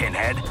make it,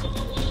 Tinhead.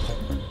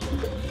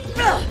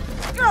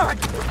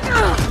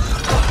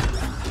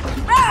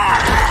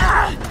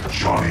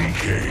 Johnny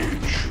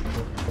Cage.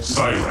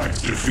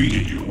 Cyrax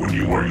defeated you when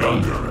you were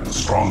younger and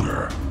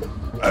stronger.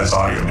 As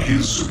I am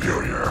his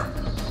superior,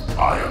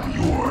 I am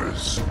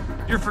yours.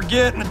 You're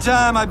forgetting the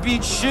time I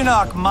beat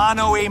Shinnok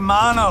mano a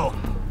mano.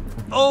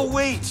 Oh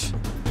wait,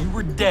 you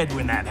were dead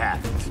when that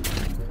happened.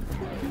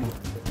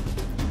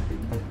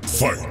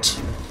 Fight.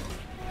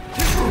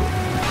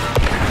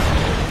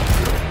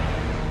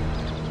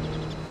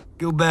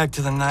 Go back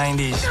to the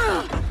 90s.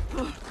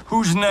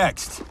 Who's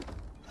next?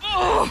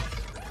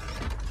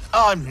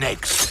 I'm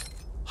next.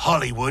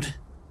 Hollywood.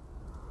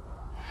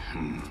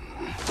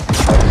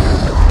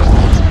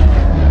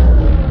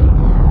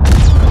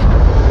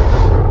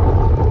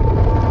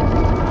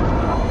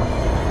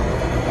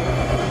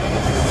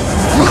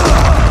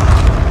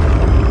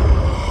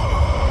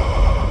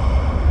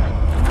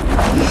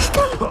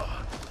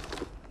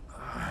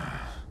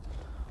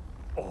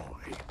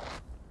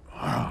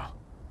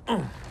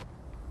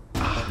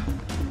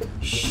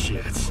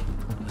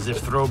 As if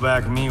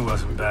throwback me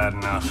wasn't bad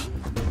enough.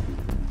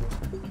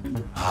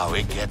 Oh,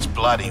 it gets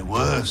bloody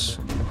worse.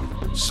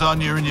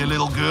 Sonya and your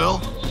little girl,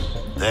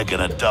 they're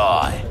gonna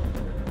die.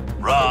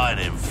 Right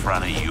in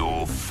front of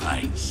your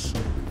face.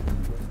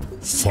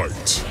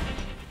 Fight.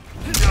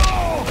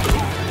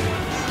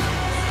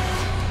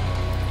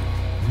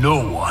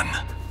 No one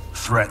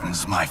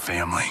threatens my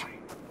family.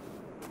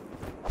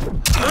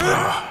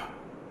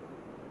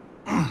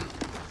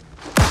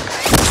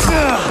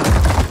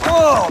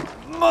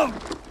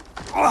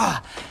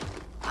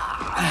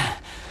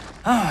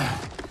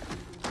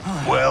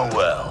 Well,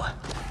 well.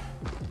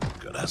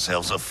 Got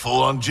ourselves a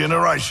full-on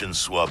generation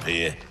swap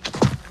here.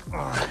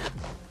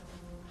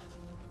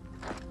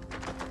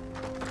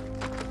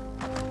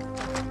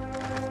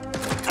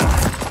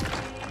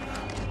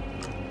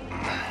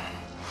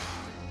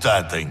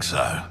 Don't think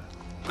so.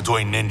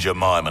 Between Ninja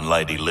Mime and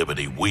Lady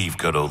Liberty, we've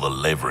got all the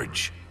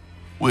leverage.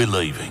 We're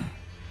leaving.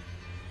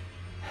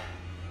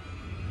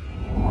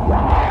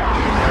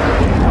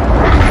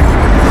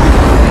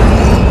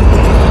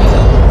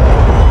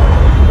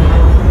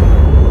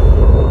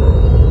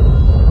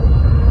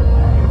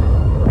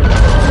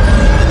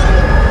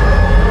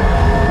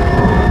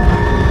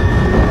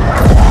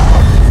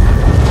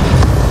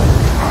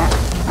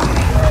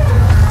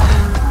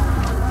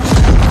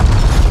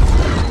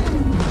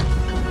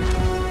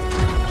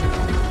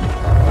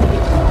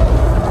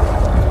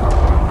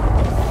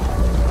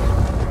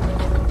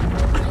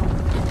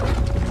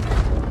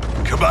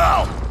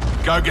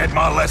 Go get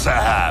my lesser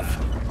half.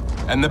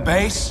 And the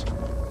base?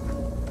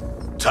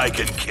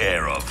 Taken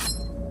care of.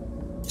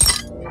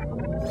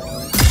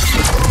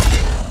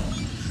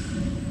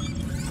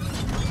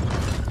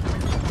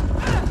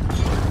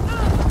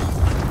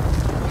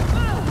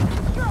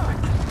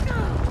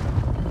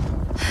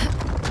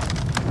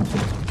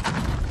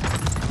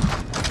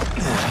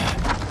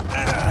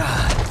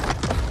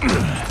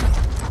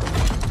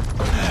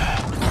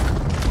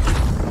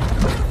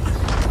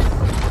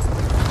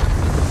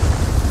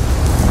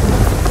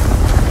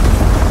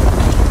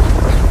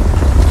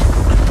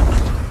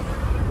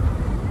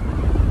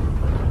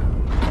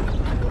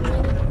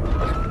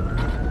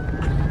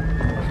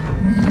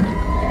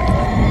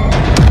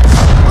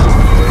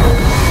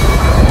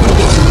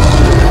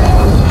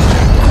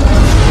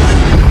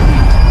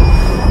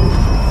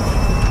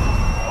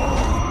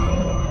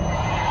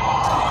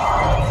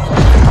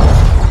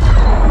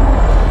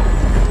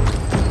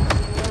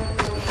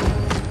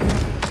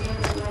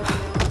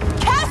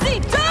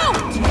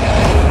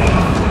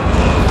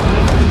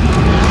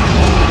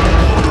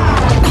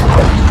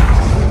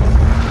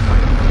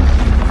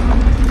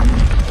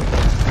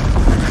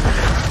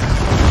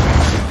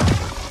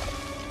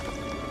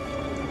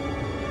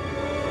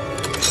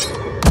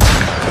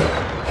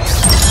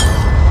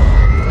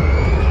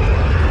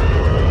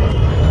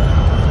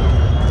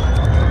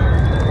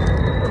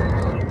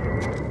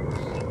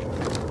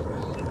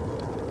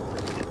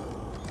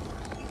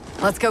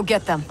 Let's go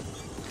get them.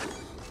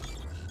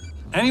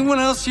 Anyone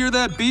else hear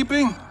that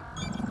beeping?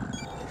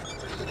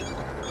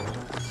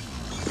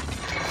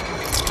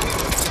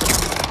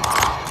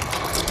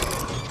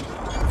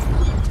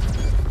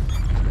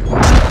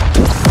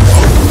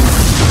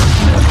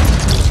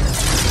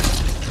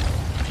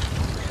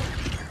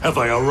 Have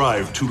I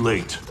arrived too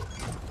late?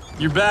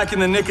 You're back in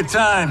the nick of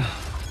time.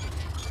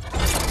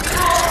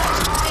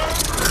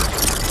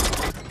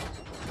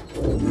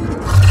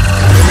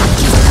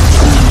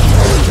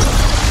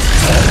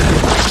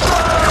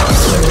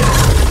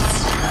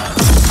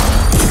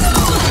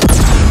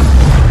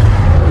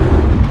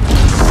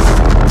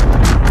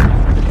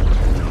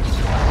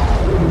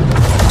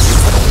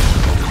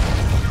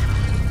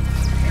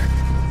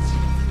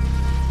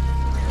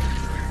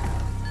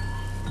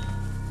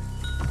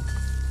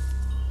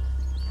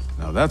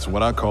 That's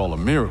what I call a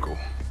miracle.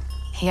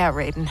 Yeah,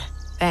 Raiden.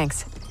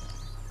 Thanks.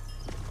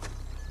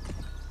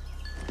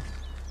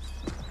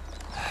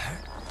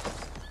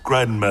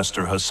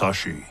 Grandmaster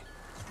Hasashi,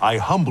 I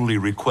humbly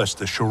request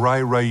the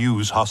Shirai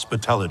Ryu's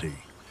hospitality.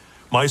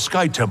 My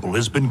Sky Temple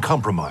has been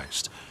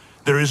compromised.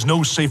 There is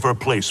no safer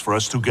place for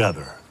us to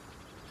gather.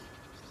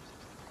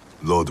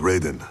 Lord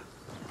Raiden,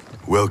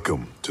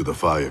 welcome to the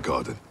Fire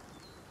Garden.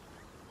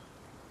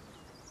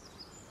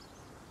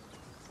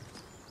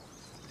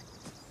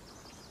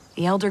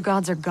 The Elder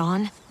Gods are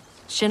gone?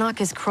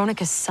 Shinnok is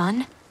Kronika's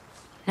son?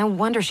 No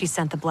wonder she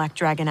sent the Black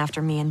Dragon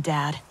after me and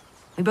Dad.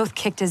 We both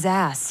kicked his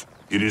ass.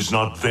 It is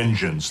not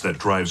vengeance that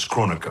drives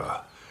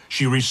Kronika.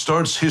 She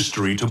restarts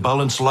history to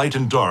balance light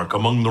and dark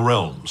among the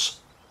realms.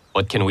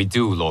 What can we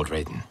do, Lord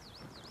Raiden?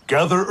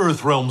 Gather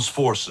Earthrealm's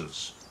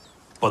forces.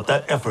 But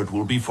that effort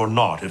will be for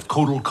naught if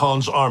Kotal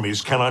Khan's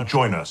armies cannot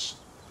join us.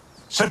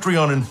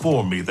 Cetrion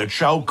informed me that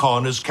Shao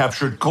Kahn has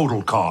captured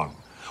Kotal Khan.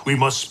 We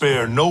must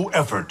spare no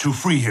effort to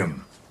free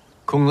him.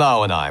 Kung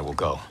Lao and I will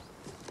go.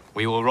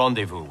 We will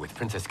rendezvous with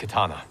Princess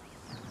Kitana.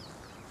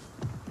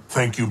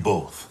 Thank you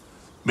both.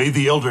 May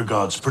the Elder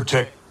Gods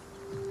protect...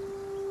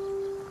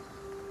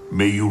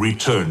 May you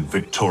return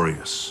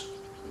victorious.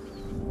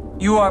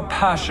 You are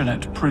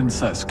passionate,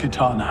 Princess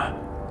Kitana.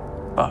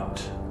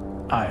 But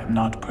I am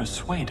not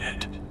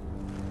persuaded.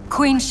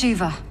 Queen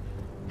Shiva,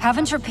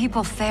 haven't your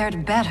people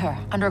fared better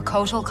under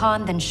Kotal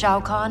Khan than Shao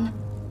Kahn?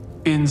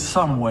 In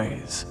some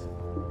ways.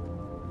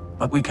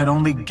 But we can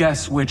only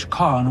guess which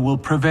Khan will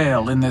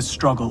prevail in this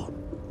struggle.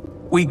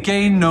 We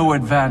gain no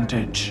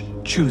advantage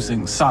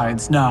choosing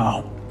sides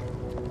now.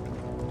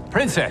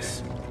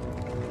 Princess!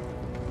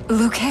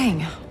 Liu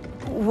Kang,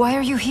 why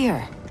are you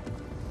here?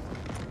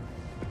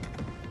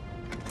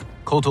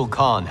 Kotal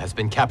Khan has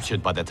been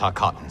captured by the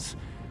Tarkatans.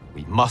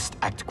 We must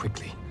act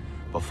quickly,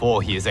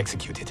 before he is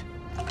executed.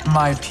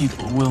 My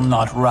people will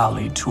not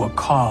rally to a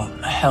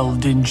Khan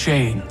held in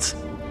chains.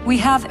 We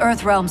have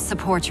Earthrealm's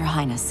support, Your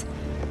Highness.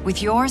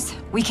 With yours,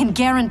 we can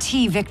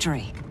guarantee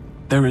victory.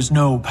 There is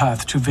no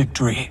path to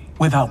victory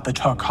without the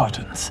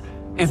Tarkatans.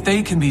 If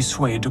they can be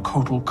swayed to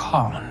Kotal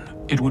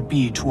Khan, it would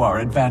be to our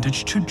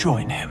advantage to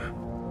join him.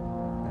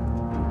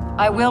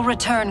 I will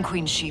return,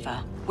 Queen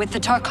Shiva, with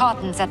the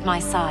Tarkatans at my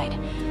side.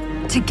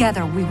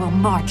 Together we will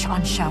march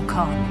on Shao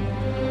Kahn.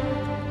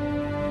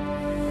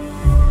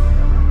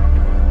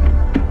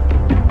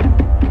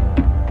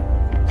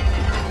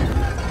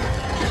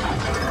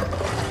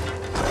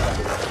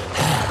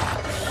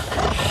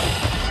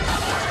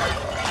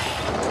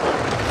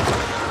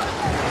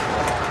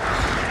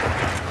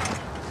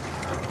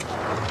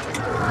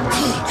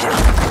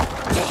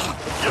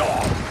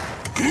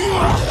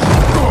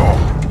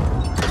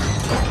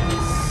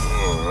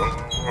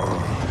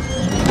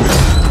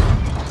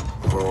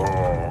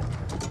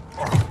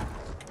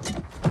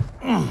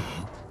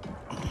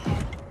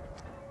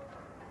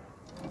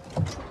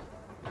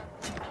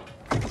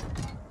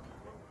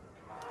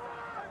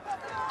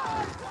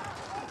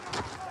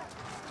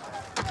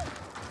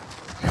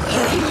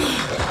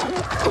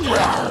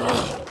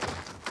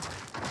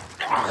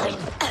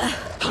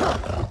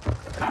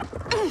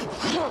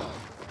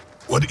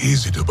 What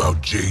is it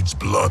about Jade's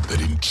blood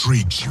that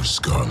intrigues you,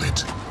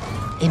 Scarlet?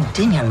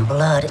 Indian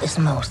blood is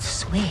most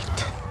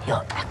sweet,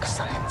 Your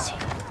Excellency.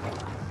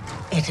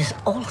 It is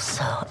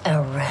also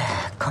a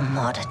rare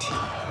commodity.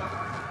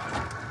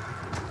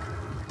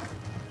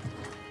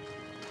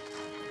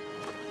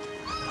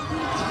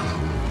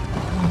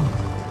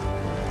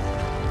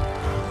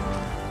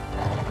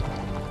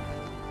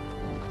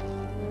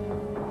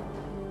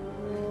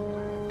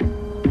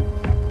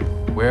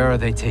 Where are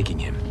they taking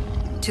him?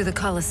 To the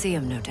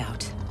Colosseum, no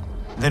doubt.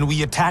 Then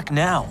we attack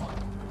now.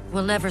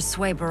 We'll never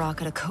sway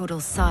Baraka to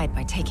Kotal's side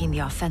by taking the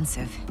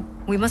offensive.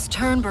 We must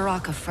turn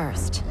Baraka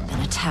first, then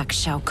attack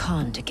Shao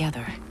Kahn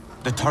together.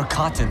 The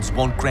Tarkatans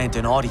won't grant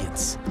an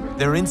audience.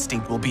 Their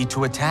instinct will be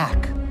to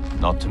attack.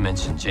 Not to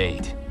mention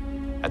Jade.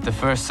 At the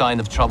first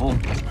sign of trouble,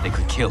 they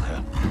could kill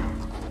her.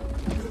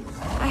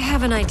 I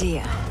have an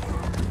idea.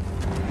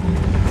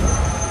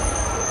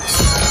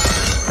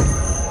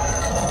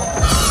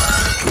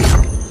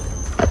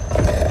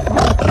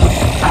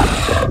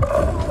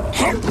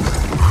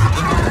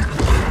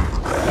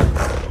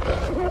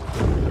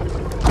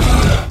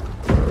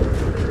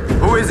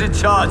 Who is in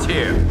charge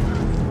here?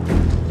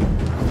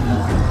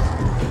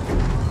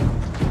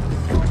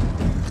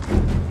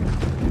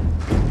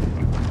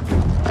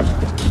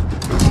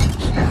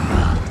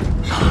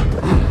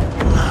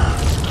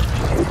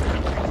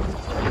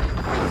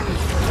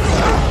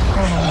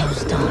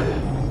 Almost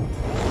done.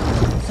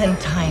 Then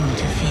time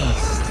to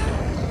feast.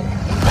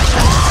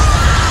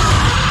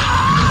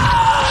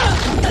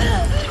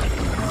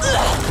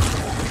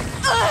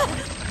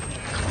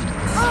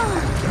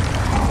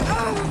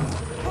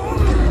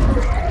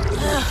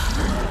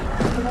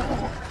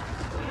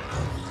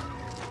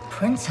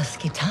 Princess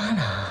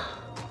Kitana.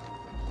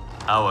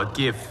 Our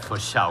gift for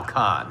Shao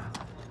Kahn.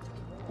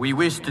 We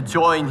wish to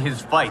join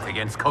his fight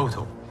against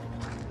Kotal.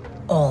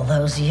 All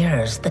those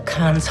years, the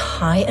Khan's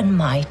high and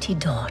mighty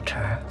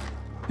daughter,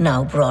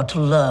 now brought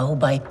low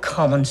by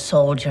common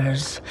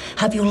soldiers.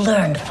 Have you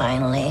learned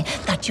finally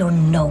that you're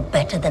no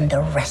better than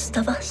the rest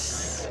of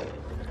us?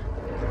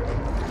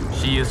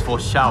 She is for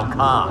Shao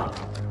Kahn.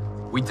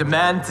 We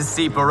demand to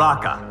see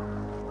Baraka.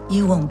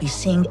 You won't be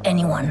seeing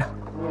anyone.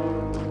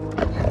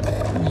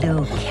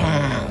 Liu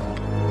Kang.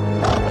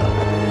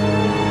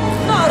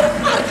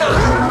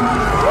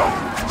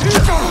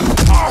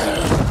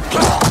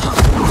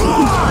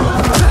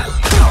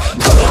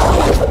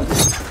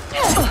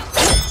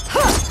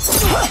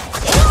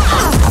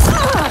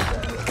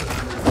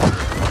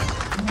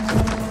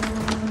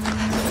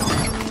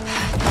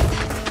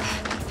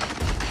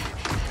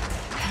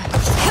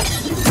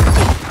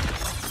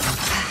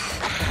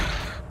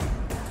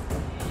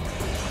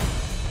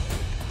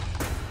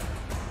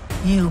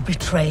 You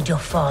betrayed your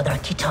father,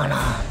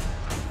 Kitana.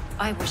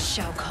 I was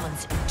Shao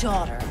Kahn's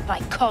daughter by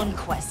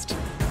conquest.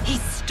 He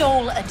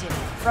stole a dynasty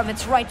from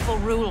its rightful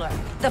ruler,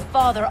 the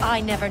father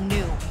I never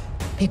knew.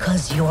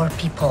 Because your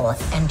people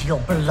and your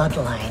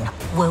bloodline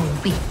were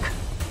weak.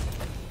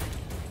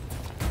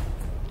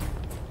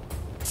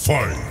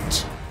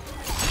 Fight!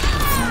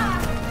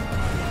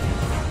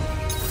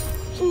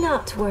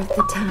 Not worth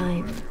the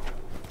time.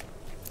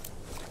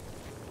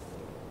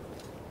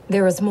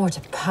 There is more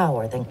to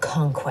power than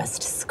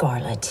conquest,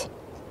 Scarlet.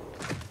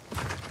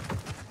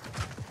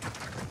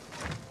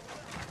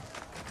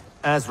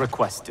 As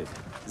requested,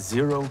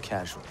 0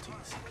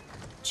 casualties.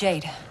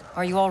 Jade,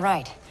 are you all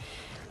right?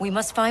 We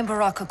must find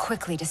Baraka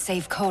quickly to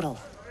save Kotal.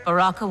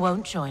 Baraka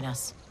won't join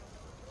us.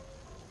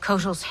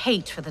 Kotal's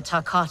hate for the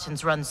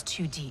Tarkatans runs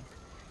too deep.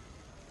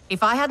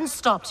 If I hadn't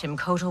stopped him,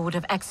 Kotal would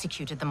have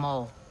executed them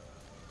all.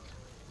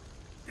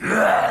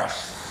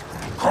 Yes!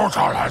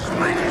 Kotal has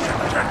made his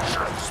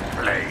intentions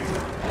plain.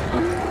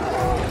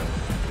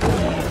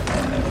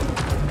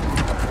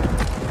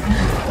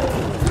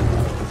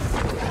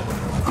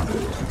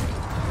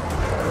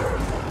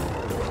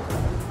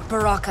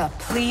 Baraka,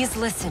 please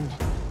listen.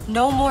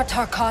 No more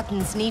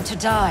Tarkatans need to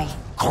die.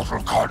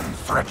 Kotal Khan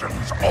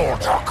threatens all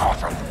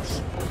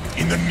Tarkatans.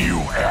 In the new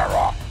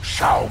era,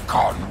 Shao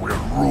Kahn will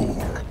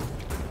rule.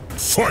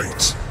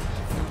 Fight!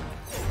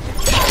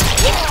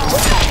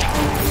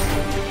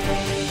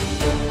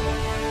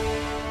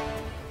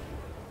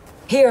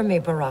 Hear me,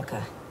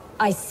 Baraka.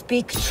 I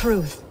speak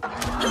truth.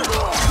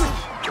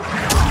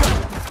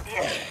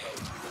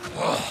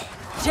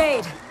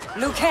 Jade,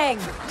 Liu Kang,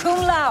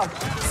 Kung Lao,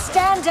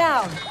 stand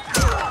down!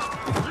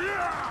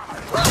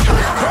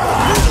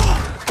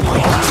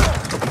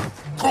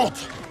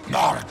 Gut,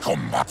 Mortal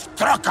Kombat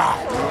X.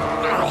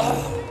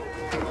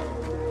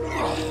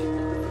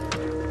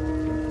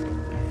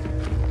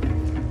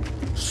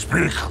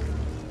 Speak.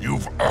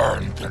 You've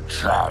earned the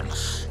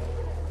chance.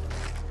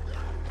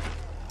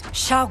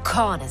 Shao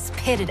Kahn has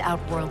pitted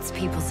Outworld's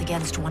peoples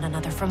against one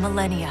another for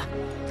millennia.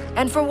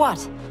 And for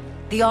what?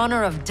 The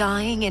honor of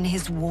dying in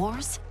his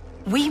wars?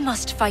 We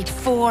must fight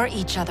for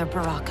each other,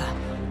 Baraka,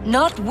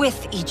 not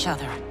with each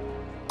other.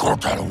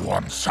 Kotal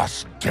wants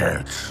us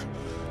dead.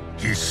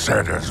 He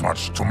said as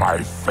much to my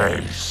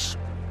face.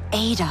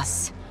 Aid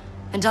us,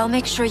 and I'll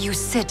make sure you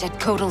sit at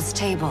Kotal's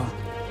table.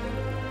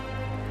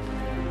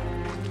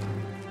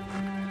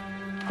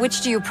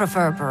 Which do you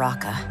prefer,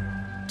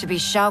 Baraka? To be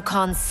Shao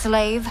Kahn's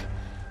slave,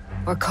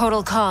 or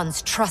Kotal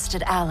Khan's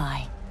trusted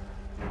ally?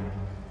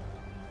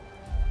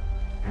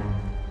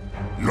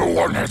 No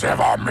one has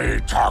ever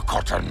made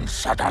Tarkatan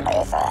such an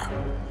offer.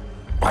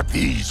 But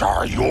these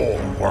are your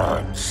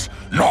words,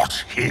 not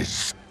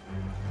his.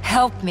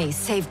 Help me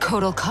save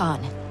Kotal Khan.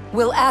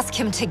 We'll ask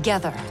him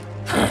together.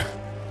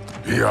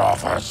 He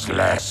offers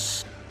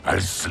less.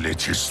 I'll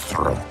slit his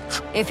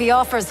throat. If he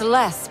offers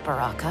less,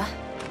 Baraka,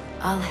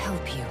 I'll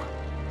help you.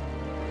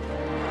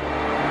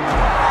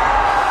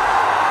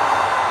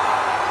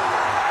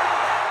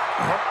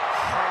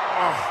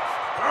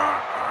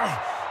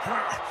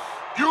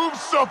 You've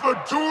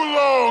suffered too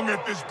long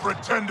at this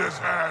pretender's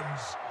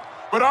hands.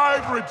 But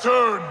I've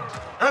returned,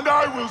 and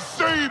I will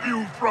save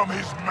you from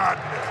his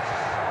madness.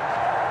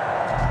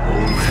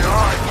 Only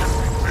I can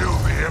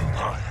rebuild the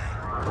Empire.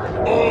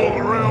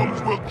 All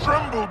realms will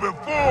tremble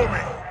before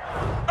me.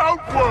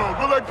 Outworld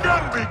will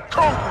again be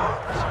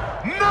conquerors,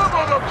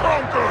 never the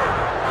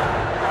conquered!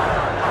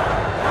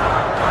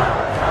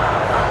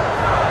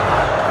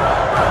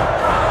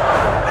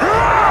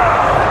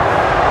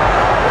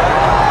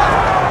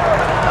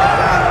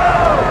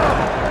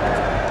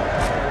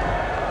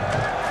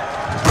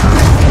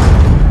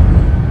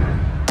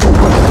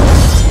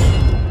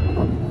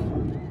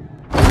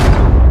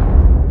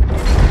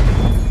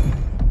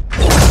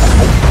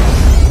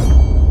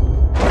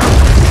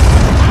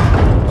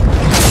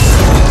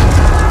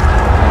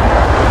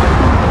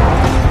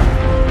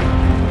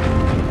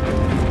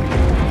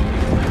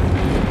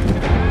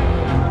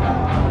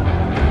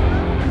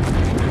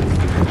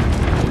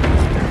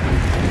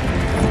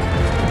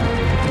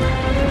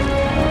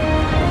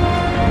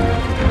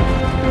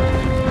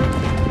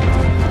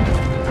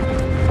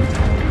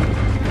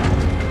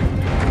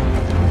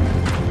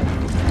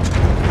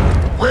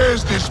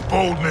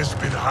 Boldness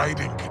been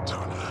hiding,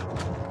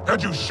 Kitana.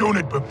 Had you shown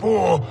it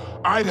before,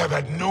 I'd have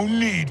had no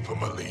need for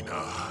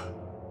Melina.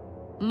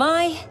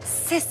 My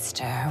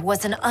sister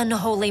was an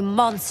unholy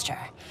monster.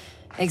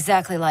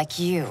 Exactly like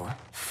you,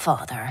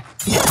 father.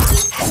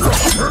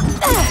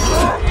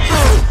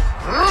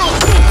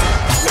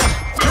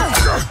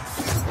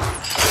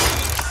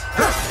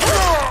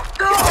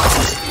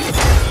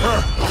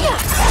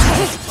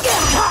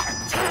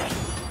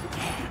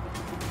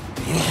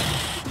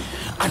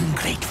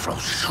 Ungrateful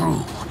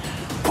shrew.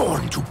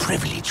 Born to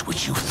privilege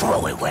which you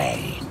throw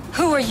away.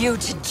 Who are you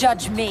to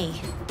judge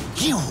me?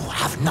 You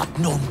have not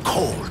known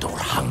cold or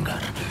hunger.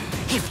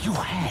 If you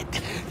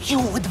had, you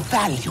would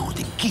value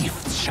the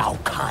gifts Shao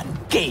Kahn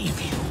gave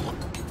you.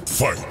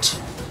 Fight!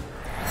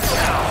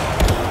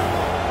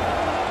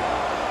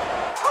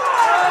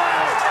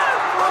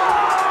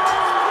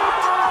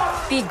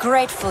 Be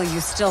grateful you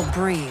still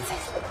breathe.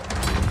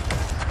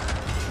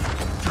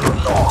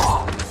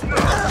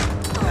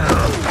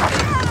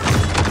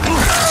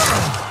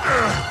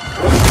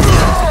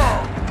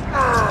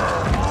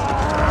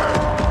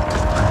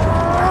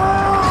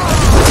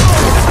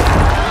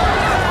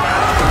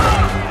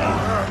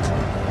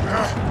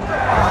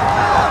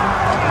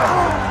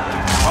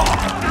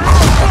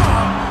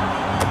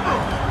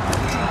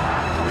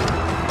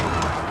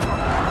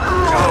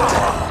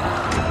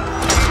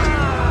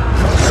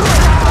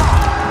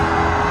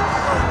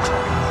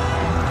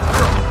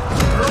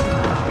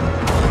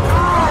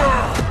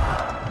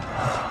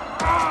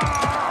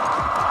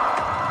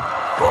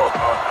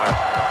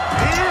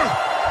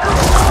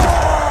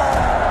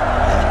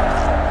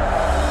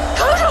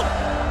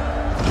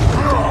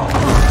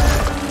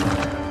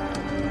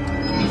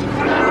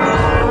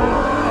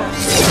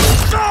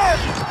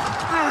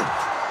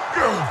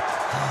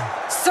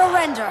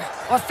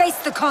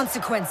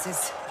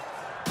 consequences.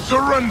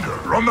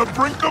 Surrender on the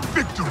brink of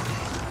victory.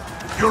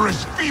 You're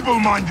as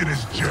feeble-minded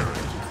as Jared.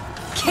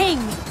 King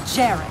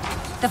Jared,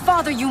 the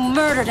father you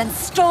murdered and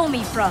stole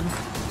me from.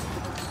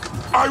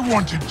 I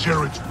wanted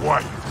Jared's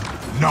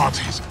wife, not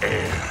his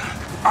heir.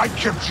 I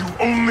kept you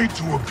only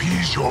to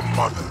appease your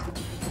mother.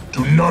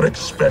 Do not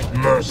expect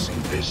mercy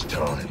this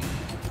time.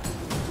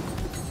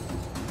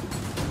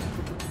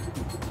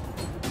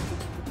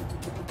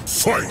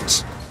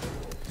 Fight!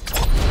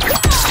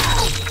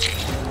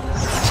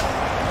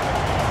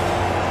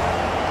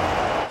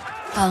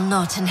 I'll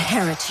not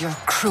inherit your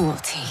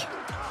cruelty.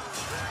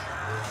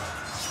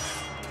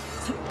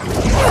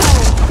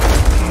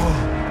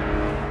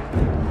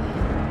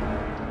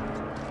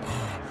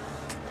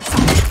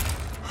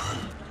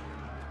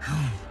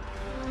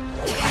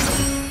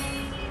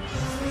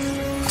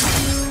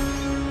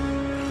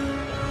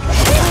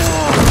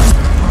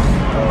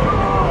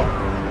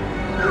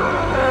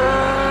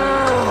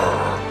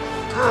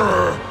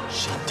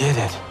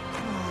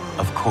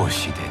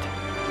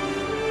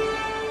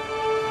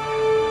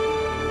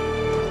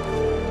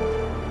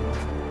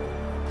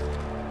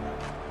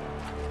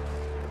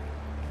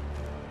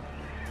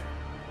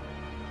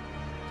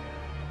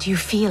 Do you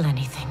feel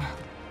anything?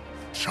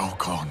 Shao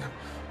Kahn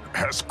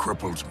has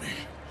crippled me,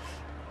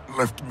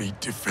 left me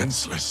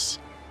defenseless.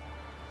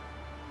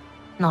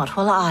 Not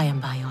while I am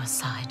by your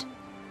side.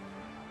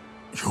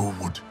 You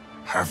would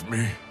have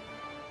me,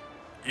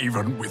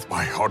 even with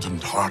my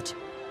hardened heart?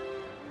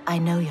 I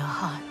know your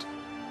heart.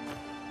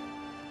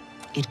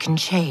 It can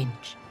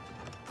change.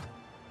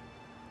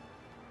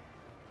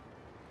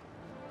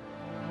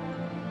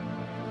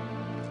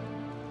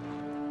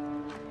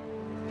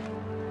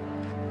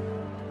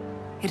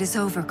 It is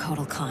over,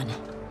 Kotal Khan.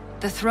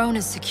 The throne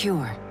is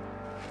secure.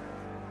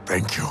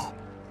 Thank you.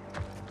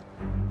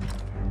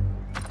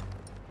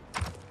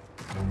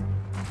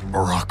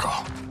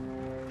 Baraka,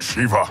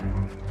 Shiva,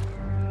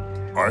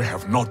 I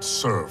have not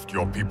served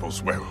your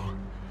peoples well,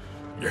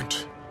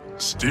 yet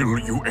still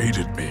you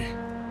aided me.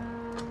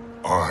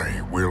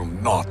 I will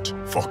not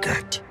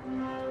forget.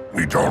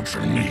 We don't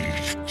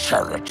need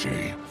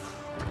charity.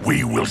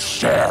 We will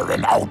share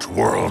in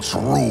Outworld's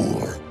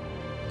rule.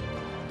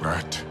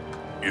 That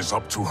is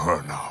up to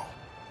her now.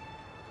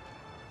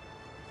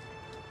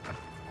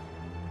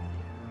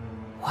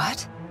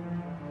 What?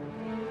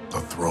 The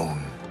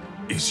throne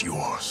is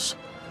yours.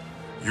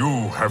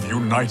 You have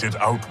united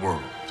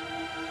Outworld,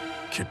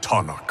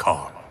 Kitana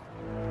Khan.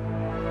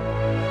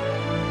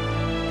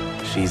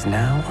 She's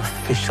now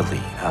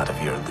officially out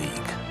of your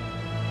league.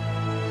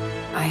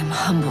 I am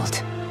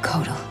humbled,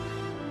 Kotal.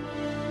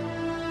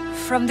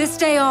 From this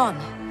day on,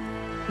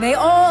 may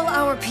all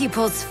our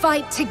peoples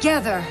fight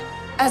together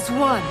as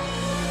one.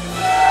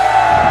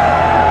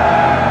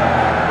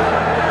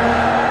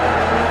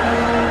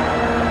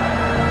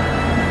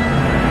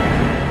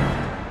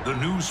 The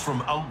news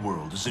from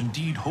Outworld is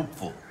indeed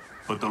hopeful,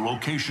 but the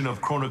location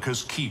of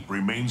Kronika's keep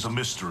remains a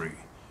mystery.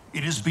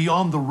 It is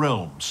beyond the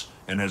realms,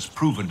 and has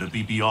proven to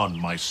be beyond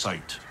my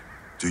sight.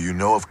 Do you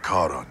know of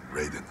Charon,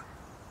 Raiden?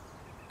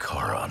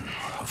 Charon,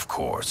 of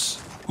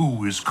course.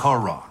 Who is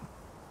Charon?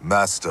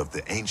 Master of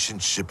the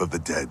ancient ship of the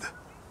dead.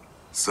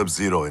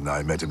 Sub-Zero and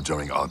I met him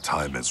during our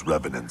time as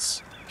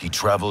revenants. He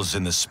travels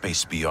in the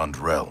space beyond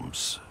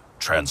realms,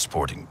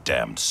 transporting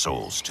damned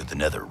souls to the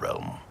nether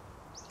realm.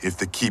 If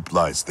the keep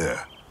lies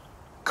there,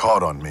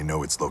 Charon may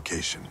know its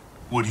location.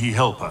 Would he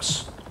help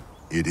us?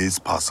 It is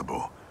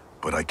possible,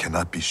 but I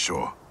cannot be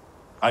sure.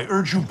 I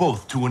urge you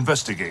both to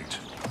investigate.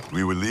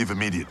 We will leave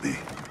immediately.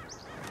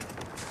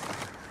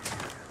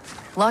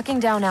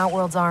 Locking down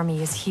Outworld's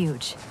army is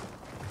huge.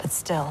 But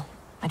still,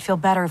 I'd feel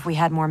better if we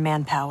had more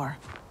manpower.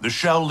 The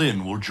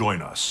Shaolin will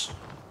join us.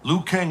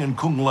 Liu Kang and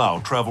Kung Lao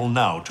travel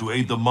now to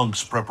aid the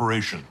monks'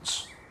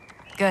 preparations.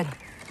 Good.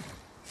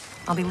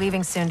 I'll be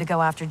leaving soon to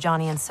go after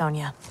Johnny and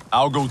Sonya.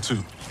 I'll go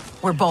too.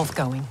 We're both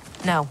going.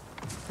 No.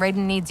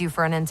 Raiden needs you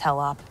for an intel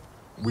op.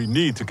 We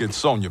need to get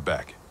Sonya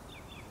back.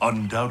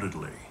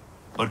 Undoubtedly.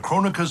 But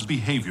Kronika's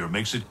behavior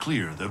makes it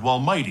clear that while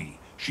mighty,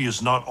 she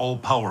is not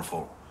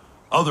all-powerful.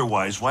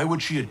 Otherwise, why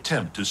would she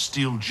attempt to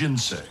steal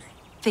Jinsei?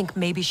 Think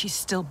maybe she's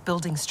still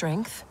building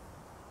strength?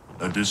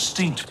 A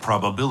distinct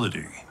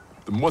probability.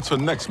 Then what's her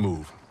next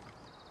move?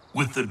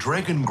 With the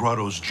Dragon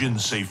Grotto's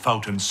Jinsei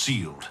fountain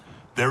sealed,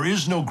 there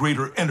is no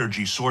greater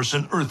energy source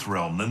in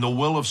Earthrealm than the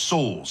Well of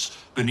Souls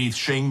beneath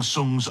Shang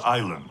Tsung's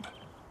island.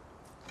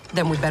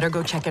 Then we better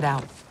go check it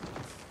out.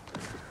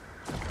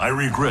 I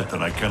regret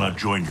that I cannot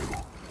join you.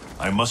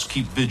 I must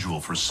keep vigil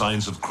for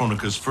signs of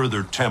Kronika's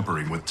further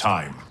tampering with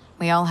time.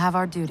 We all have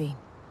our duty.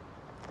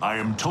 I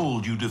am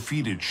told you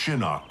defeated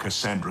Shinnok,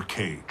 Cassie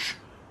Cage.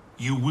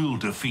 You will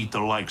defeat the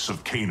likes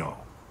of Kano,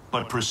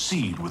 but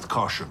proceed with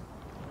caution.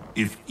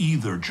 If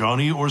either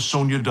Johnny or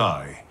Sonya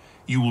die,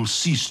 you will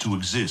cease to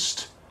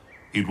exist.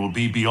 It will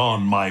be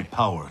beyond my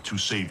power to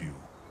save you.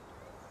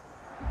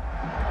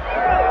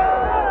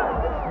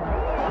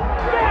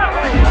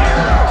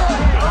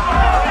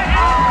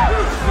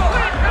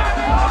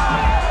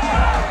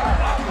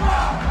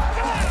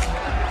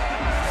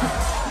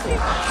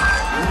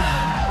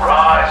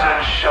 Rise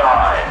and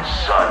shine,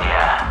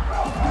 Sonya.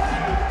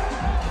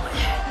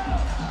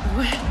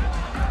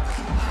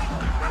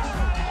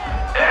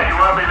 And you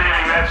won't be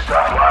leaving that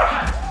stuff, love.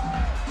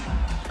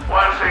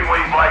 One thing we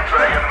Black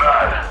Dragon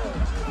know.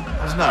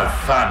 There's no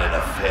fun in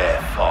a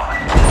fair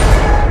fight.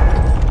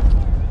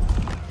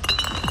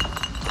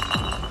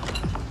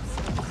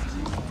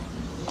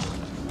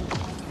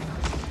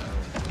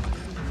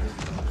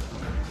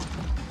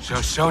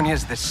 So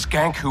Sonya's the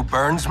skank who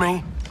burns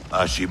me?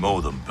 She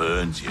more than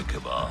burns you,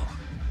 Cabal.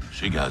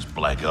 She goes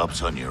black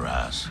ops on your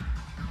ass.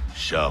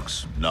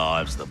 Shocks,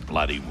 knives, the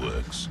bloody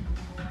works.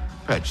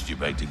 Patched you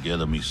back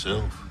together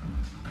myself.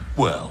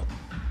 Well,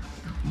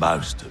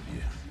 most of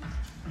you.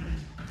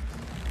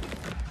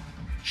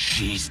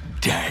 She's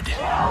dead.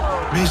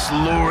 Miss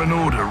Law and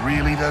Order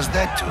really does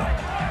that to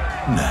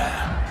him?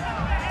 Nah.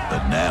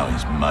 But now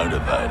he's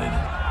motivated.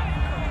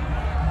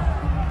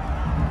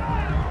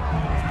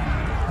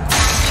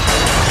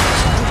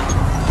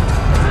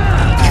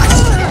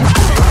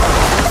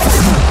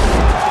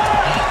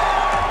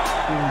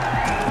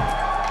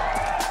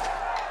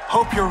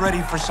 Hope you're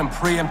ready for some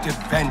preemptive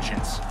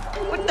vengeance.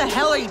 What the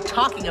hell are you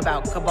talking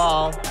about,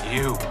 Cabal?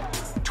 You,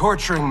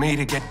 torturing me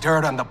to get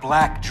dirt on the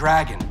Black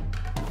Dragon.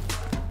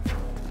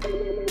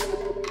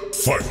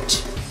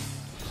 Fight!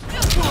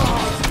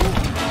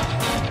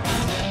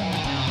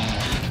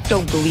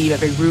 Don't believe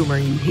every rumor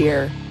you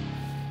hear.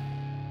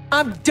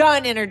 I'm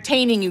done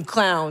entertaining you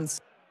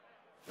clowns.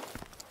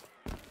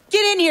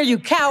 Get in here, you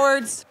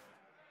cowards!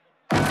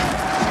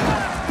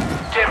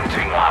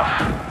 Tempting,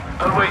 love.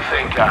 But we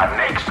think our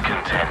next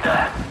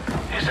contender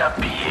is a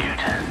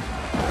beaut.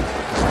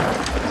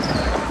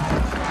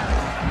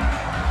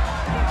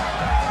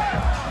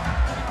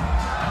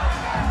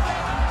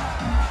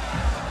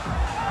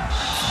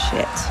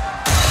 Shit.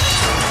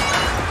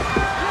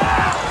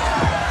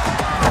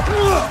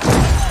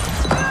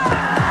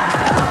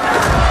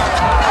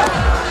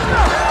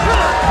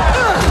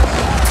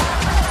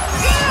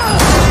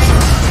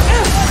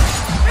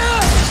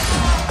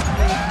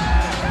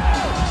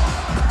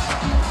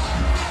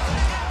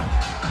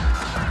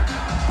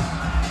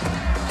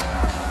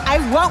 I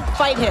won't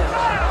fight him.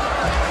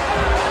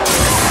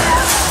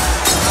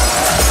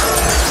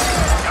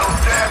 You'll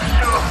damn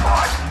sure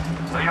fight,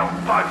 or you'll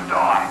both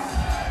die.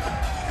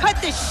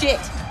 Cut this shit.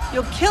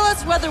 You'll kill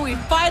us whether we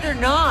fight or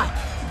not.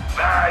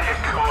 Nah, you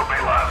called me,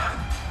 love.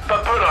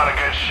 But put on a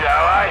good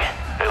show, eh?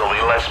 It'll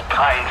be less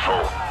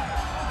painful.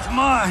 Come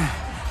on.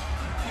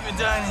 You've been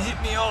dying to hit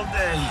me all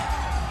day.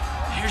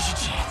 Here's your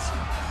chance.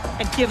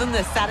 And give him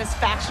the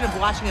satisfaction of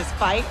watching us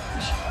fight?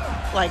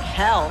 Like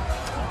hell.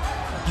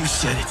 You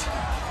said it.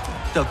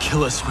 They'll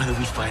kill us whether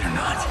we fight or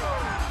not.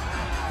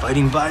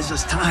 Fighting buys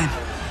us time to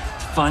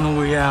find a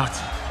way out.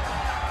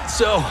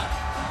 So,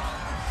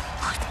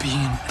 quit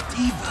being a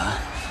diva.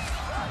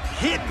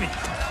 Hit me!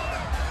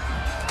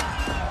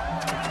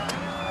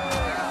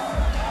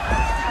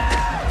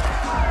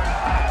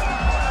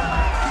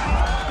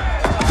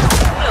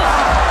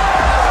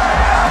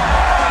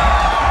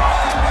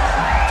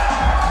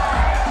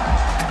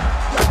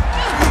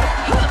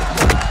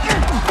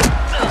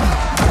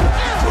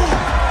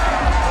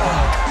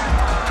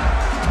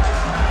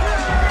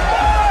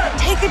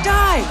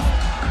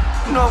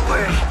 No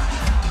way.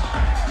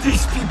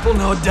 These people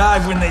know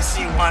dive when they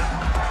see one.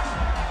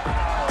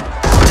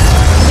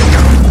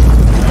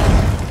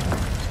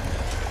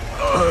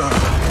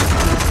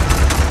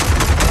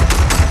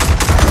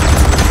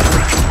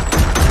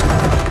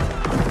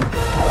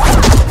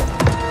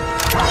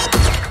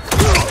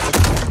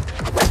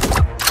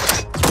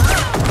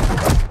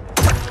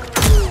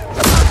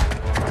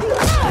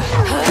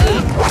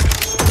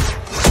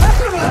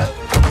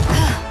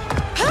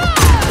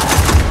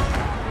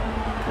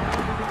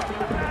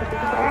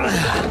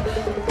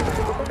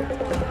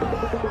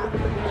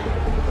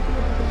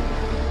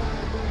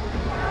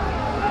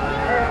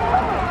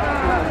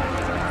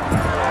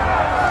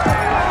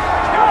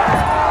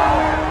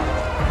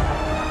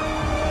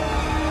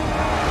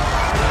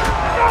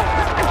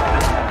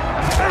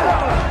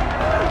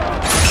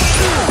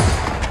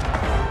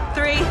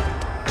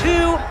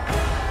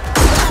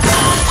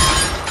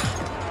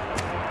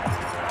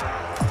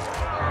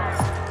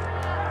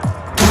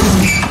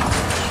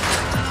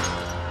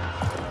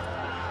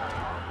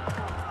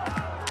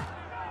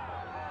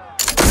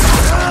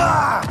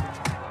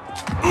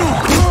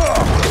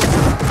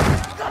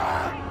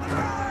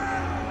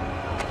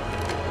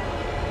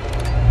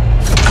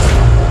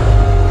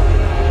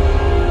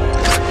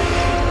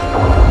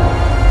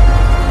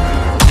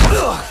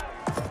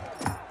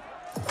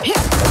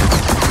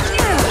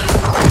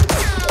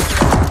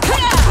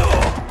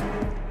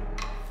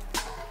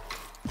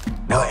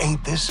 Now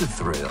ain't this a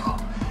thrill?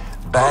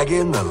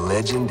 Bagging the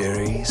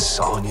legendary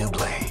Sonya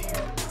Blade.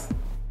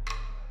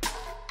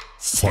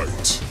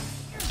 Fight.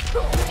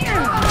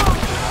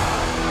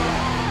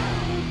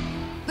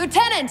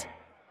 Lieutenant!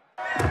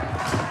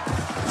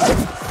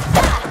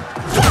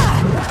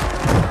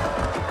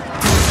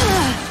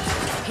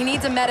 He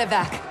needs a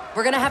medevac.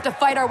 We're gonna have to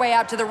fight our way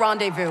out to the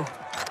rendezvous.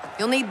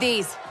 You'll need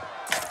these.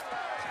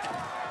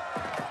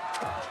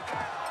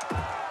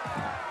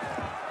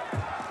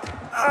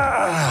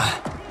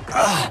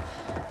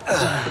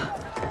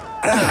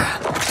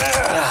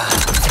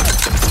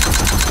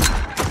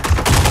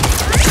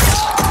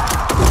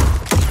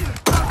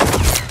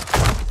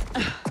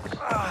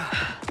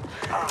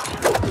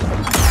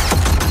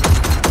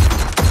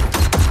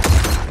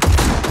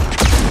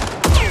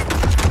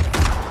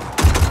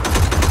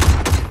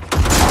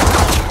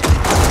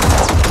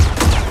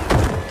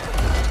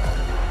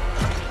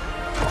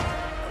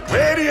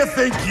 Where do you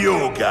think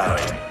you're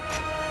going?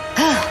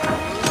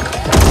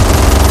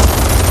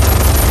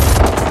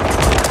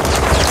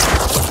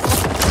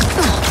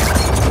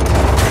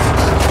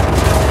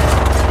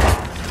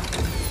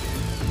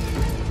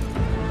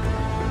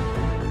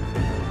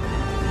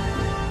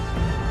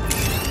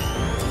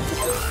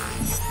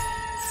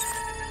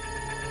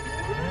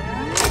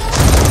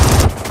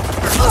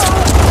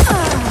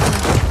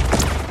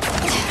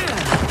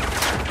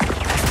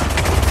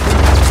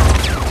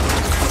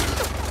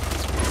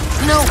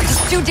 No,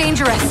 it's too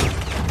dangerous.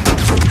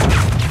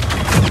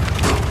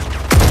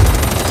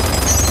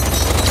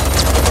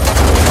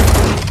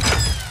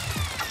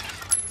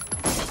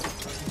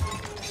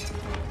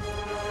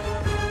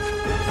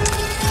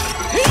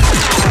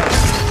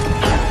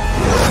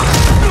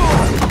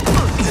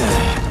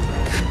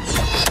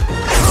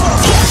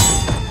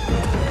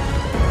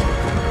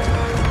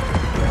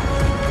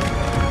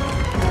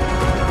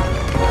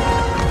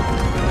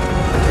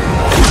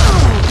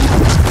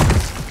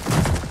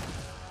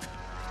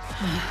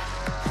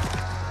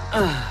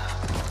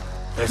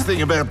 Best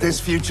thing about this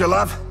future,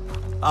 love?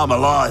 I'm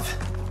alive,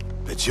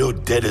 but you're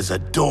dead as a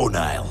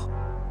doornail.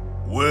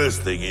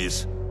 Worst thing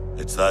is,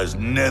 it's those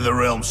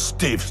Netherrealm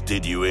stiffs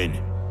did you in.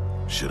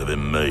 Should have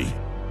been me.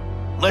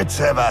 Let's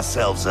have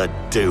ourselves a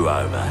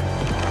do-over.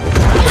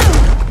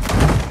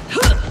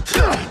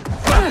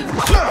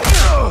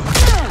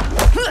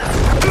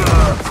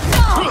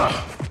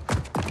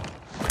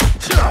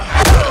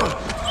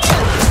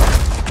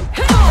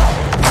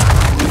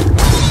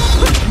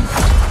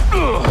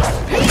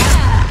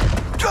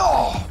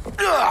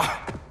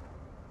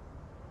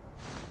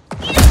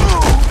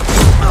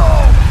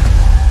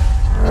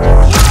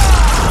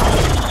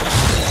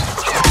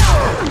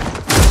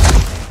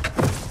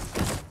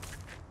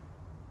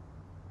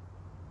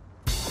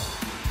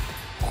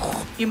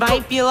 You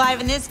might be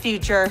alive in this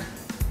future,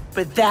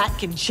 but that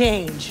can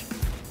change.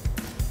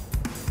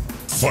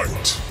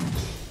 Fight.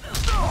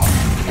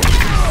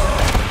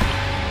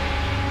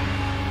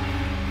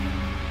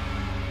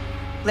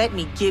 Let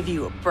me give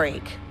you a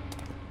break.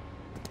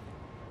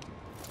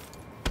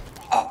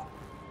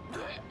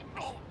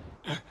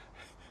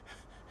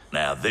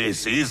 Now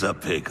this is a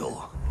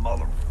pickle.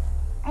 Mother...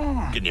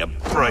 Can you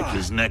break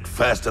his neck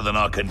faster than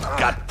I can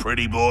gut,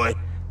 pretty boy?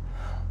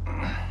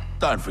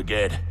 Don't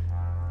forget,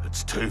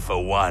 it's 2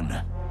 for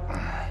 1.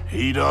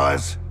 He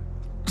dies,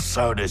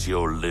 so does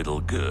your little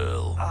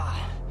girl.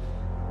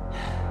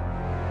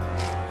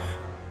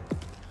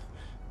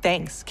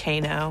 Thanks,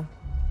 Kano.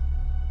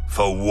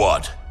 For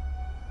what?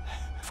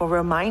 For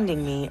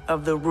reminding me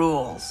of the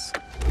rules.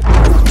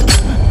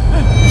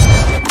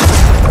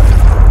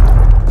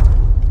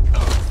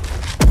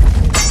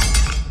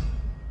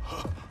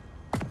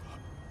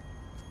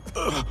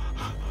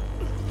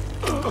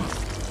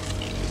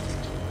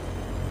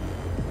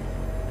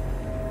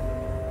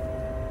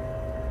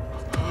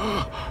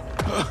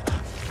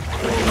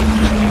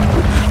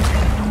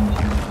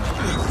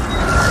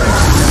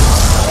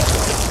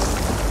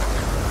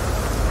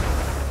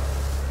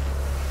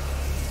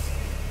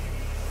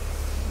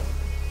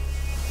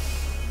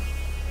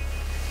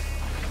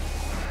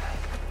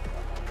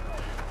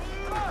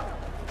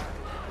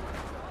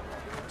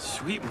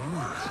 Sweet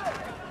move.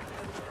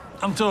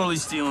 I'm totally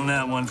stealing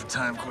that one for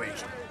Timequake.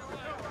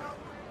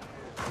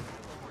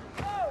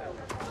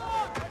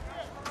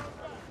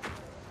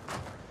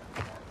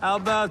 How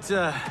about,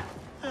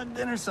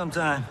 dinner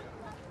sometime?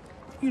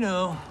 You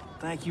know,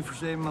 thank you for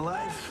saving my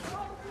life.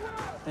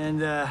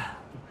 And,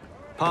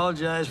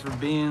 apologize for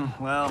being,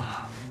 well,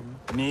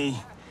 me.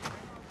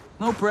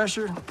 No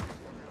pressure,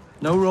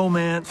 no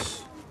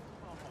romance.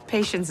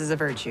 Patience is a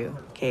virtue,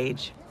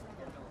 Cage.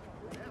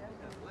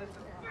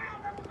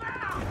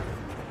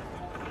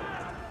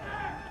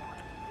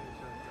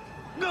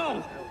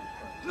 No!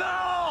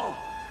 No!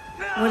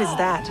 No! What is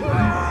that?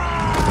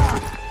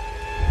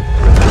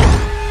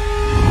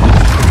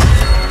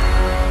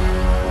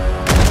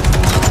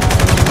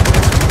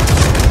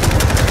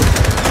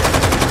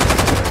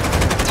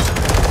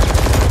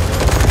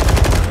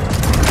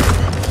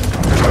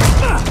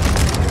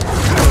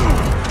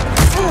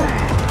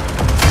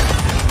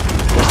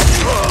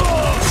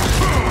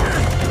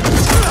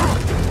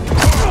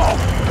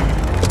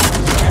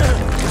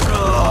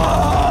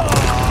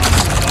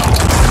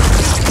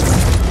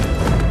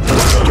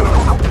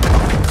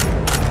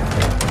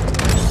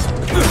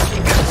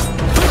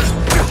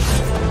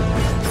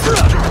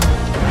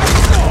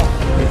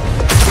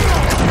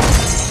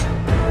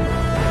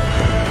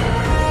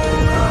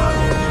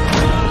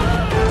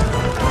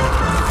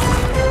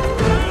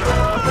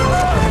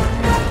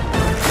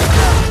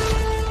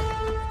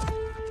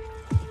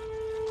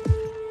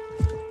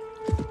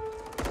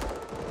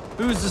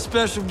 Who's the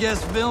special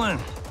guest villain?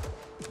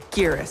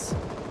 Geras,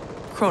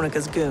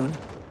 Kronika's goon.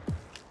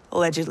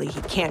 Allegedly,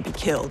 he can't be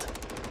killed.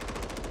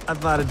 I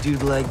fought a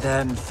dude like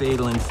that in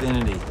Fatal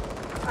Infinity.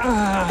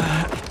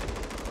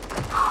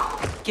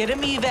 Get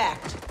him evac.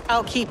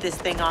 I'll keep this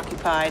thing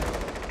occupied.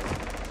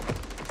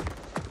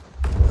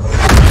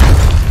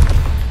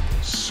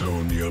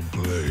 Sonya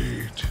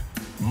Blade,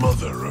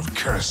 mother of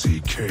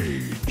Cassie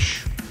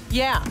Cage.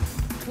 Yeah,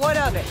 what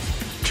of it?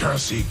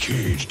 Cassie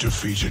Cage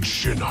defeated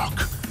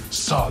Shinnok,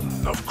 son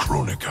of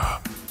Kronika.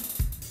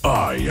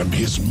 I am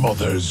his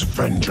mother's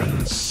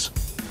vengeance.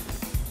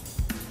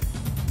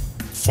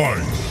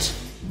 Fight!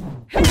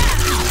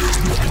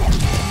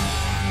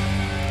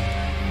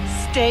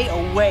 Stay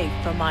away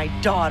from my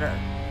daughter.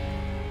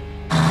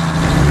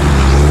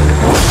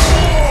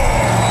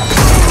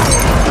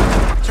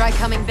 Try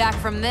coming back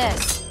from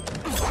this.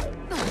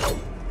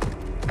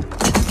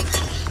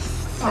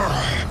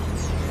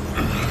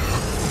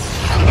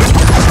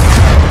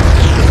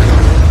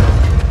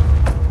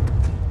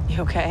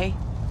 You okay?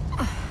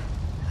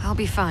 I'll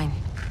be fine.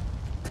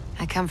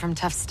 I come from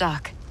tough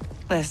stock.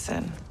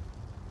 Listen,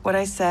 what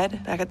I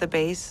said back at the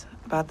base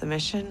about the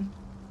mission,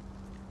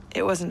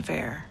 it wasn't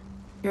fair.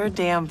 You're a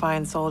damn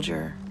fine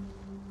soldier.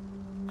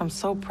 I'm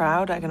so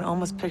proud I can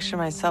almost picture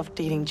myself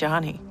dating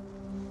Johnny.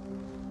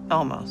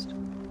 Almost.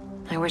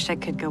 I wish I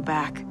could go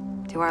back,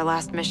 do our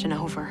last mission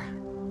over.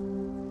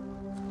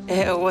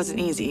 It wasn't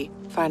easy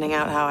finding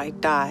out how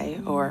I'd die,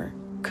 or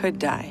could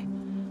die.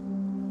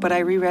 But I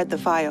reread the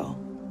file.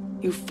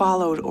 You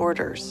followed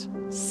orders,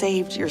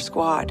 saved your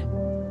squad.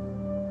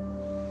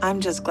 I'm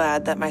just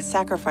glad that my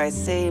sacrifice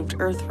saved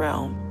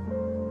Earthrealm.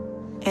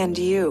 And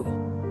you.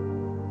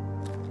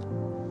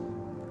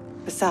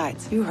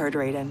 Besides, you heard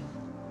Raiden.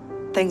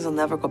 Things will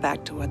never go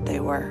back to what they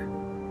were.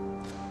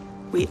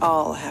 We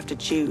all have to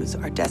choose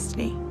our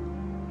destiny.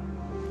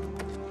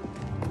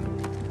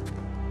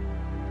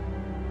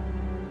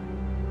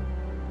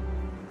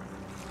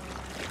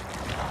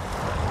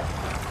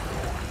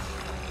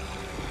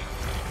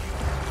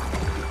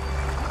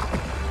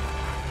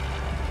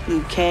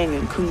 Liu Kang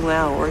and Kung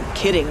Lao weren't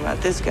kidding about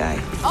this guy.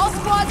 All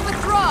squads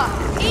withdraw!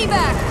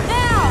 Evac,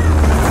 now!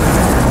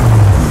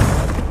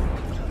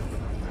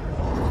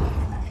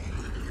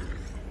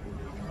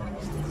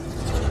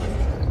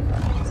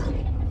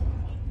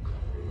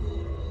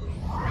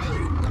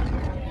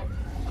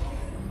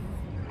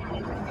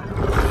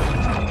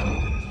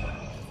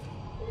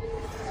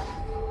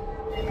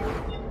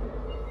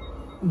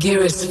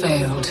 Geras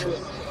failed.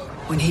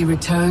 When he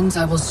returns,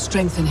 I will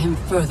strengthen him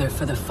further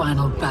for the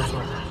final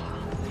battle.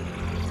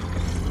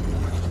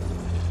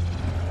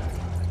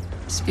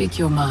 Speak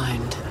your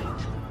mind.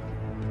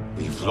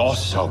 We've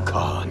lost Shao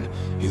Kahn,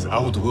 his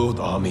outworld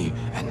army,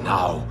 and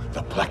now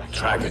the Black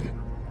Dragon.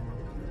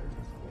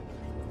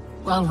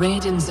 While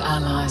Raiden's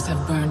allies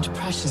have burned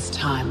precious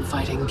time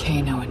fighting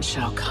Kano and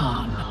Shao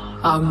Kahn,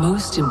 our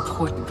most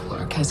important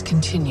work has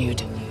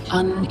continued,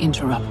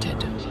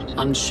 uninterrupted,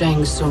 on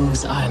Shang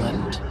Tsung's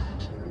island.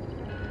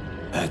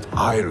 That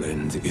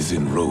island is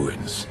in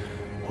ruins.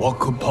 What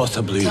could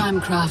possibly—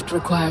 Timecraft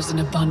requires an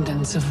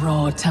abundance of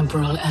raw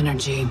temporal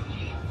energy.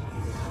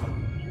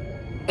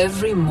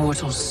 Every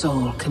mortal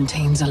soul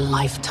contains a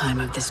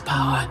lifetime of this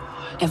power.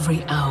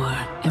 Every hour,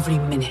 every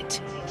minute,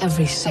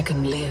 every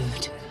second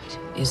lived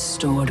is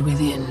stored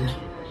within.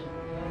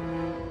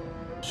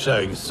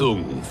 Shang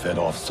Tsung fed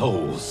off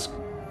souls.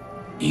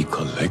 He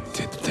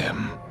collected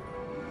them.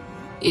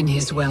 In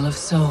his well of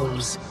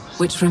souls,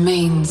 which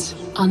remains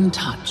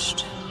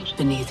untouched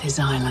beneath his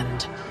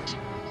island.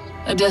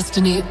 A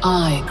destiny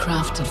I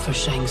crafted for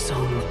Shang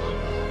Tsung,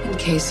 in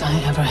case I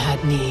ever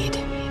had need.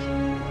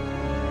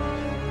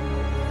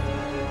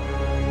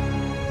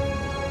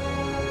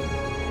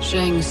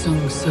 Shang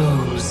Tsung's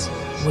souls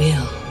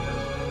will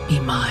be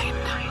mine.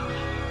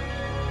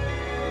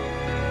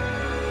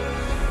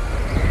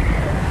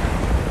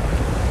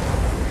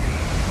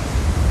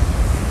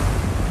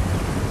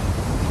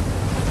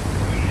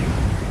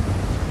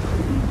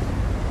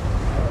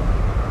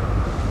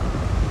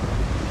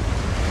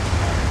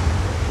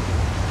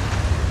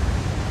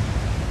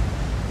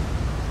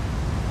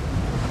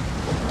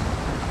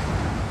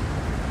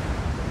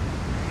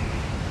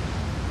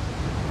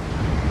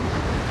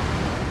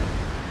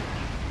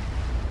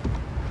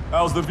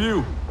 How's the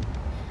view?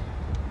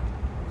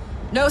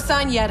 No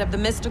sign yet of the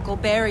mystical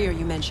barrier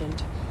you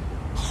mentioned.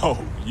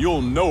 Oh,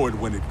 you'll know it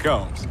when it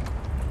comes.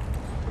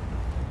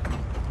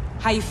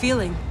 How you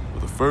feeling?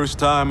 For the first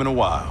time in a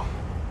while,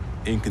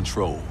 in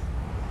control.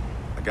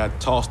 I got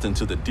tossed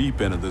into the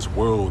deep end of this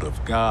world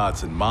of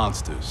gods and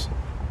monsters.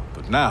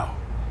 But now,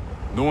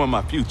 knowing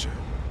my future,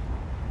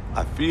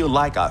 I feel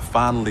like I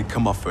finally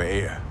come up for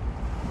air.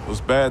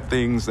 Those bad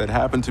things that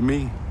happened to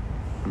me,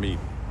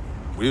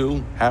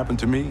 will happen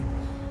to me.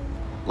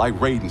 Like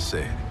Raiden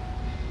said,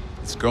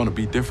 it's gonna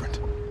be different.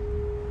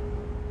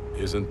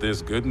 Isn't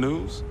this good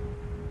news?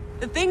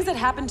 The things that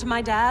happened to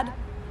my dad,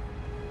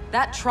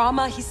 that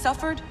trauma he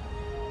suffered,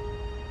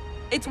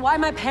 it's why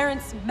my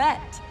parents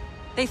met.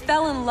 They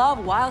fell in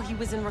love while he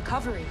was in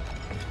recovery.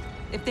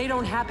 If they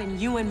don't happen,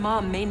 you and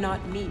Mom may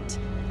not meet.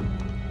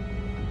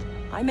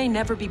 I may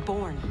never be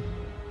born.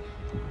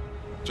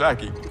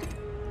 Jackie,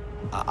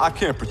 I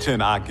can't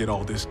pretend I get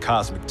all this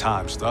cosmic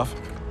time stuff.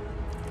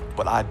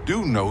 But I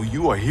do know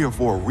you are here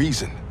for a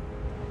reason.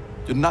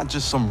 You're not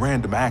just some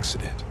random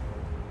accident.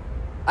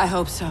 I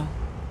hope so.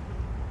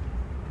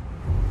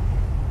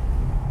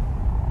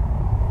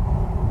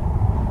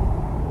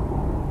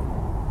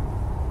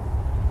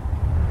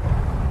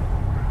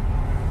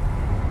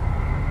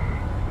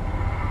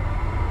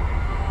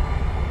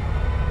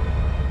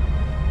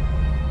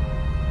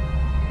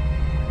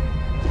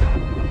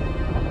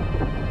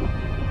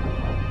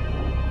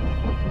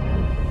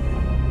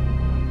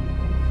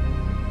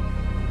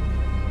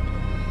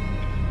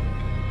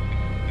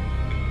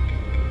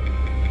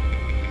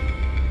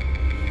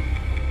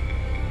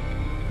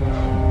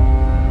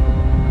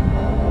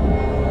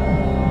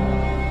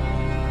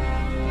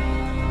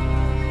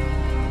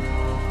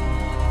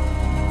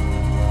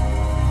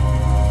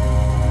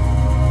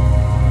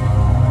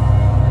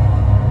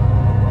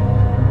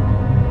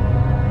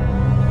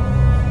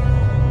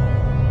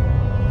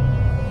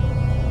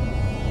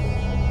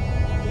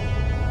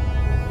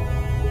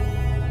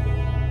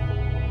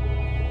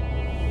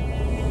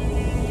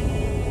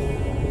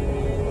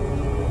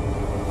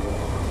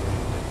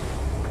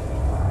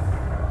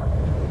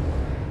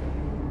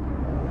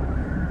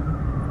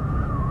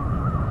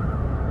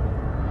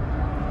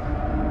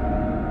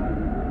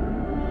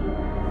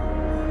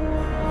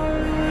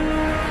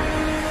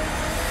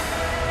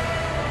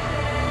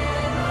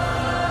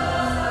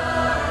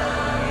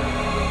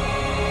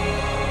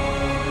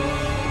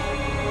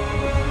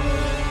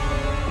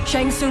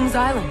 Shang Tsung's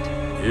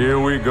island. Here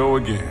we go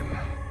again.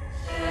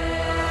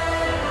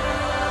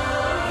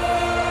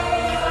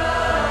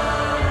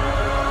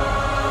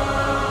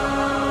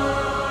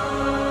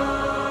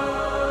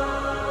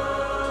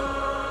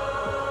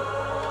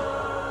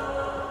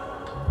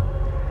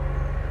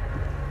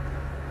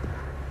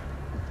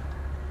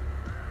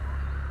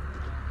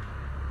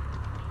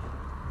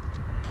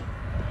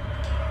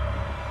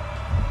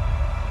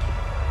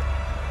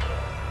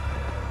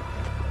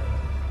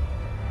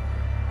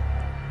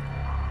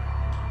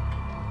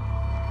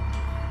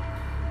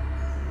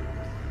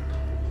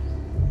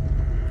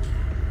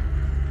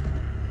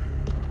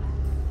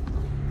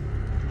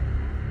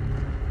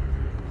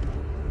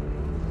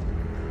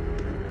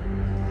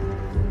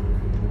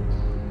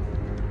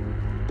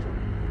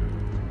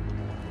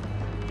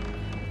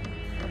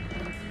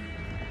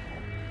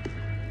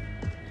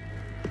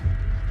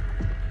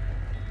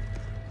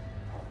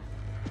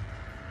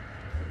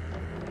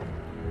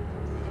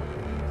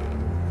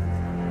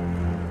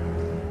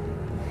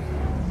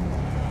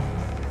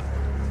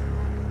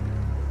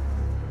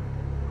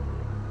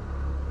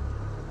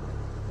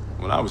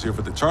 When I was here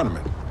for the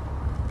tournament,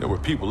 there were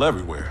people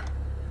everywhere.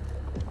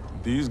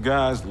 These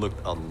guys looked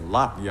a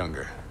lot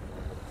younger.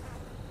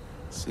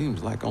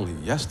 Seems like only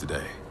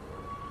yesterday.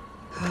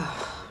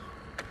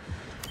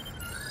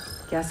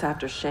 Guess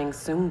after Shang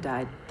Tsung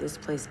died, this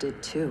place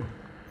did too.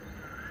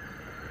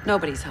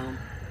 Nobody's home.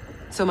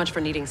 So much for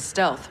needing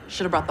stealth.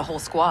 Should have brought the whole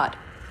squad.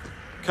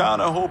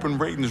 Kinda hoping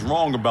Raiden's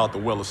wrong about the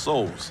Well of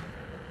Souls.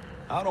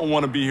 I don't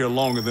want to be here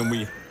longer than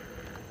we...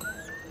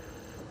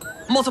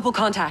 Multiple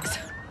contacts.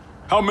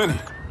 How many?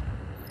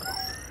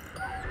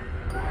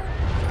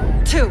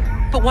 2,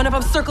 but one of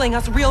them's circling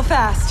us real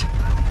fast.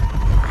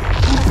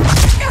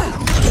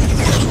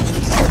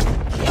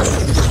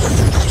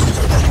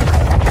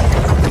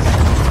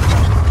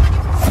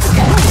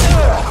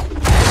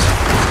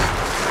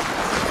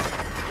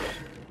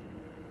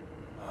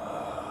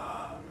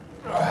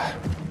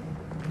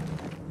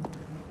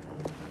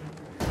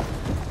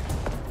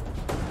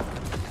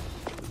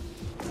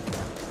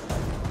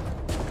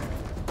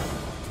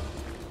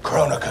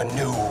 Kronika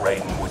knew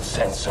Raiden would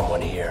send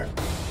someone here.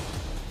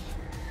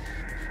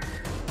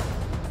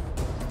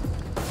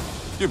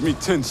 Give me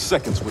 10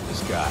 seconds with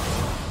this guy.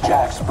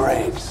 Jax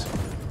Briggs.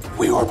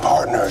 We were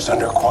partners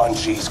under Quan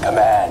Chi's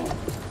command.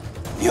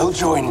 You'll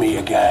join me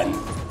again.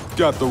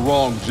 Got the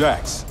wrong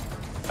Jax.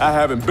 I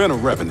haven't been a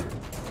Revenant,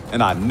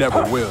 and I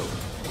never will.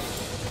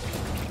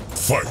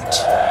 Fight!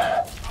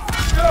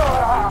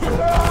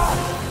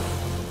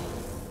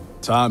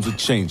 Times are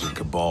changing,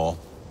 Cabal.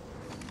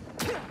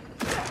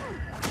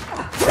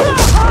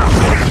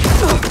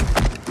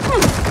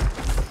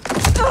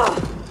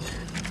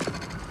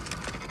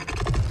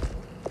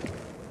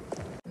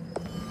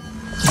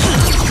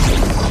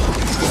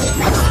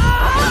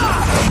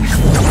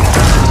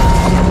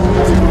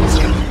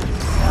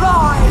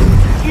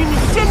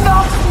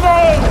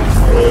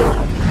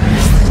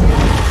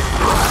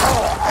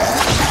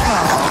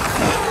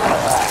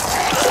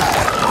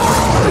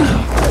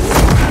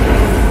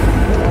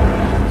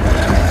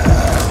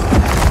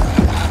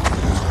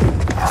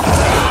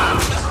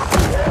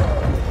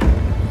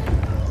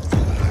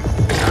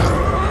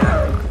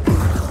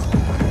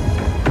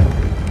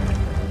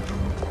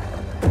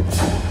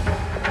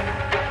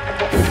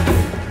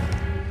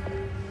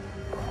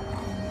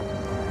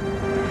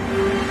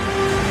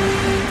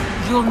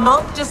 You'll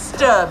not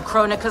disturb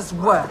Kronika's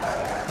work.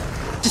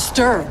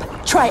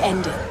 Disturb. Try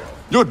ending.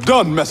 You're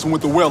done messing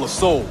with the Well of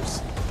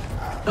Souls.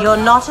 You're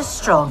not as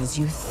strong as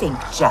you think,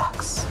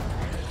 Jax.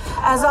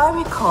 As I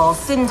recall,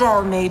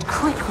 Sindel made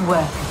quick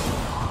work of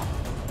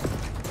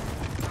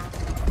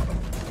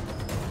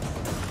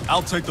you.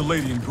 I'll take the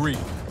lady in green.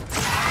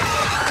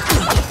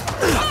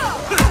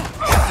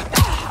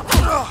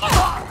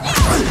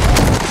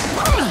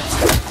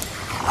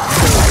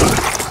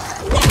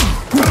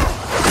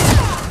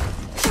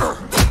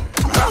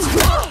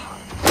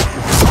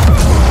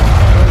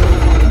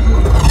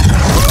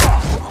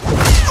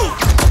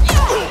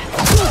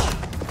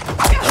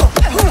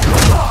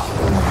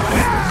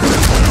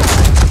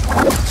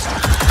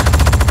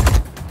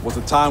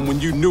 Time when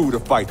you knew to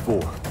fight for.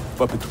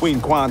 But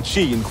between Quan Chi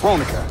and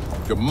Kronika,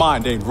 your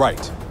mind ain't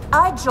right.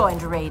 I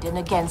joined Raiden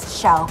against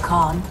Shao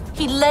Kahn.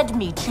 He led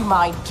me to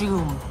my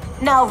doom.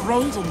 Now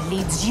Raiden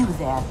leads you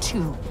there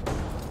too.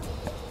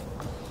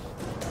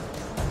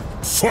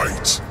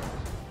 Fight!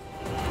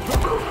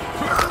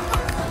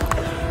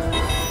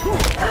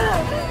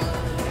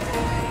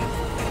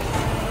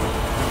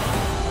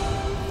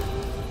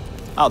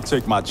 I'll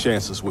take my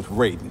chances with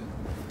Raiden.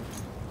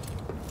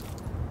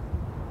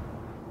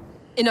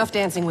 Enough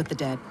dancing with the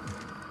dead.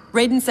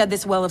 Raiden said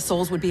this Well of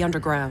Souls would be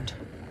underground.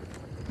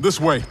 This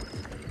way.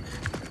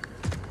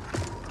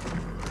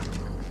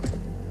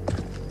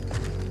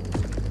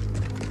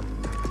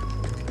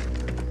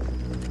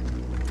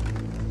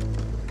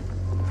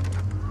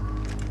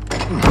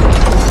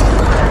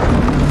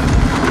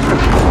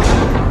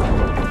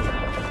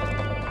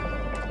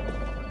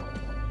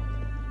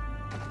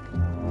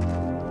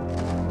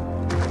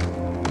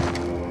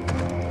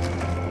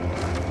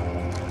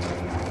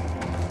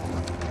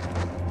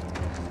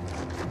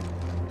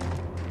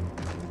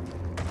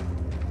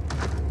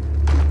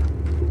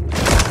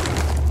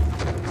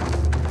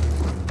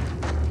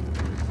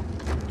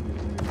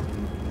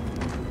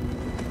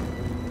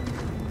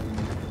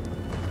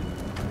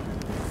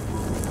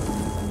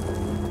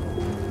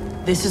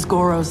 This is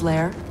Goro's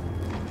lair?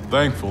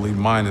 Thankfully,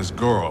 mine is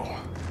Goro.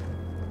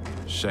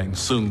 Shang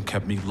Tsung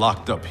kept me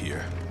locked up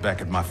here, back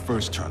at my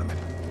first tournament.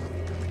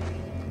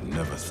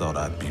 Never thought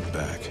I'd be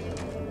back.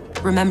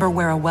 Remember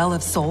where a Well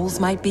of Souls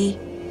might be?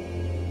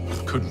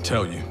 Couldn't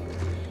tell you.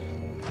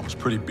 I was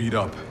pretty beat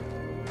up.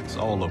 It's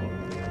all a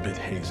bit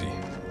hazy.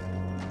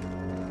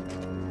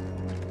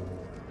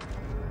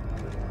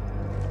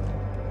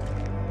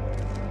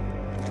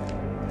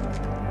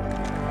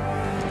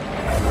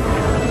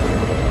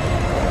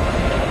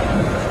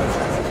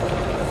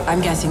 I'm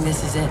guessing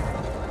this is it.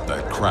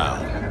 That crown.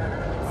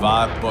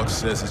 $5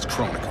 says it's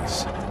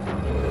Kronika's.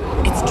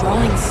 It's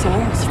drawing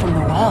souls from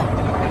the well.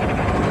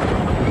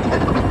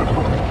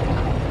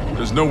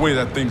 There's no way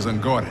that thing's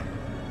unguarded.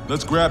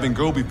 Let's grab and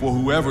go before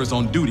whoever's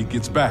on duty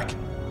gets back.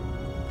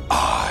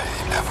 I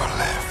never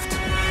left.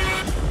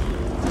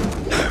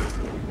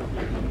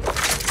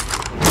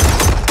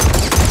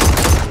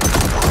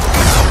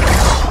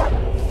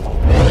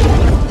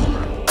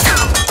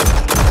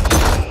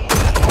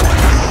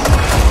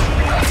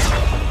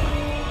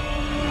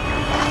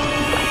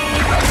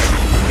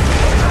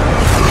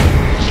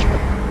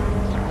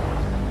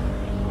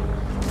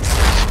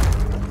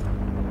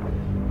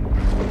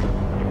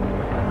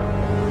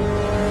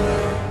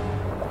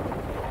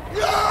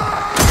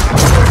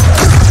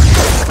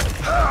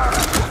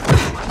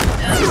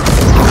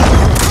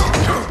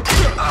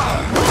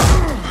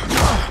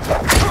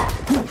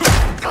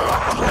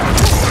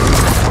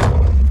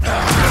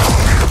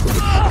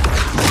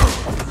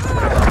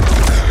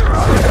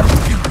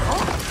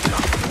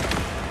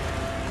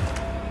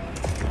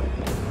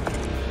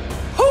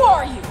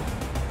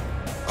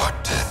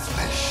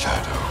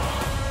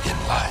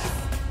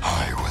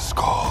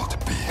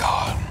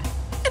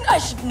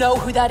 Know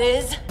who that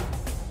is?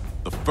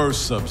 The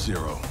first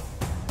Sub-Zero.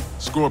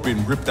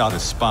 Scorpion ripped out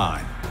his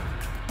spine.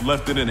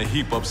 Left it in a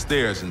heap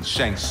upstairs in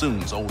Shang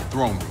Tsung's old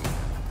throne room.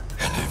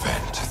 An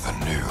event the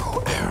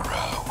new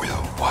era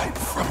will wipe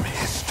from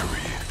history.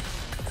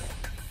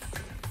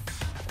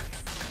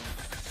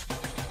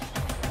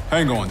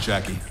 Hang on,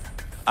 Jackie.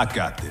 I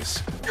got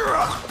this.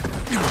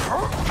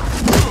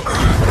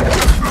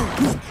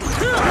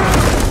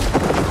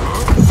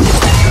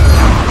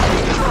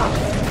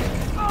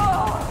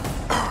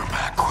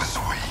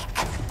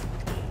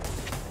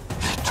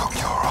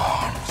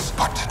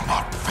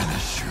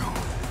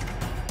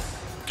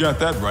 Got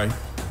that right.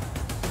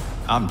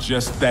 I'm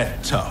just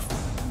that tough.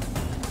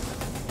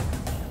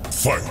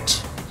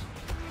 Fight.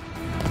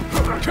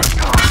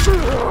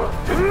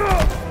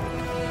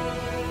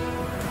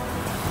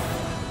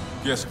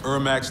 Guess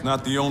Ermac's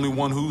not the only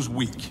one who's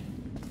weak.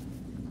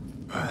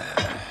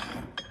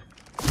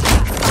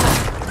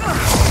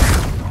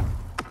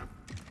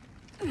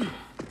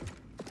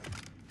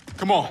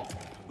 Come on,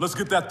 let's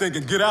get that thing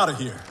and get out of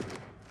here.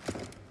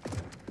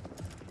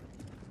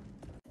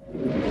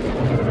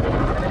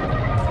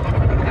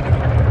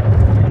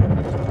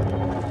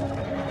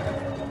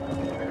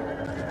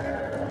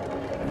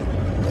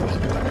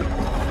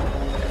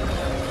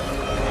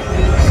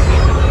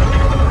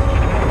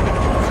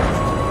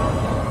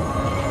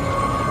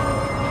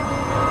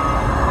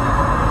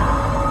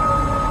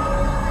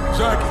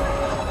 Jackie,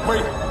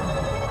 wait.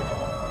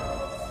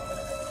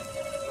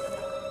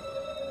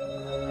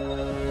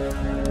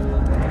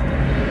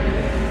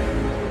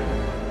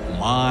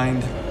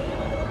 Mind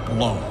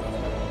blown.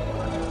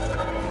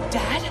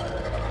 Dad?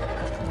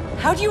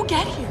 How'd you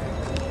get here?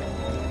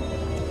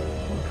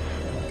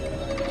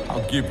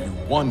 I'll give you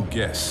one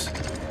guess.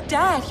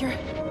 Dad,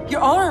 your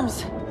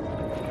arms.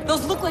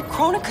 Those look like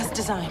Kronika's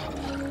design.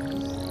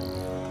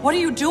 What are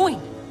you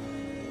doing?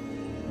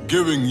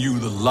 Giving you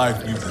the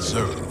life you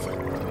deserve.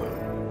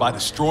 By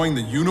destroying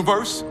the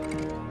universe,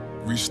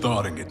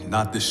 restarting it,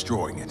 not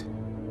destroying it.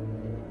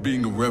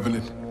 Being a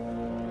revenant,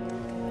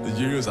 the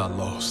years I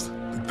lost,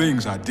 the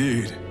things I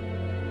did.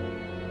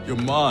 Your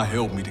ma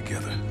held me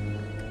together,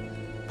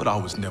 but I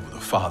was never the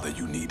father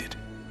you needed.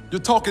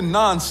 You're talking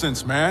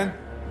nonsense, man.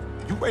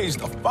 You raised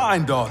a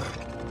fine daughter.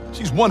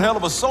 She's one hell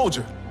of a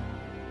soldier.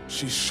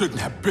 She shouldn't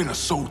have been a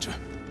soldier.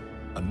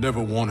 I never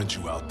wanted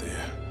you out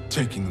there,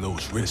 taking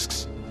those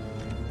risks.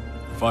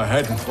 If I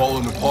hadn't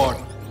fallen apart,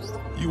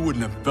 you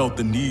wouldn't have felt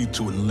the need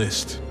to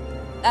enlist.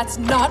 That's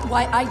not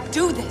why I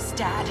do this,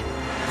 Dad.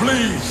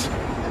 Please!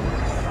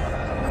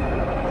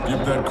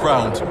 Give that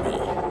crown to me.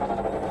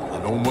 I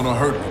don't want to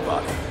hurt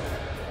anybody.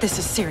 This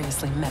is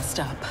seriously messed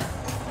up.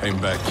 Hang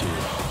back,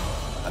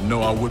 kid. I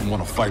know I wouldn't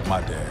want to fight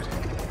my dad.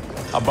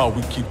 How about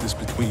we keep this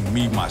between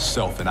me,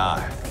 myself, and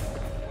I?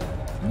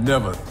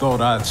 Never thought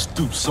I'd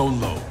stoop so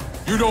low.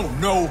 You don't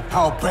know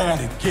how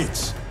bad it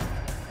gets.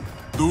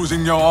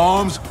 Losing your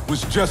arms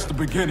was just the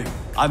beginning.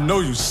 I know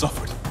you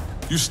suffered.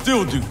 You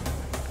still do.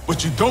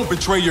 But you don't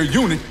betray your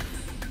unit.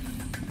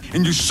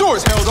 And you sure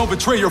as hell don't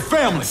betray your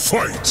family.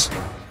 Fight!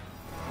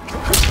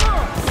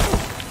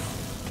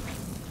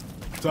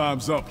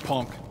 Time's up,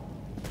 punk.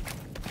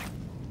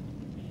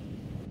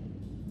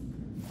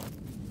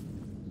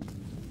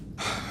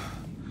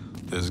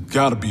 There's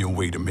gotta be a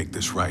way to make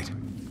this right.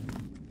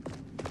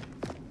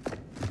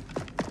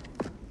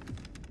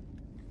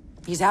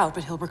 He's out,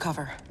 but he'll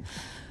recover.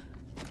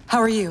 How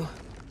are you?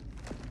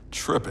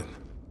 Tripping.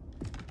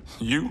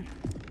 You?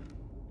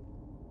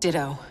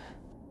 Ditto.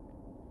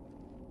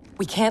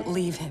 We can't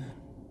leave him.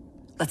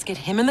 Let's get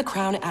him and the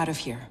crown out of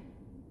here.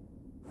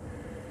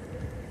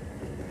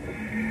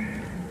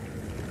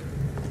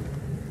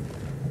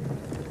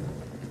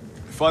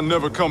 If I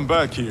never come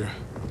back here,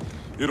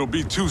 it'll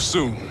be too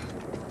soon.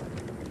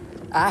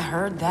 I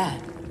heard that.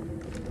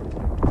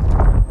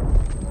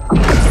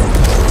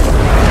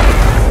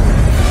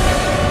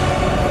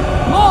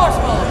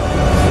 Mortal!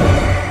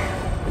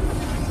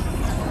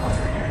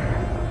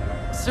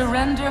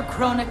 Surrender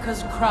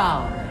Kronika's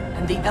crown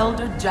and the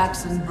Elder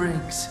Jackson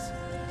Briggs.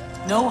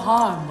 No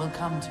harm will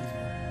come to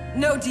you.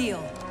 No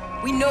deal.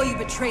 We know you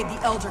betrayed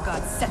the Elder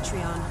God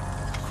Cetrion.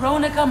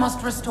 Kronika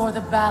must restore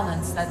the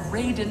balance that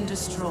Raiden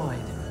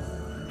destroyed.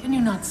 Can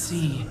you not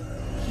see?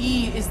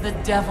 He is the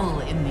devil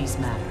in these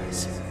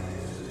matters.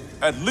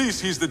 At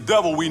least he's the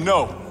devil we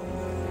know.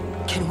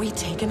 Can we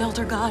take an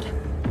Elder God?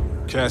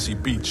 Cassie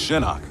beat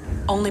Shinnok.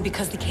 Only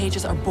because the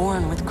Cages are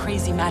born with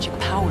crazy magic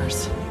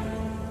powers.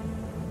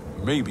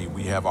 Maybe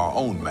we have our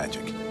own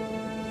magic.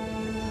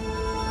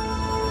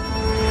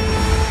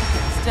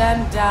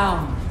 Stand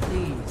down,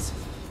 please.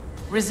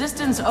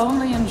 Resistance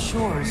only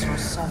ensures your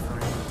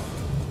suffering.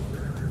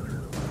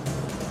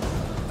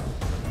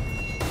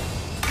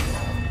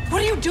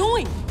 What are you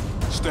doing?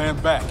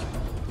 Stand back.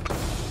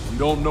 We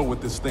don't know what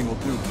this thing will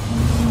do.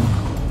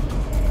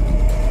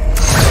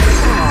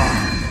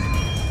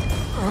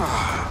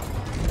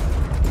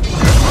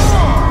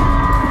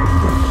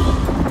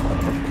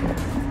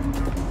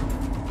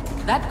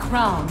 That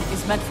crown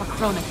is meant for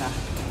Kronika.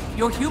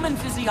 Your human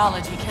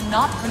physiology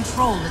cannot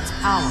control its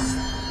power.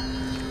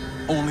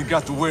 Only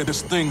got to wear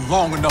this thing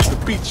long enough to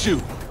beat you.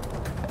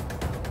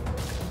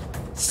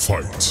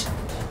 Fight.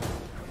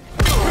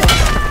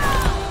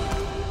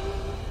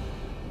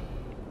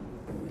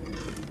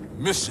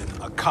 Mission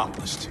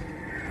accomplished.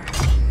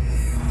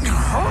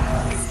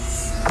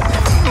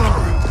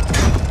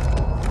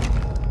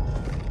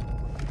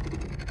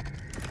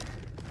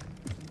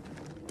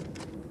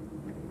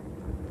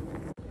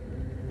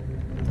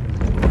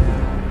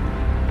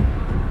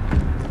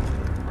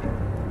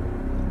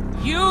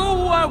 You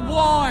were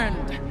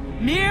warned.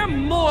 Mere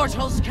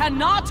mortals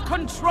cannot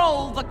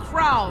control the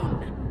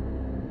crown.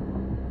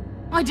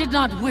 I did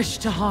not wish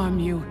to harm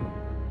you,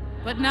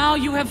 but now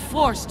you have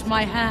forced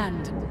my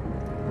hand.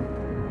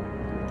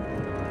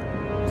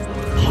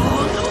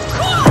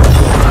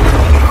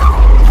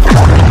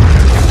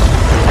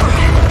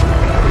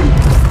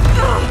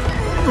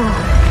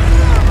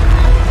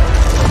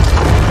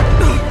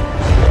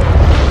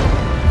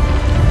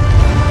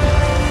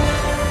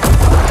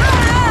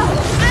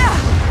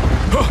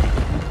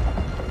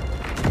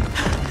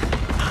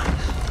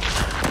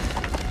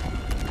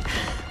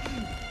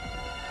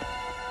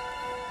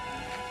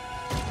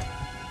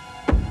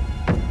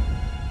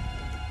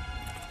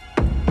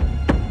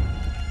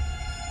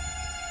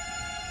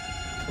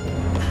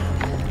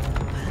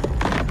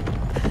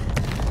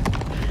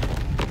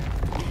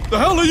 The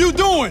hell are you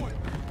doing?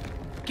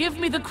 Give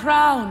me the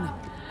crown,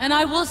 and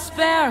I will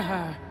spare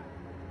her.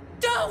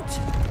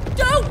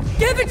 Don't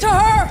give it to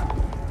her!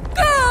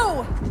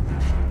 Go!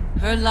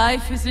 Her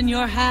life is in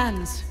your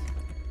hands.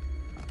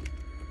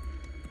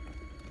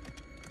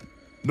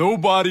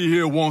 Nobody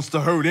here wants to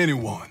hurt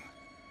anyone.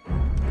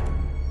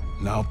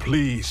 Now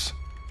please,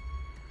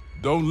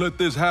 don't let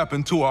this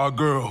happen to our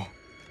girl.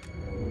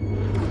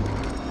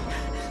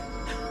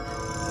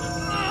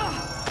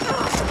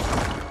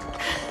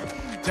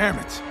 Damn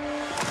it.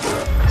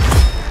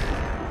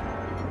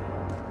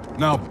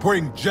 Now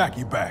bring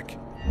Jackie back.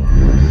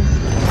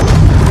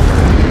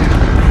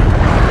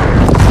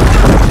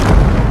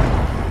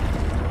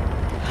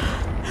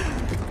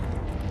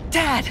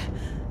 Dad!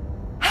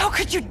 How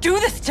could you do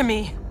this to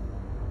me?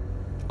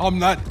 I'm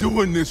not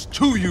doing this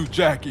to you,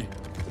 Jackie.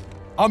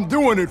 I'm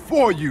doing it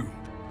for you.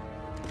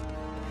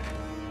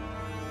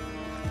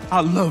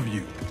 I love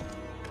you.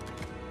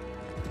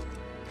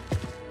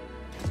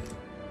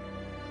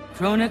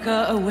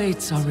 Kronika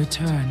awaits our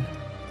return.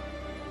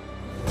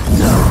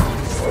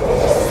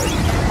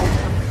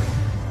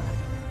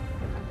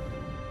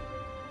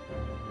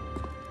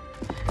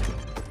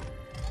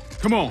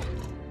 Come on.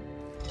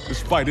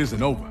 This fight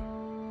isn't over.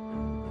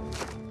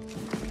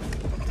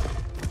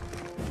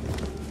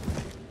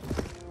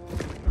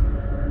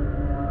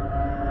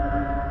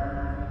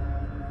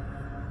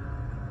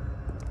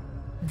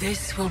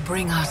 This will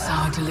bring us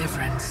our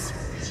deliverance.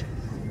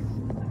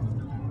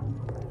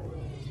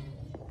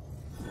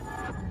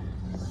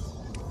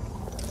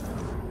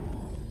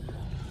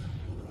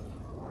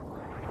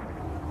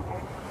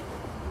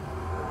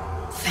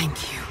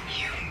 Thank you.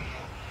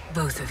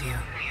 Both of you.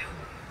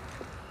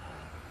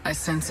 I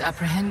sense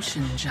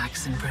apprehension,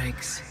 Jackson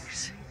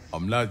Briggs.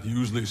 I'm not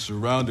usually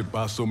surrounded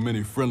by so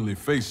many friendly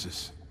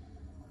faces.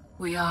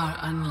 We are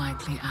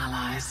unlikely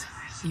allies,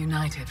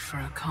 united for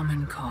a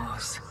common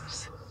cause.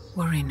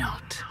 Worry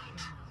not.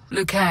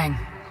 Liu Kang,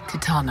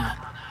 Kitana,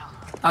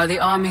 are the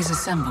armies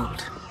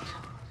assembled?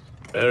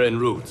 They're en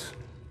route.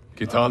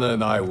 Kitana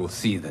and I will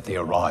see that they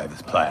arrive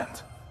as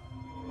planned.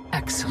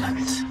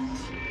 Excellent.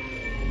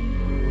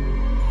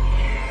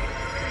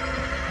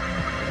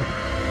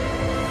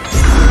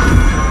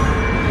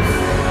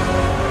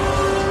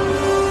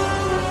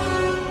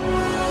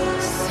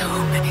 So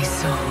many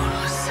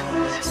souls,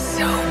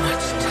 so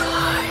much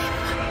time.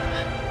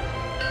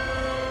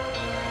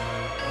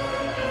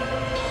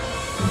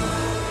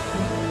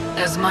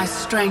 As my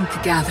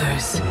strength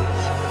gathers,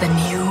 the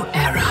new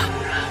era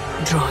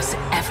draws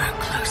ever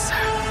closer.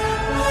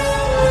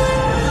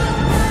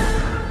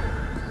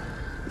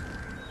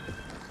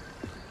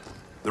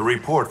 The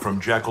report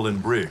from Jacqueline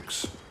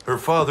Briggs. Her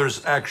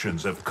father's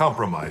actions have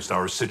compromised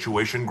our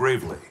situation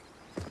gravely.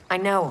 I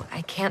know.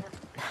 I can't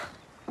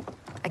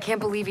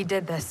believe he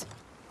did this.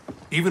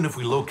 Even if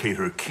we locate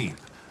her keep,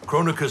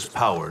 Kronika's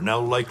power now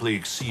likely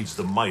exceeds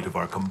the might of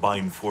our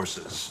combined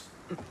forces.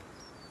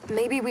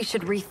 Maybe we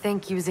should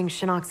rethink using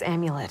Shinnok's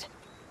amulet.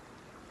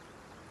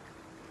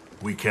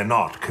 We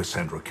cannot,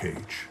 Cassandra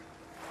Cage.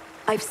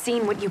 I've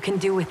seen what you can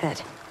do with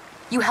it.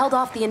 You held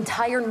off the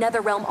entire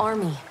Netherrealm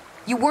army.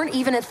 You weren't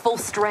even at full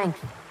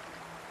strength.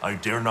 I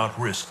dare not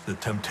risk the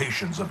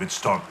temptations of its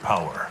dark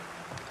power.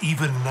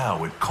 Even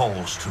now it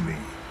calls to me.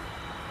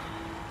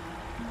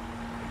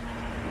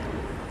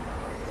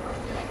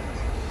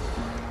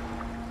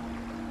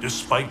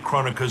 Despite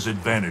Kronika's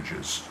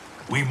advantages,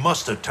 we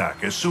must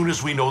attack as soon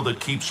as we know the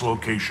keep's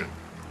location.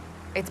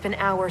 It's been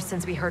hours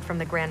since we heard from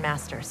the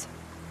Grandmasters.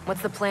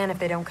 What's the plan if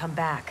they don't come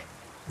back?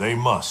 They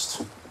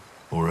must,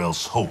 or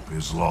else hope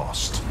is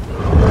lost.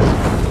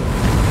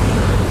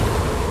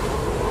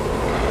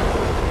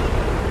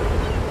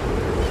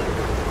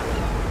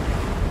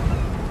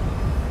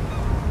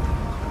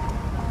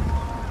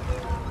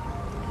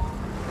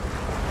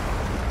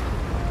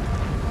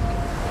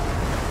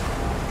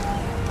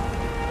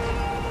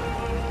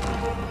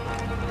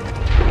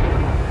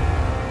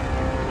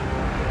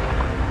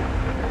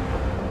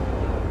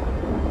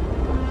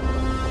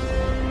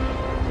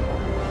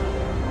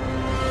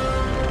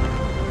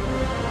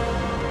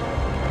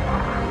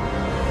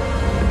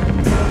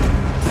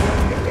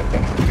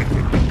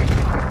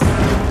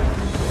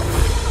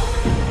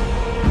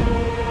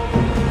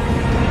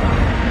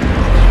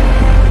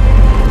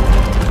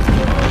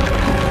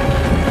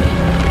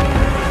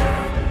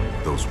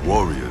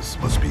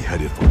 Must be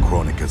headed for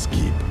Kronika's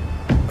keep.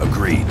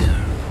 Agreed.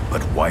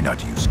 But why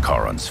not use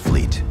Charon's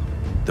fleet?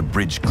 The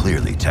bridge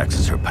clearly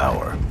taxes her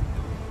power.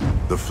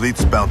 The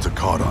fleet's bound to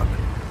Charon.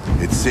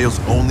 It sails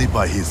only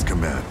by his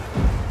command.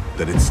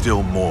 That it's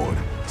still moored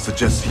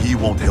suggests he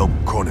won't help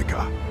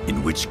Kronika.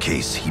 In which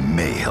case, he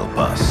may help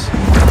us.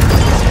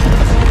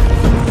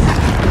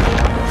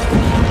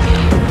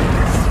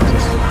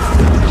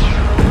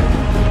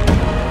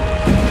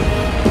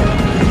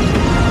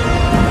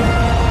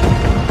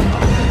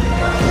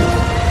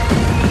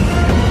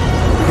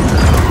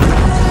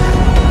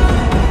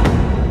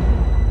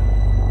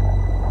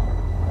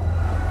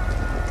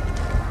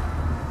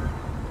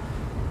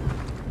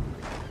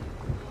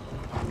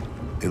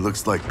 It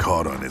looks like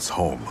Charon is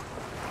home,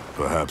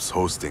 perhaps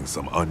hosting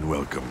some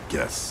unwelcome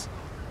guests.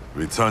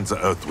 Return to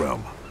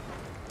Earthrealm.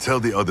 Tell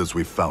the others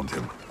we found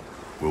him.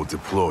 We'll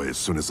deploy as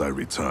soon as I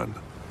return.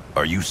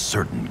 Are you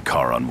certain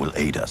Kharon will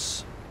aid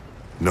us?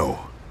 No,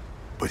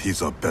 but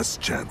he's our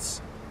best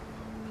chance.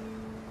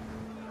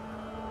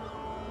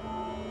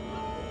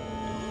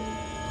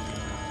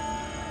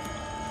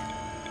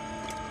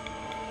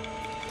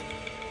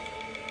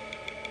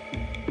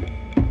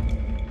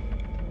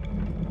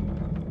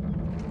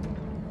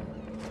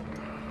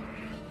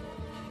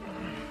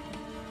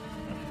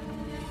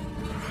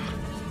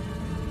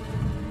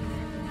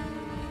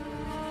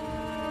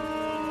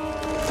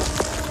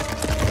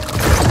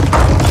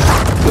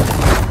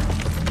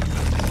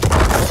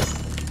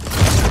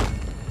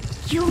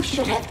 You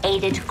should have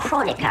aided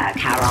Kronika,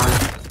 Kharon.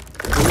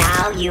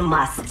 Now you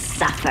must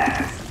suffer.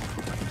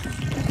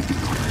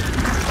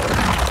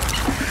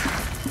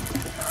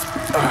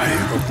 I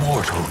am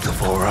immortal,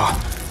 Devora.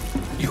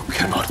 You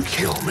cannot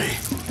kill me.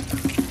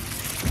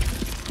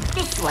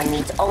 This one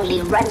needs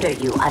only render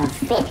you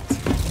unfit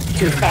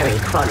to ferry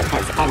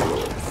Kronika's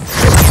enemies.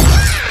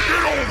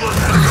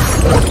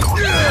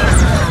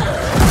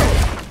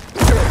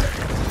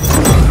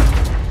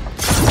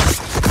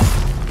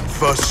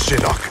 First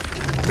Shinnok,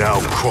 now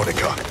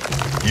Kronika.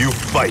 You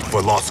fight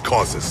for lost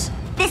causes.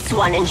 This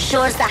one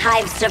ensures the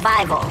Hive's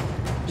survival.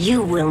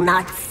 You will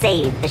not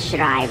save the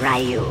Shirai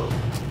Ryu.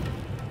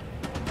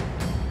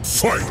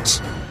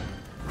 Fight!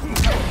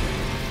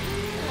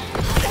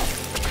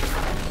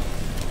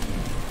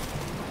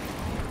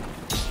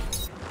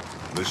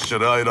 The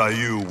Shirai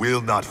Ryu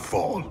will not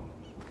fall.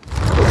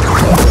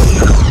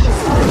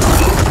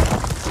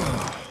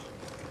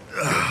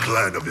 The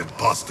clan of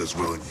imposters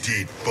will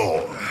indeed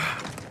fall.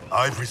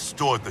 I've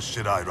restored the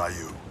Shirai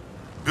Ryu.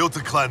 Built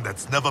a clan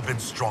that's never been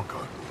stronger.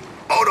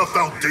 On a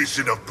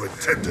foundation of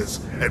pretenders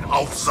and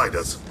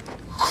outsiders,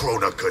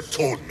 Kronika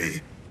told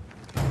me.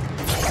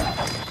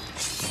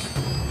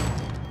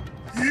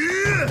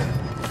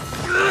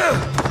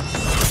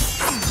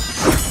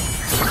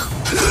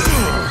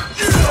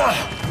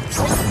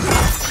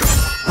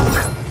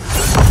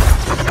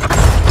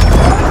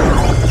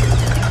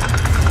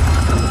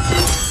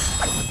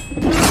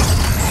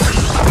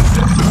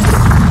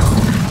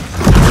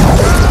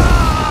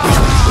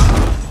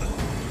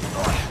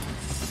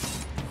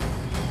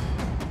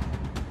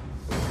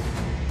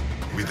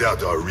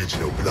 Without our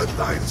original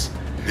bloodlines,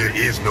 there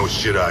is no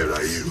Shirai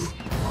Ryu.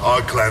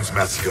 Our clan's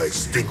massacre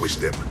extinguished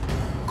them.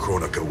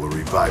 Kronika will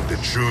revive the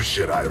true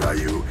Shirai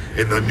Ryu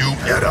in the new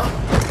era.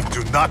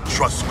 Do not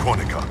trust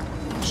Kronika.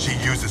 She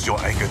uses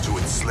your anger to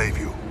enslave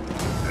you,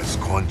 as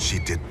Quan Chi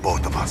did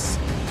both of us.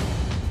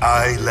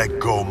 I let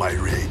go my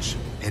rage,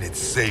 and it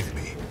saved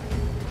me.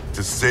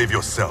 To save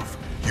yourself,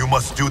 you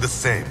must do the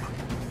same.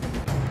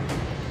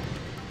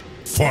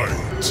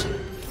 Fight!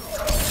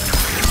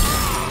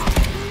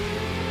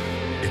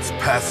 It's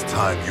past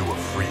time you were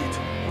freed.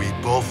 We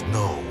both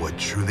know what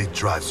truly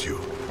drives you.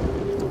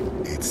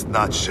 It's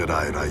not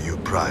Shirai Ryu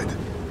pride.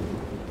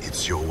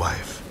 It's your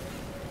wife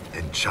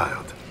and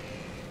child.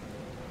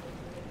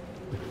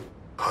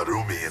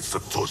 Harumi and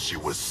Satoshi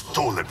were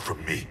stolen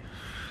from me.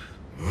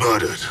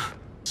 Murdered.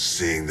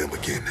 Seeing them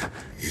again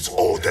is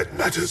all that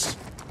matters.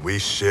 We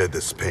share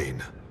this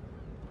pain.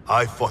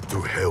 I fought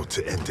through hell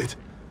to end it.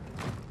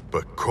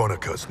 But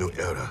Kronika's new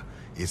era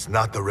is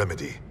not the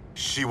remedy.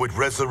 She would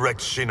resurrect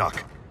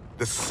Shinnok,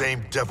 the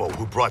same devil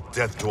who brought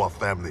death to our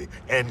family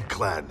and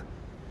clan.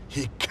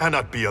 He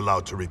cannot be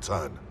allowed to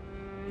return.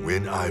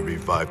 When I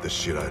revived the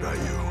Shirai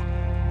Ryu,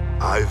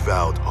 I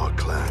vowed our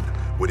clan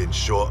would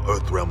ensure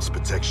Earthrealm's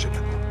protection.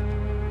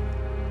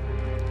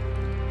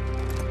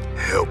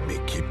 Help me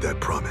keep that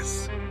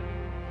promise.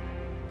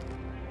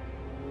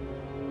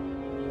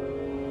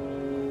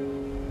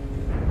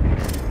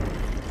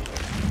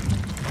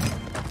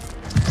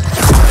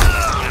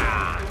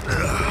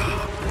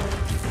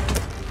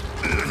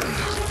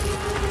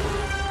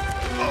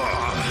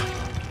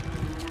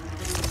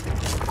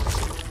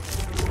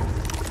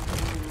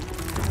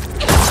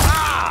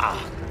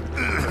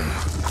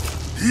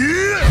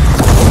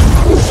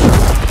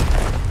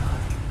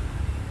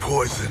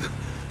 Poison.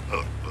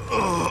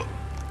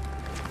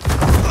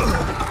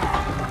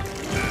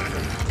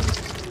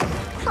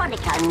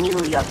 Kronika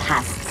knew your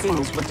past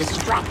sins would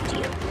distract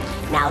you.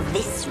 Now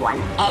this one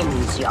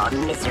ends your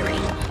misery.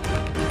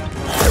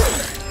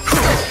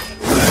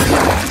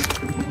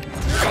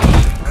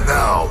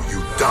 Now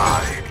you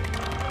die.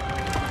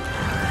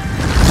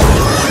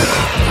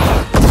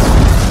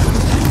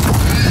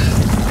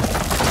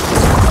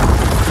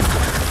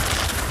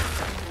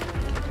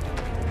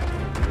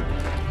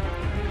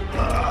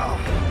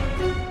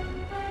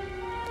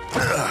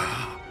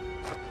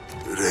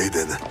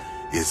 Raiden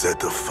is at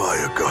the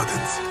Fire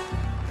Gardens.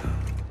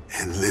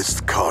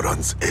 Enlist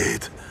Kharon's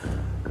aid.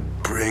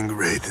 Bring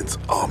Raiden's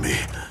army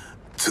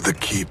to the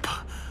keep.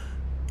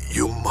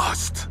 You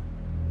must.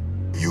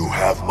 You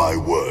have my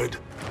word.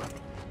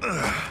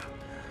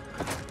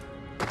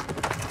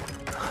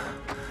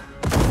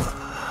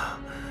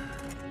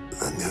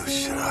 The new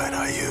Shirai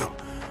Ryu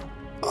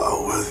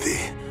are worthy.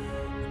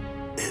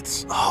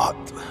 It's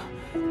heart,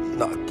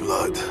 not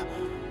blood,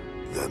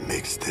 that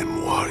makes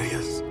them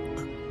warriors.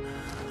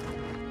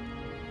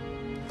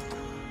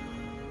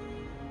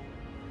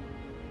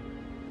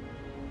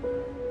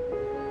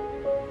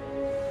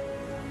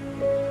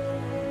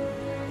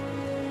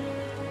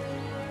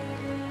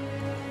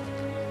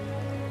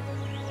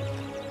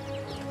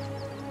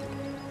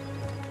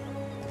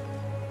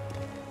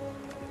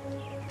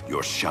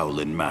 Your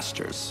Shaolin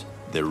masters,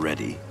 they're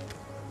ready.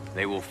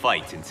 They will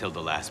fight until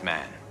the last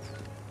man.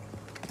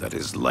 That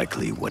is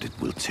likely what it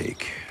will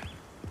take.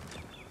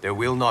 There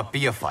will not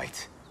be a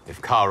fight if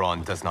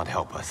Charon does not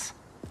help us.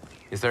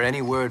 Is there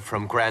any word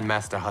from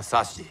Grandmaster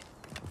Hasashi?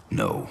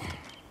 No.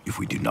 If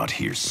we do not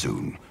hear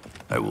soon,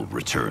 I will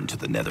return to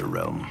the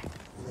Netherrealm.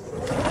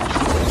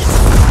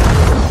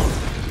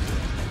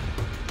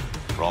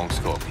 Wrong,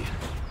 Scorpion.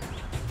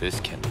 This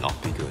cannot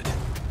be good.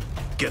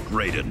 Get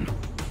Raiden.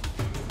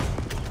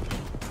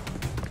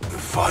 The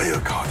fire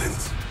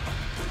gardens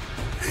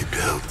he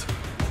built.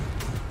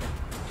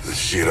 The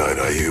Shirai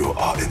Ryu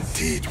are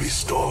indeed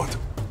restored.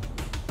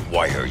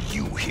 Why are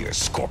you here,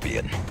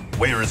 Scorpion?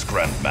 Where is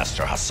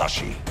Grandmaster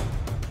Hasashi?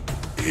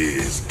 He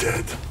is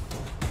dead.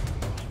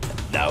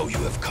 Now you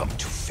have come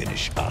to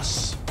finish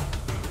us.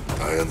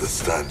 I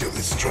understand your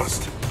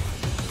mistrust,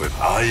 but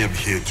I am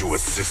here to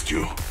assist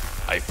you.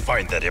 I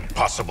find that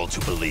impossible to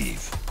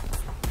believe.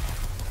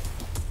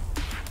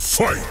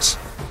 Fight!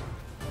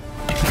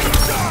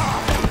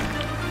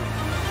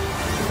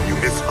 You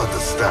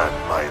misunderstand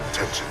my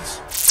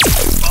intentions.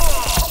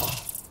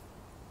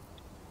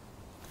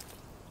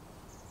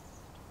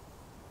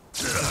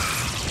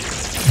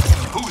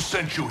 Who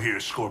sent you here,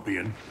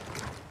 Scorpion?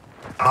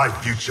 My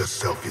future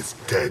self is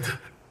dead.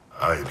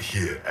 I am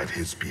here at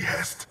his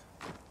behest.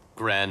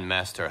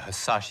 Grandmaster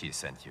Hasashi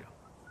sent you.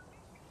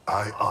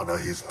 I honor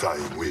his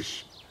dying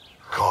wish.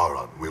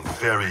 Charon will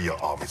ferry your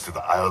armies to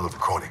the Isle of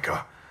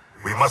Kronika.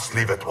 We must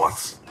leave at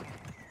once.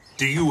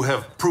 Do you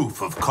have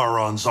proof of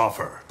Charon's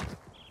offer?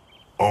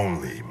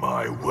 Only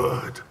my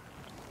word.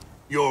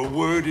 Your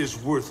word is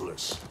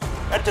worthless.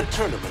 At the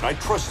tournament, I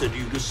trusted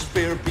you to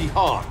spare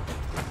Bihan,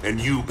 and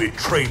you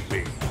betrayed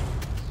me.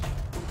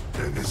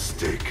 A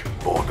mistake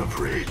born of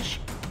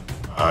rage.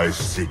 I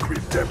seek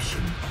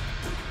redemption.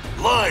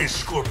 Lies,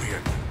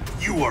 Scorpion!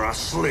 You are a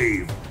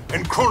slave,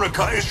 and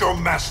Kronika is your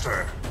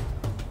master!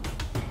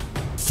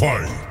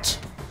 Fight!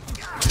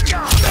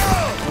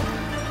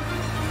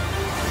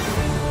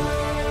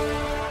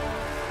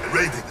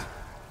 Raiden,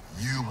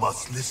 you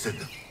must listen.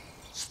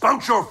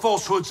 Spout your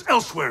falsehoods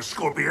elsewhere,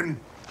 Scorpion!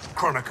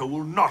 Kronika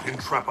will not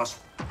entrap us.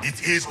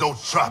 It is no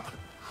trap.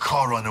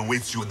 Charon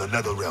awaits you in the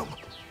Netherrealm.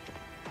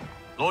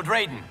 Lord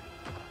Raiden,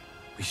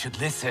 we should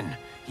listen.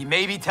 He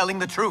may be telling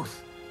the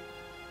truth.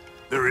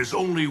 There is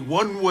only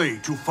one way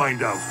to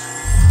find out.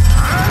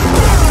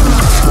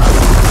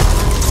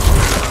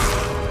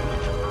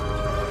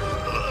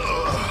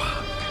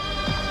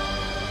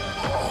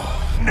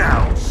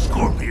 Now,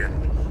 Scorpion,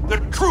 the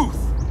truth!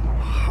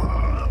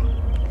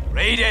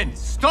 Raiden,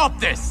 stop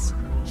this!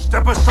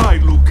 Step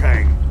aside, Liu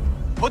Kang.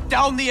 Put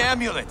down the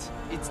amulet.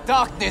 Its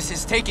darkness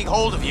is taking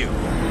hold of you.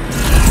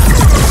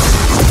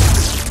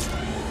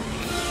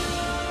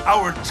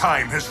 Our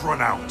time has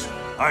run out.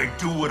 I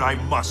do what I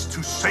must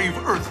to save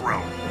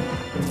Earthrealm.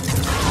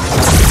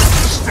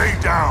 Stay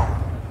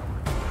down.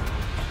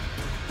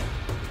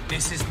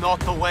 This is not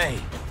the way.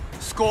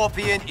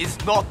 Scorpion is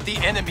not the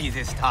enemy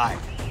this time.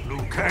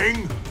 Liu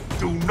Kang,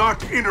 do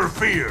not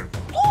interfere.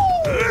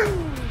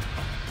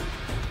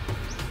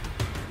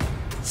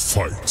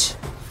 Fight.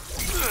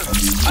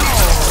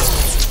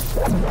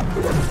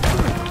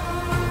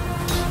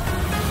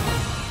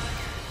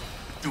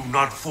 Do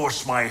not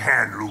force my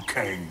hand, Liu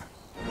Kang.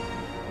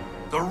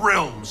 The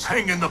realms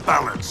hang in the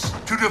balance.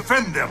 To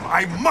defend them,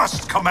 I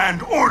must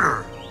command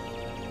order.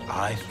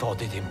 I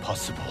thought it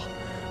impossible,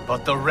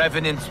 but the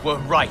Revenants were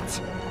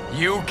right.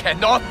 You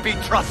cannot be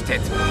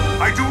trusted.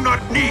 I do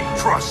not need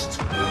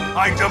trust.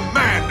 I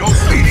demand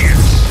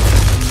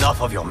obedience.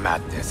 Enough of your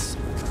madness.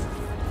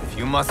 If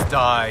you must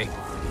die,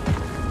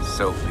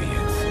 so be it.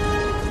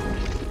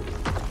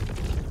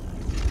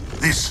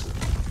 This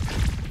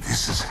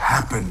has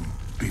happened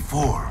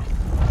before.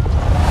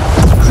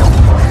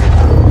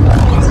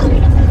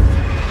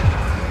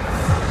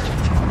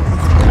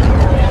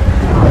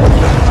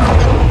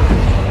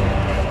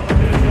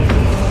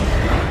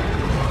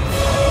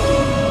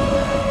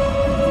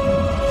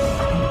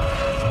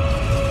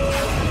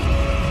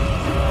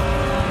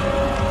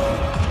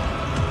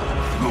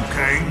 Liu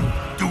Kang,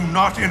 do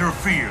not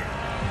interfere.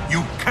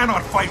 You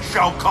cannot fight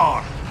Shao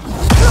Kahn.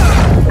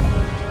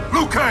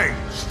 Liu Kang,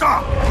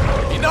 stop!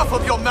 Enough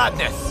of your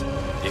madness!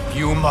 If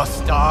you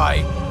must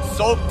die,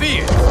 so be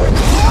it!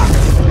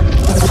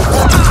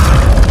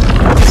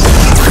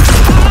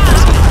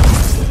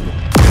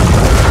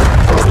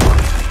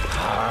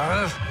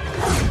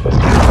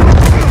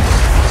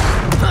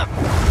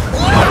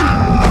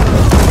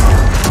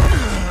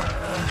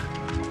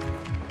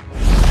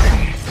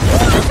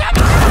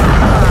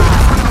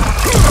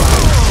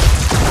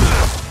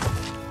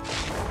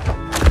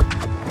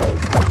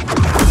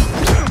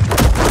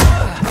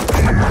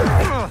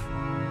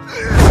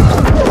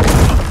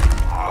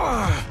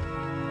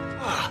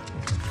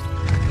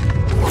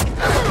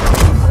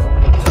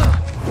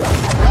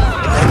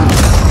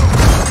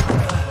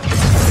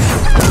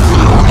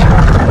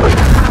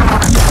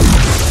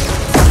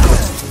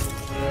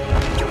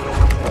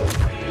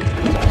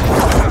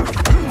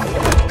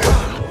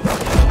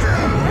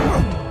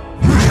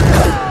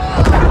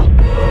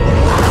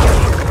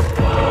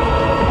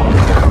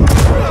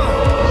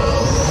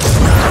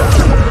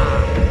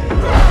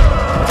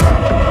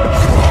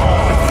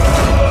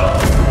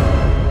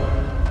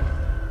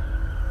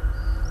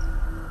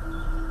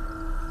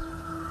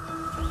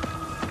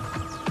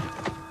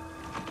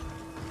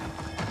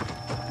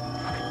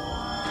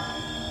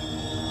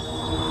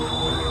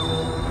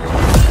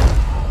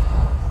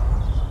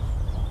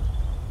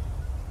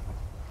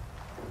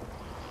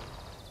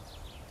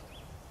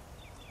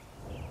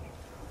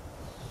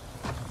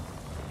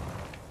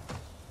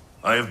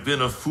 I have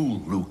been a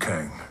fool, Liu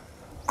Kang.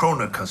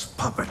 Kronika's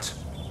puppet.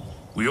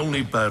 We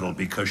only battle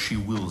because she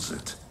wills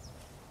it.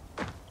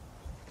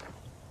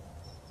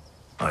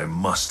 I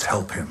must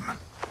help him.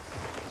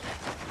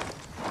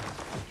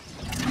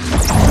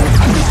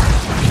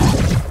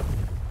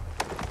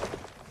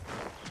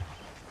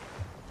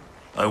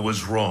 I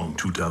was wrong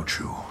to doubt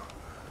you.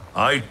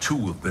 I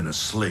too have been a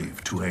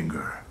slave to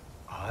anger.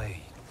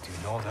 I do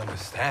not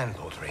understand,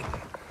 Lord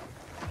Raiden.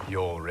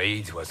 Your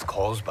rage was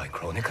caused by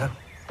Kronika?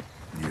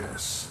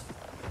 Yes.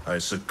 I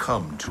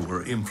succumbed to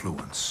her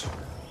influence.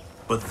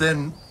 But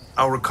then,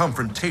 our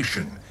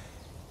confrontation,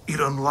 it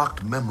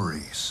unlocked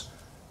memories.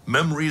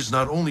 Memories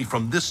not only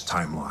from this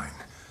timeline,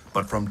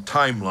 but from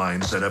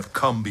timelines that have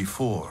come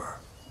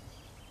before.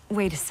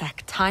 Wait a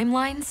sec,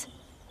 timelines?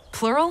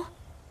 Plural?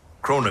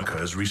 Kronika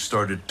has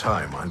restarted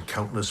time on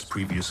countless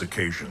previous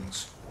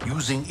occasions,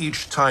 using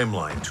each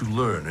timeline to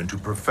learn and to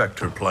perfect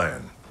her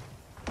plan.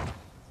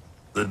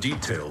 The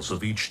details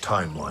of each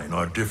timeline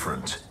are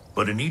different,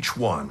 but in each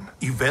one,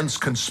 events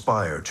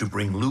conspire to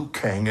bring Liu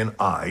Kang and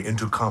I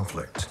into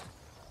conflict.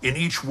 In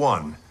each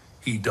one,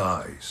 he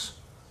dies.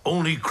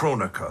 Only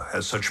Kronika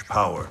has such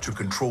power to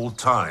control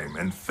time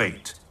and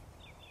fate.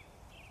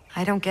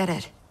 I don't get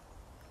it.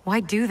 Why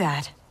do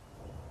that?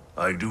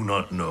 I do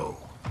not know.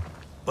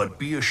 But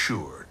be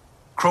assured,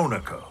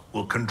 Kronika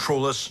will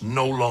control us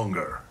no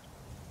longer.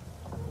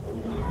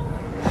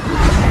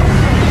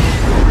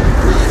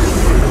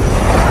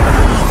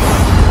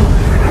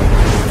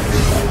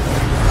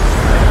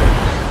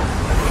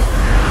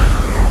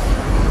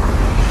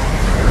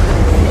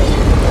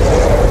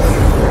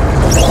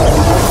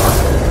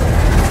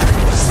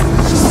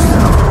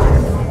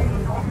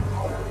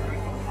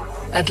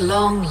 At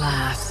long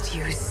last,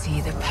 you see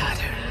the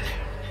pattern.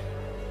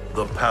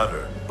 The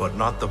pattern, but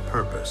not the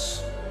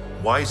purpose.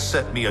 Why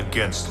set me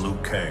against Liu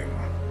Kang?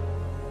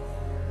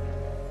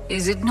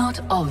 Is it not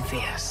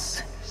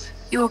obvious?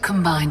 Your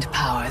combined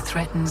power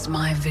threatens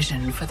my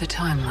vision for the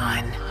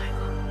timeline.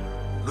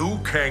 Liu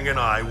Kang and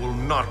I will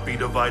not be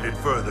divided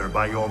further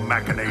by your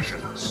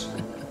machinations.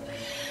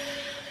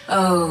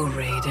 Oh,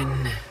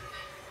 Raiden.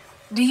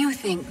 Do you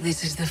think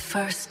this is the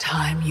first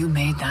time you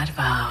made that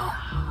vow?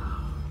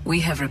 We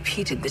have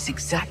repeated this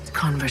exact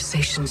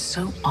conversation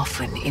so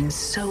often in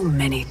so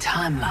many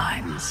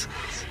timelines.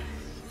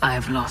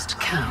 I've lost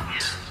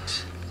count.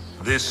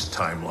 This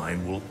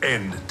timeline will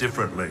end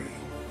differently.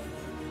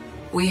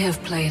 We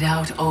have played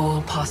out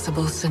all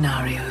possible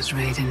scenarios,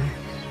 Raiden.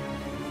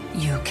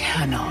 You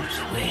cannot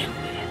win.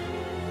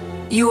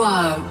 You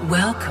are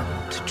welcome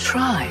to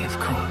try, of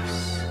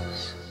course.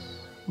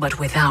 But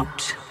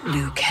without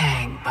Liu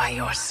Kang by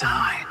your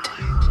side.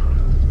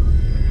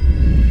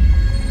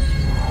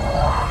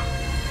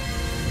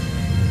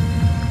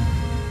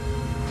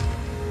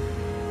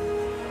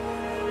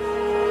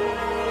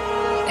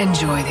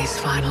 Enjoy these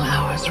final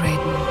hours,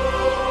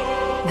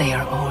 Raiden. They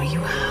are all you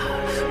have.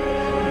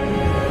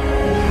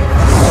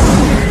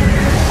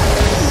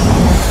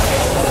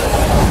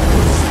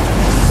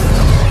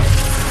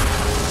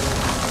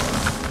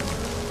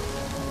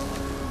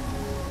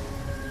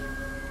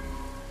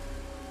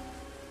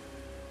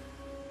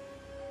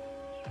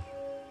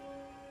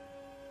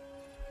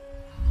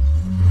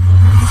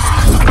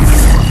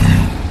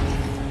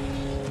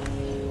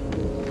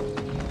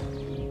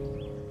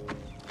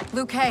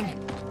 Liu Kang,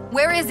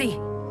 where is he?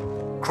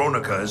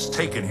 Kronika has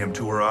taken him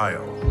to her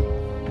isle.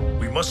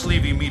 We must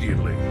leave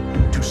immediately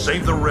to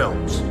save the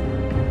realms.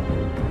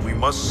 We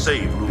must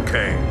save Liu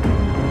Kang.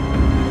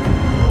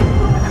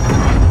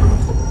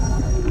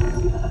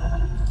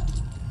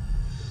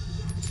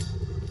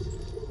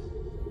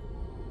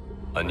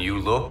 A new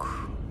look?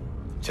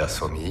 Just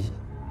for me?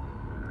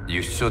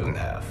 You shouldn't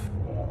have.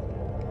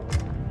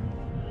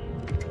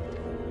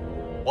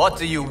 What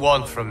do you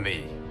want from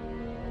me?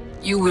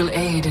 You will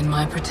aid in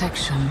my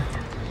protection.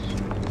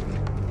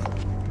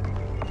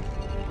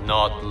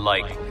 Not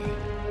likely.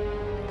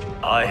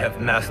 I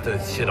have mastered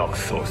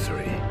Shinnok's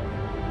sorcery.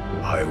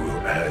 I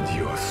will add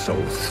your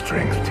soul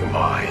strength to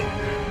mine,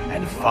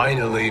 and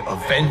finally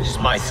avenge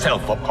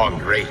myself upon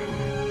Raiden.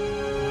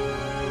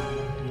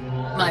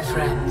 My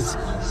friends,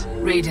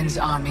 Raiden's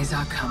armies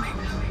are coming.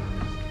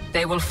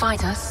 They will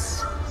fight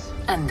us,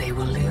 and they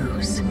will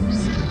lose.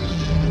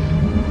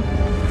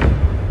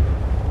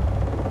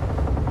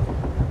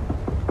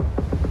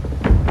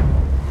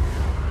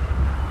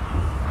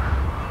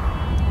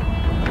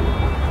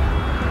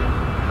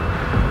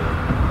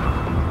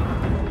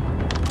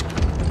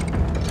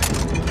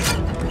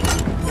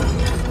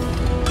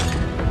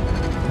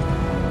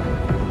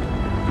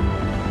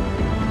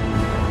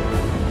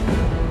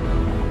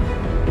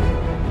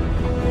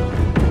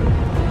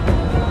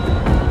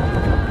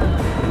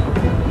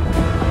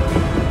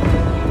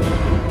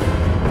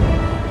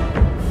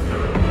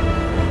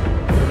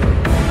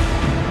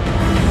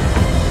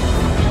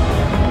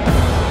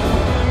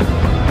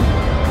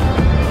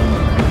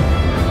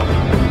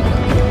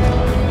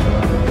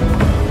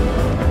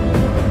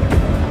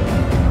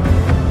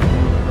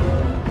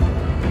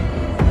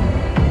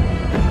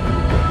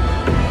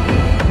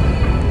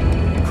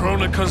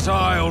 Krona's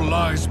isle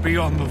lies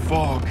beyond the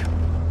fog.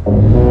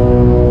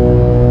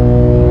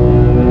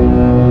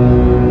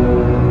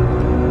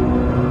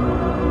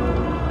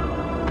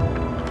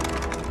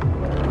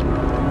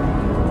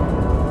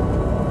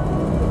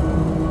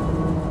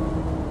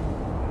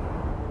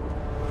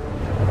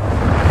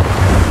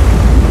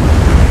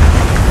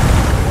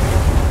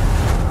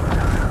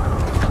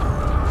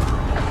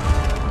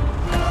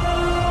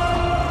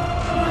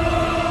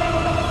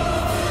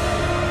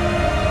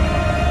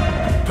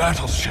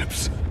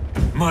 Battleships.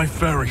 My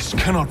ferries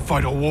cannot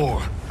fight a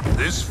war.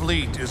 This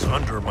fleet is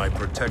under my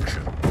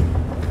protection.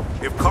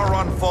 If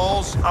Charon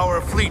falls,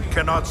 our fleet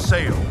cannot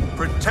sail.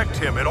 Protect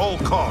him at all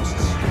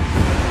costs.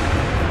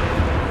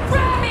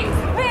 Ramming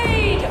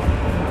speed!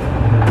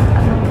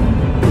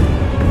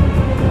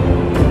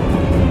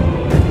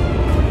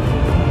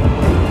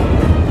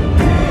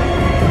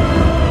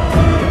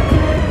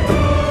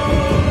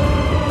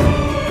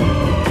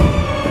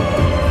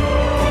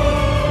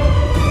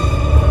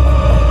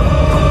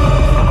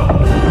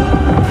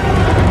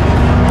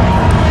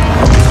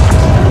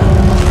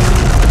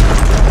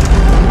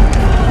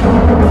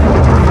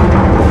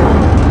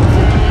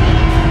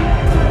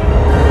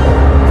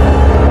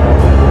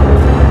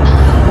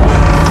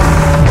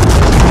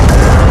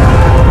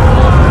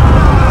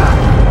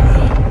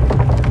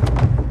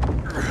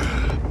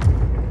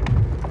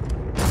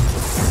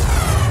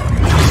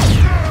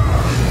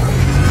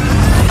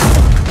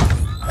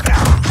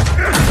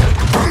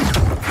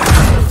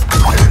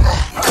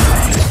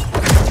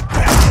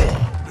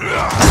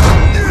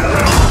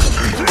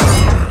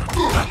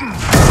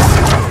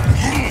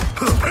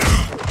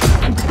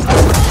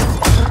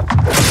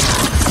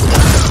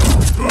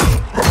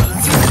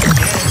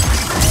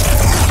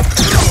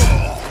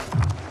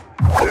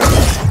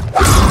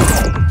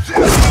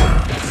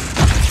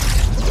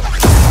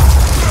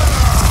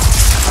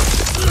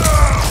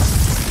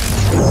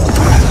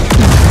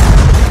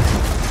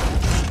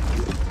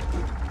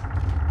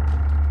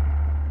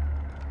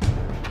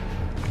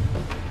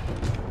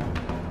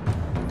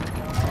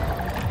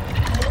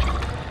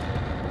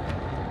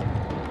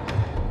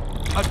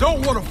 I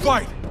don't want to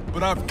fight,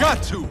 but I've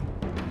got to.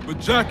 For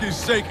Jackie's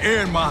sake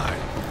and mine.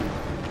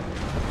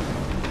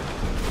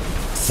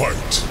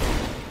 Fight.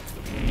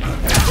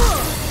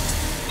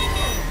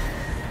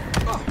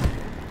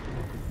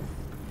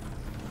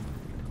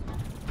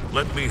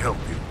 Let me help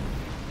you.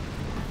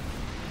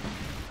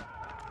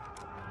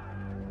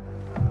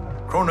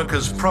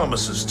 Kronika's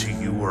promises to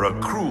you are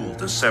a cruel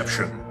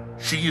deception.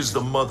 She is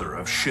the mother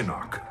of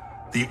Shinnok,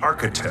 the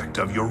architect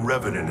of your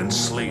revenant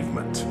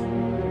enslavement.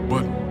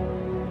 But...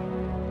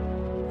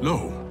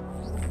 no.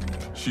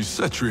 She's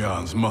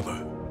Cetrion's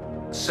mother.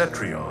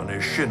 Cetrion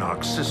is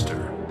Shinnok's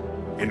sister.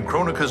 In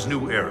Kronika's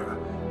new era,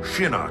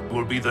 Shinnok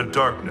will be the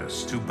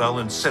darkness to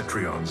balance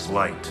Cetrion's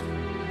light.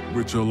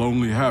 Which will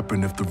only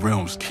happen if the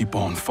realms keep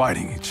on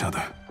fighting each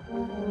other.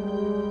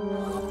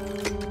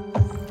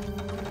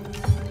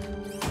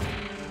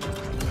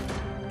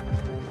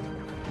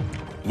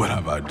 What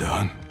have I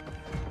done?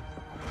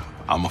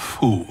 I'm a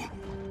fool.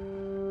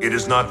 It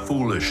is not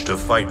foolish to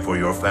fight for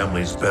your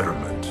family's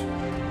betterment.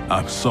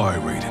 I'm sorry,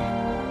 Raiden.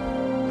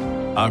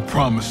 I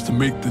promise to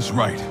make this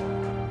right.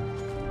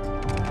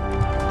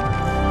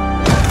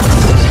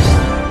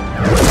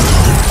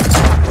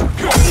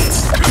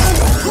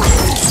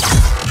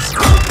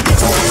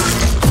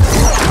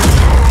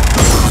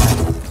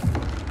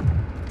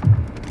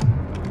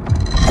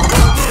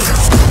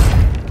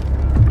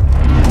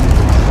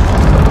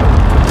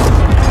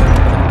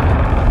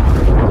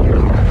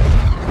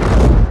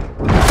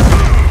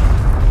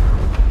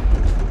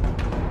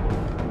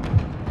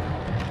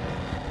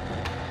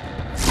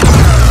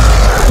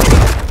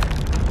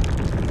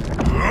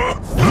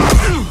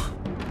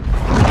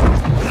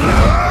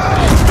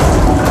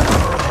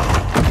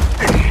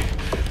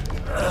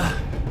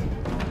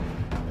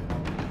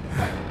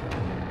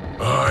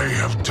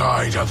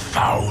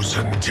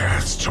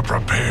 Deaths to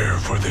prepare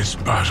for this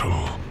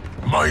battle.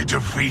 My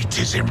defeat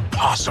is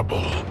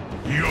impossible.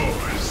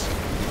 Yours,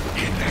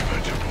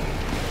 inevitable.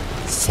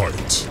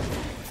 Fight.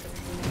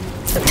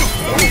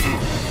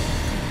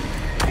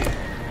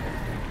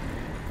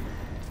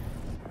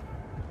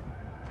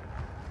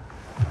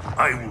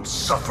 I will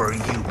suffer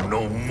you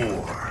no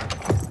more.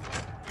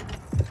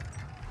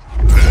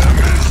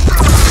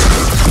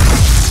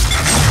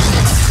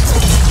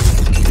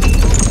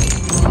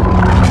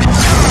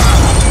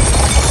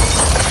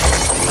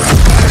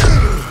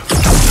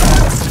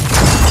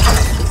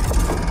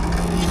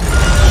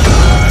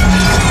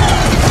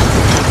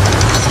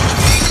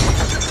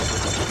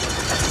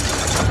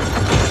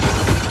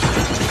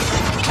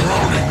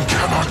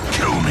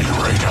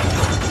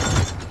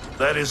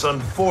 That is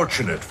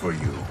unfortunate for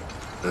you.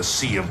 The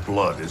sea of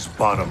blood is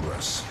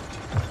bottomless.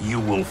 You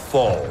will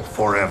fall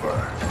forever.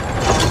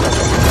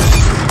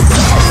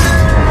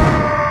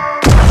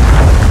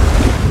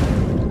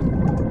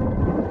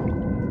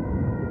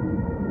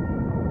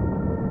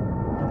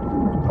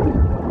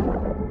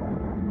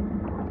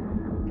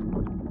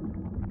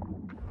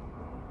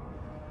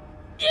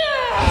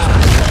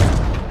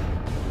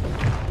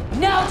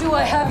 Now do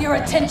I have your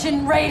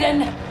attention,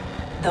 Raiden?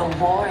 The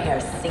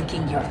warriors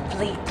sinking your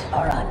fleet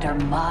are under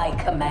my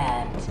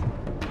command.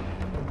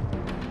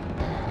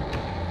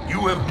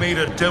 You have made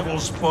a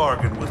devil's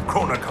bargain with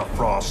Kronika,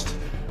 Frost.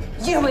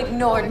 You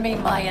ignored me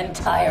my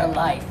entire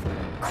life.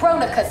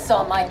 Kronika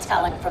saw my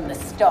talent from the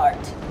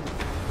start.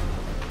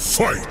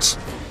 Fight!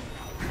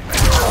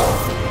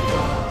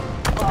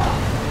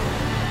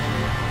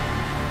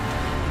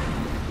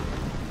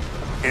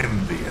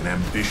 Envy and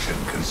ambition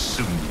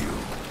consume you.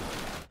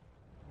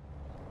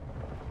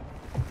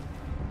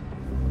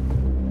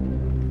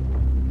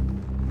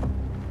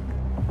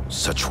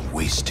 Such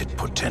wasted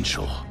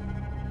potential.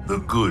 The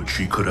good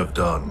she could have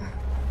done,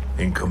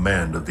 in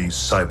command of these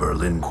cyber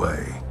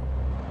Linque.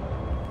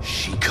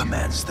 She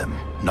commands them,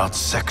 not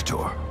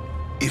Sector.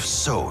 If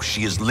so,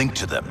 she is linked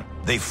to them.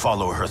 They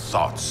follow her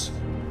thoughts.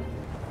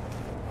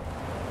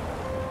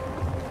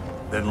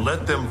 Then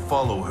let them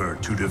follow her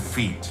to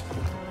defeat.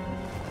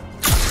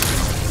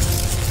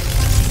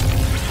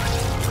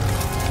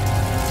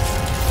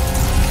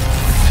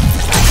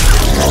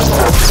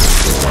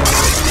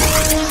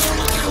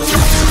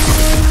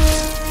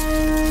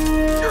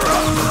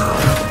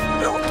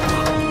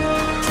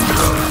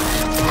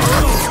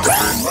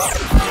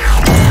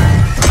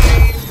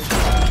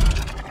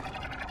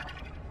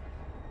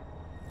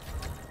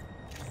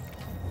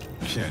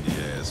 Candy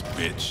ass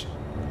bitch.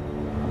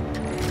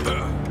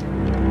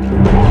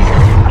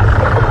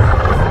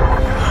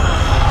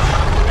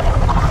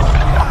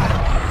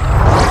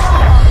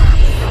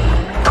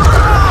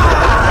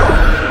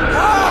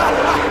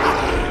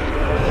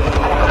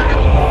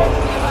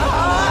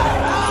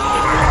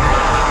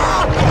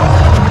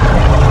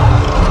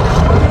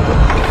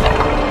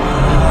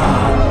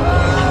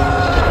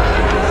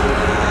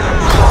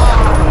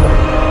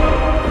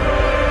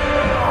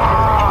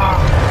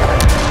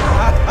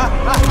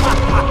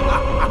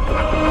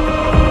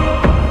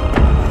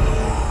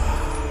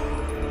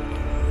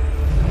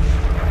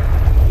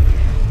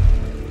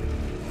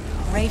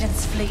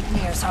 Raiden's fleet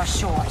nears our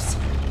shores.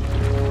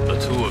 The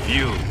two of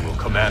you will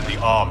command the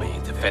army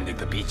defending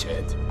the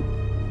beachhead.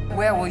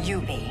 Where will you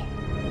be?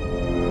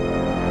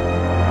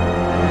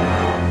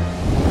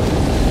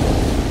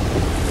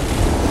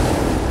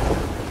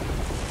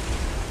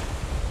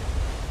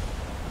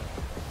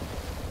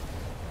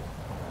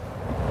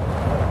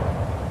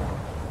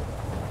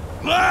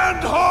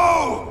 Land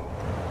ho!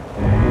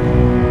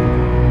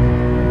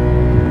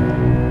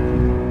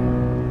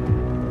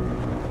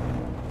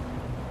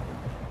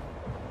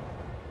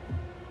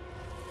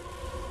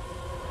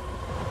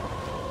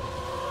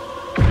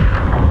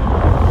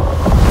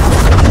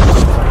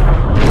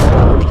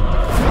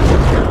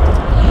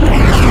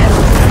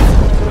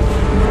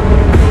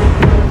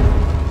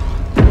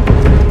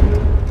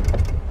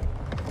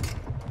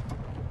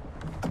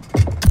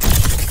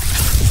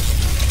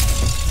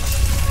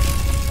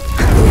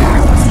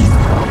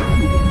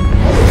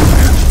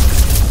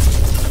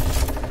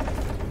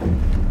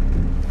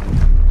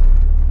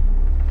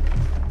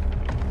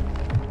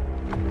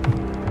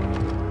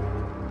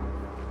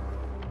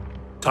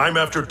 Time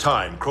after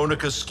time,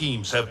 Kronika's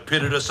schemes have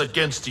pitted us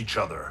against each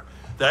other.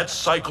 That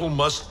cycle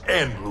must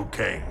end, Liu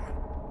Kang.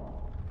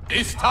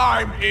 This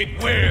time it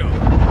will!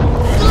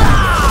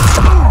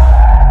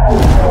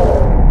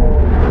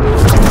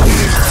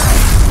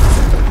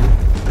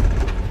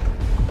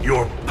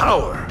 Your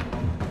power.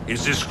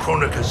 Is this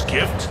Kronika's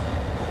gift?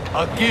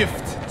 A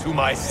gift to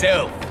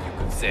myself, you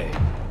could say.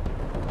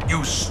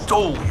 You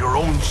stole your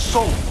own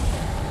soul.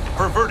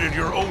 Perverted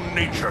your own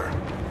nature.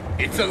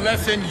 It's a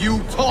lesson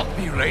you taught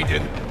me,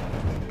 Raiden.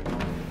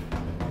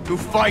 To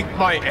fight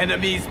my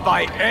enemies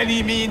by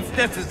any means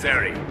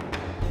necessary.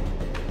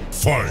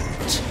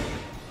 Fight!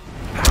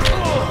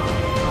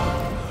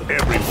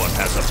 Everyone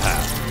has a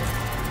path.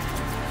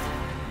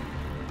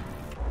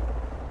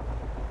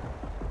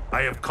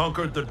 I have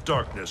conquered the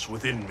darkness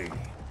within me.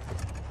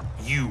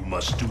 You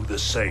must do the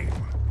same.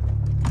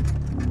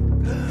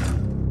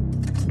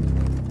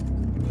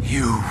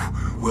 You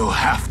will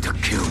have to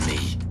kill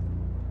me.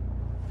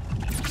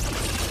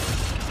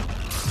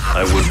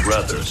 I would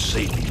rather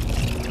save you.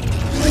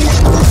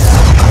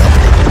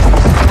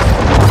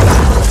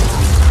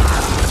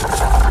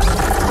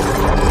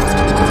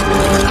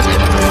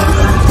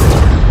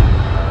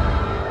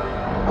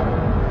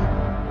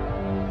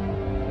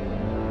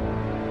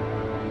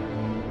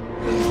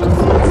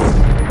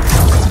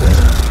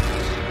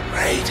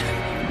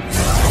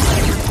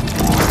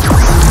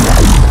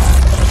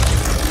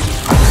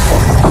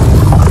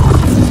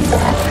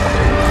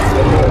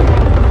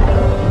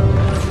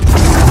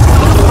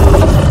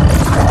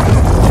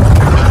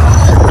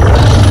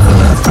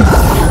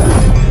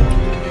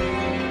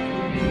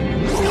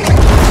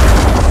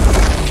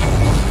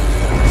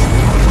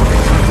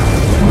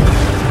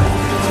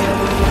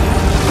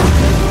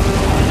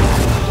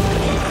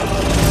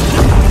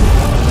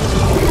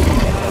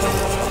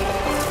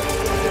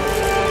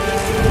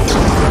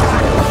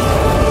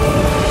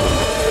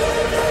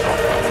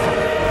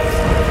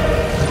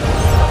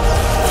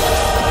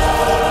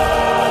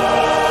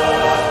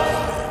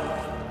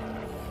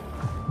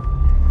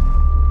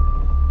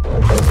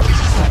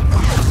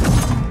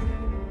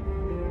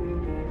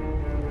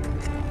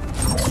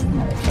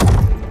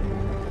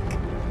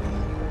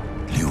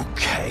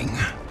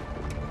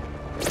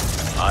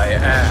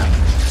 am.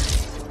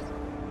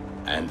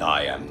 And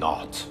I am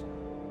not.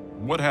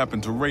 What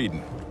happened to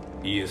Raiden?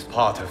 He is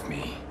part of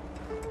me,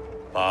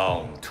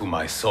 bound to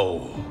my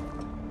soul.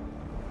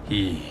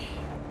 He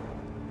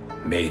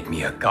made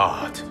me a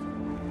god.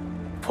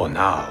 For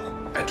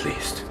now, at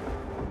least.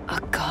 A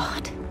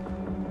god?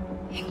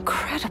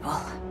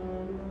 Incredible.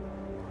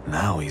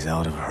 Now he's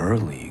out of her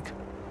league.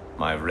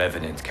 My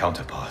revenant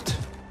counterpart.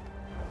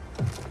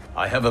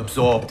 I have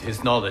absorbed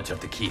his knowledge of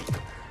the Keep,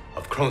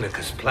 of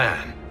Kronika's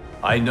plan.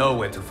 I know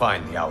where to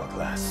find the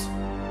Hourglass.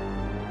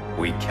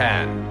 We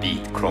can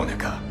beat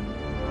Kronika.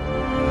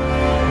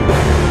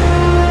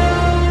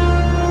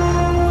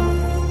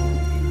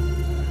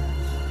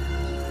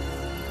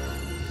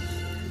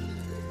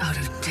 Out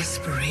of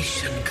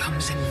desperation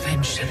comes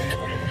invention.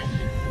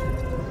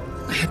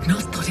 I had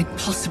not thought it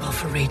possible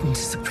for Raiden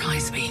to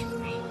surprise me.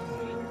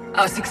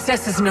 Our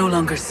success is no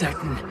longer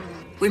certain.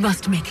 We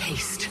must make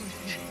haste.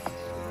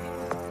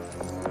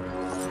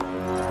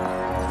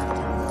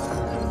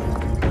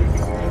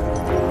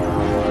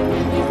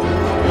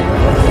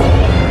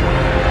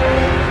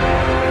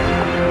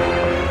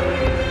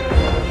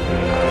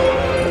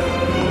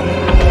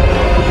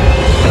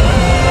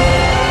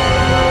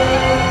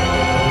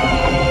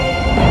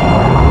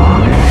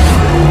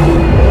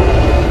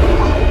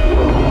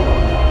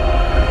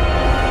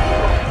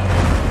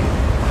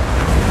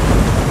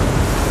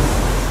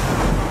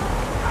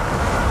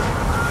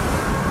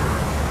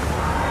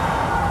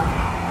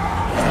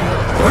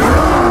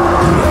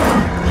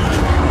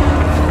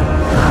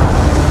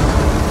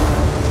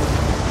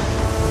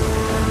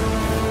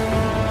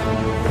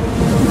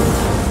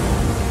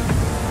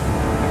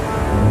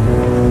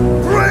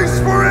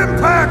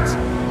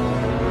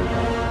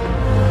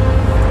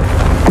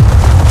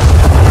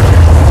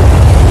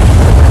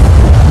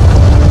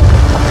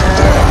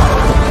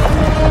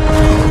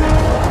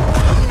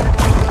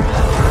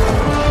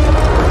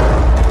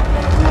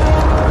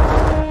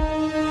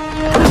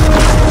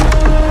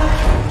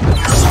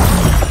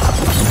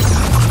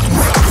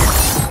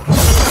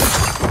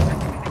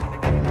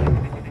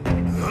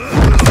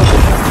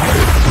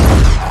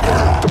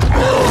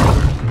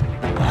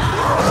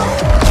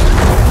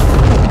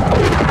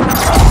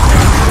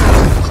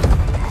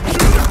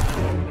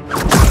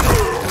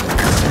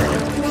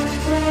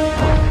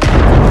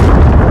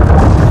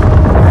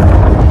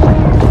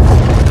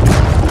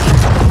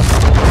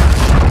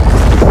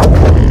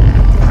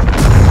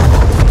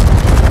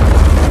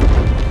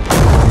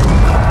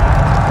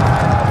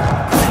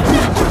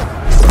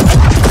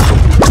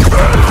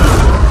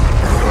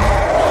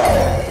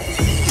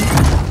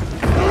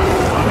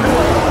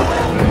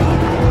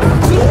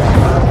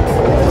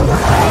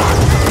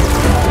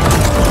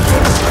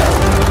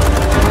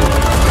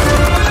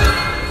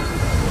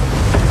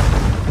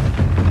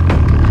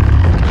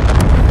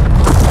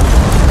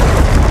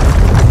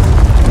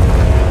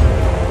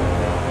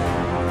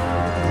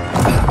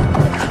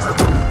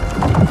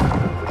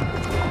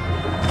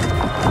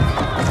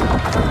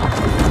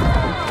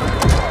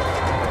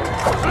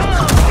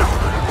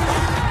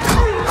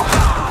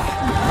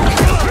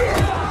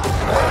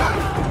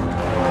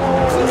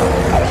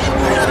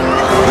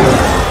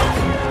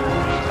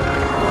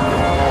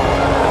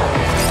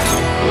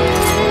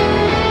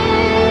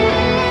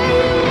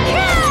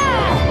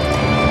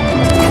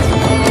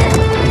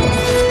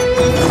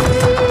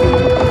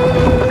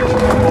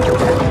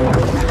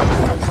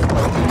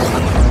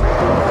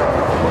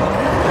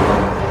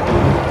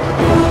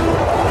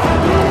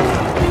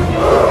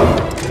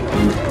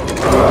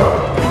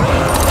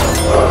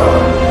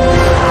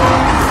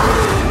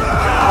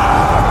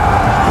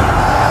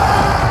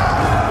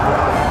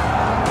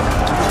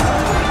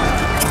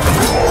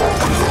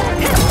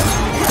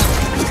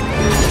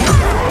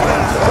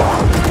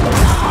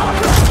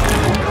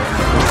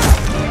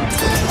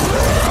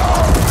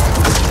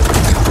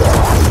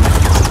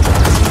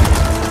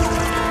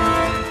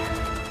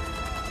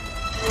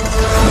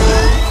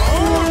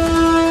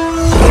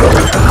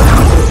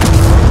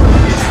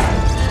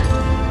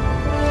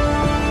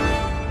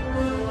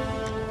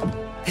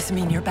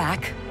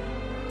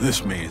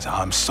 This means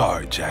I'm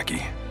sorry,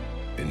 Jackie.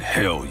 And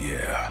hell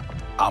yeah,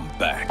 I'm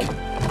back.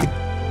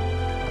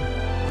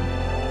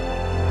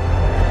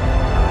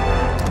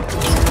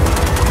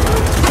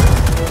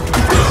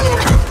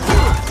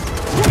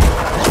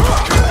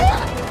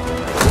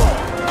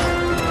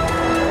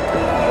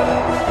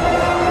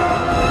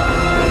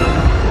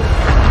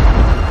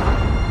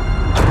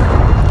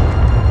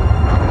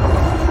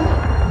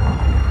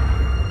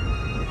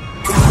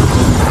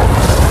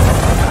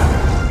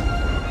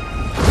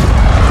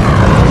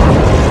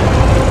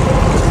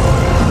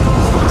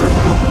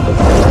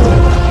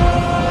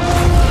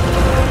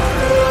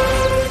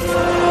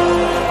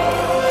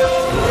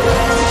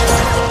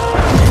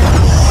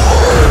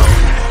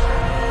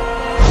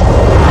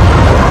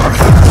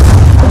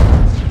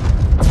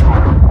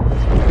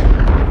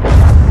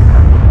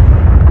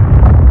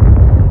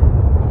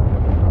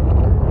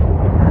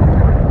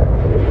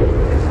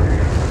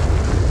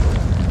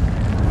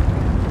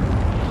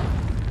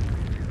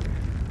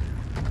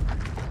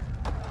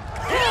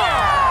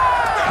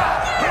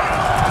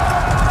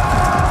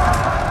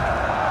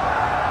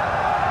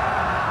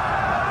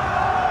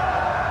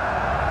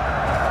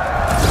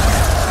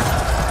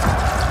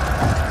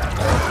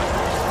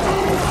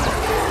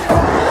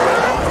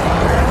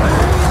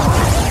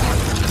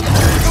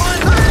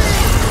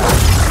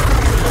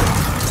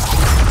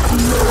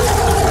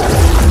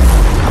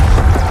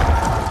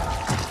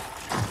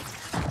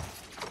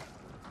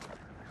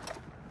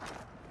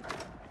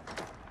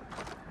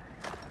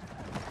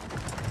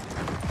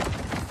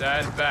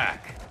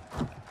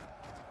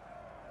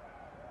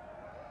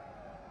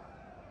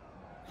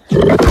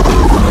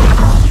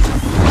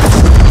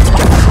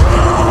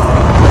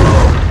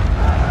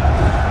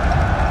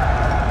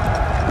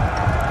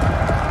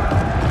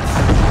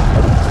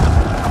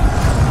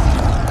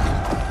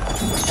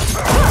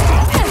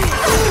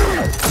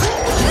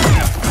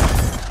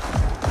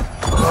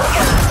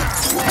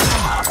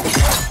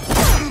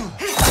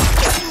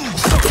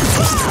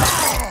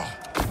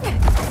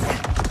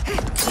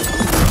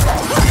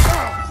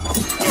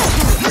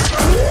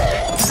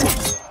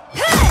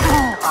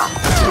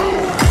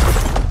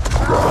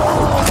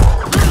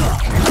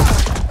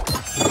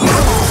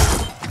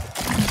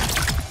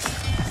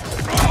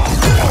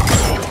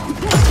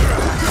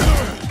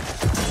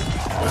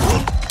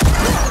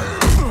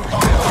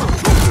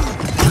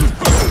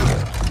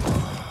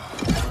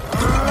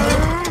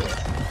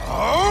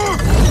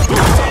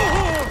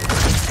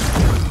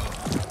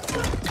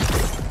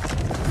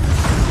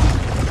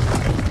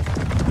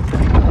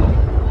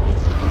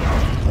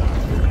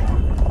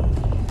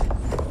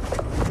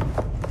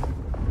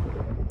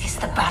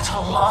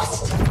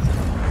 lost.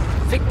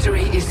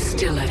 Victory is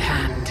still at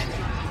hand.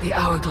 The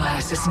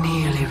hourglass is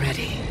nearly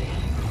ready.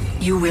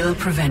 You will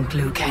prevent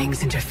Liu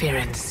Kang's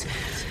interference,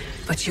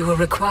 but you will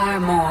require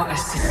more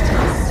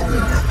assistance.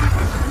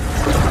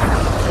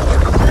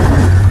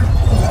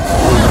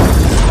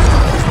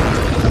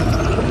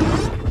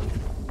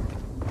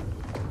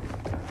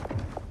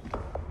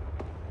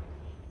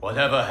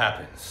 Whatever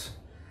happens,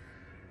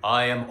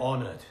 I am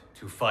honored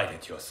to fight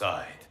at your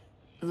side.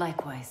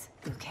 Likewise,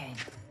 Liu Kang.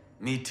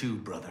 Me too,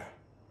 brother.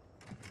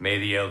 May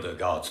the Elder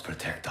Gods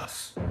protect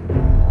us.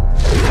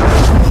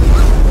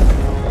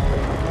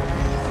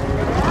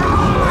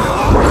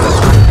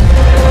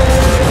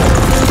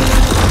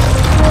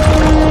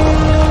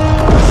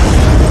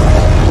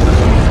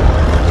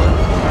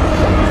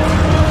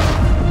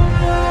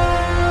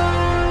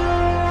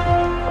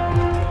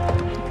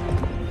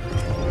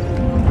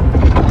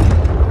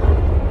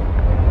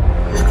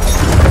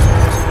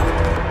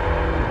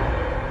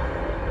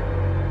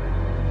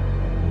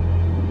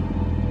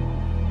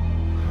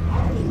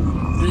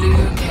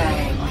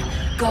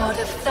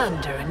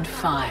 Thunder and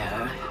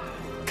fire.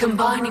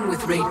 Combining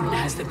with Raiden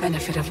has the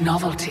benefit of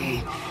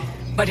novelty,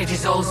 but it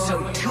is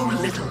also too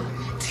little,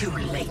 too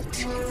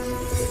late.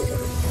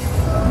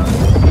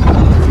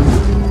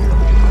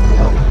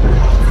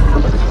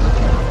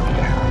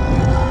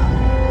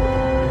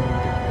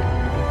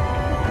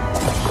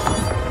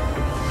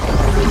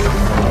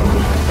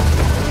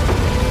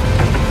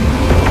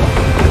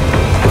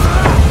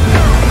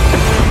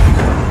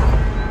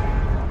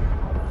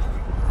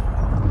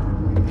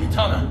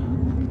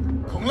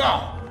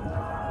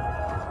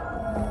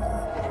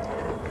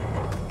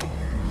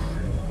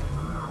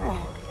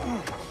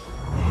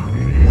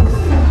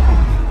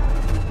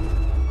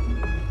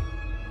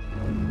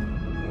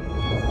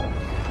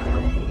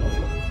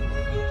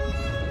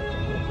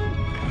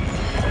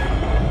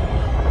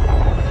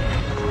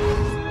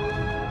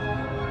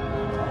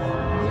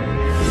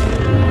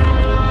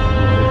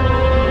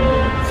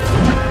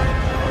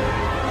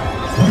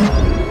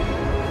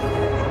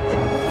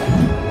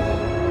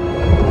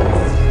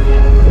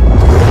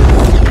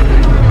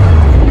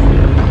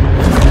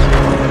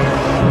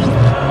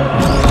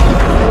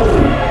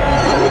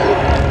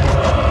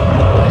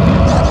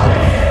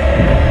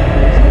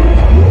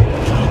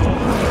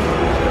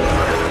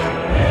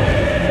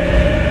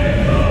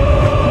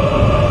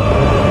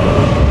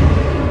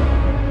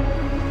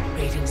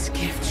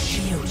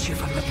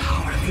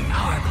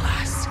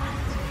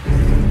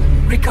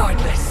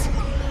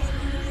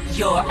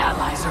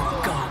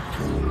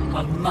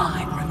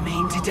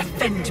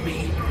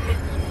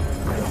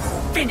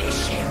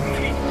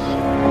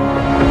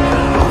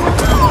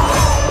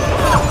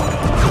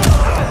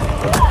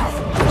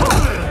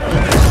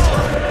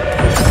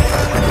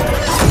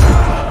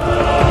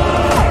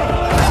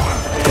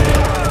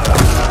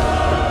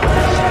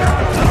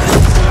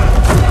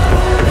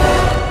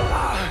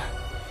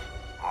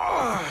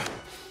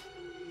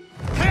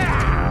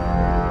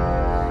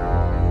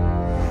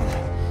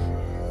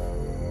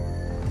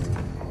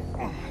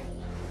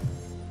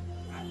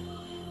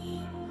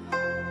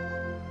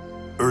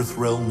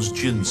 Earthrealm's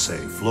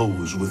Jinsei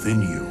flows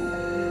within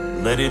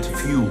you. Let it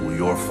fuel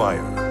your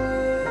fire.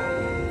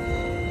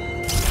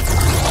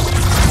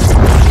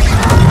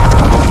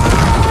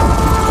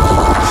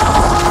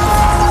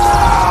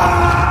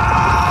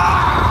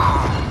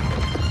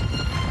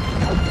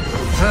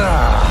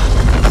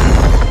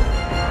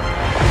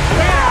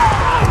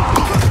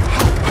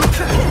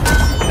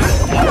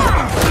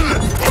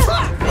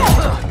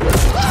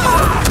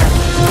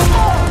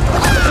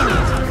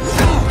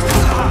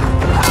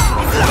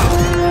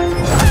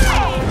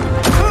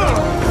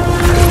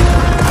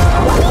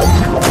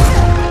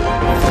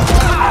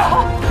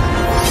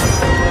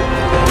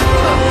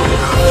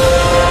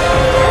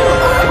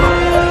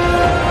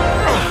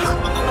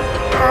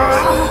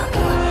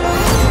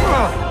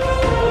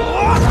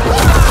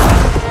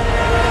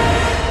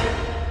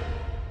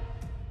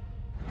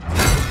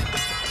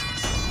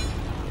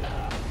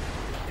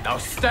 Now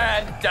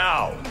stand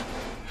down.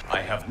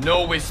 I have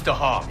no wish to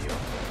harm you.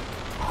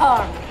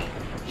 Harm me?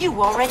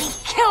 You already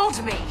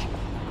killed me!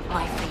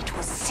 My fate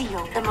was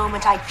sealed the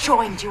moment I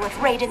joined you at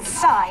Raiden's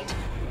side.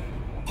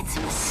 It's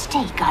a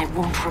mistake I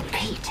won't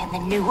repeat in the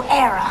new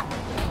era.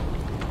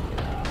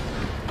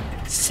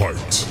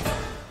 Fight.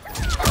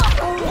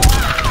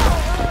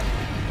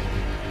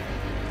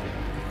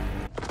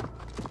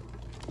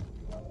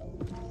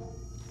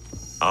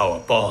 Our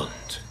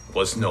bond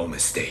was no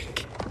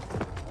mistake.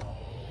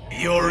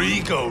 Your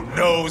ego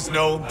knows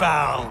no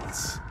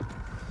bounds.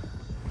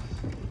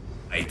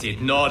 I did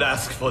not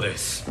ask for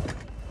this.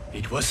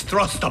 It was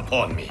thrust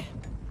upon me.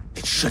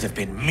 It should have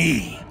been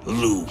me,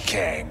 Liu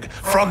Kang,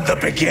 from the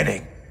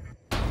beginning.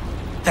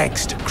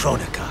 Thanks to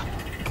Kronika,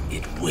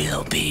 it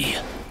will be.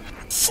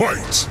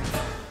 Fight!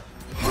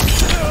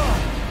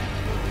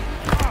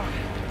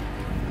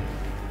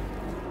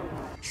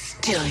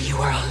 Still you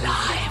are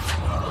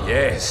alive.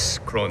 Yes,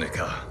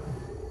 Kronika.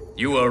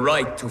 You were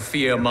right to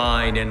fear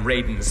mine and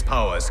Raiden's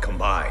powers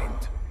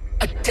combined.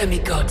 A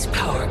demigod's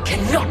power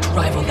cannot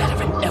rival that of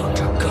an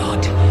elder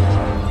god.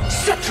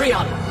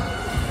 Cetrion!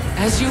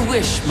 As you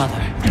wish,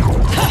 Mother.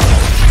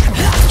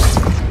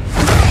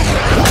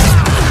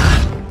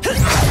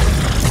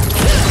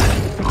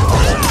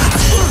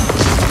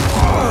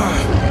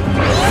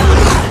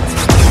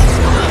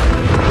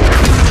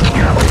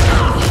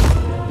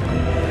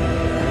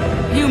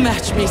 You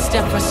match me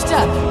step for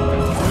step.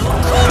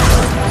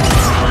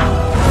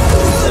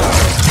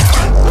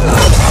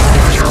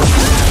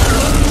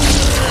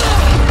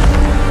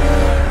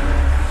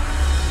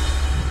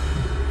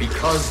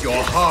 Because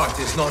your heart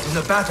is not in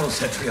the battle,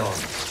 Cetrion.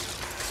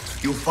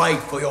 You fight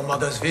for your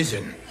mother's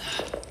vision.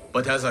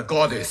 But as a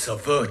goddess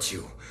of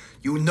virtue,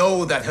 you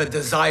know that her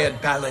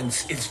desired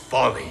balance is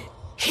folly.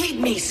 Heed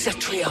me,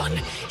 Cetrion.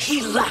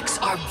 He lacks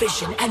our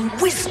vision and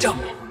wisdom.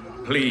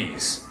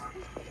 Please.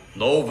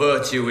 No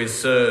virtue is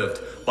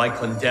served by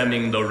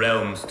condemning the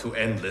realms to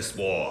endless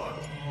war.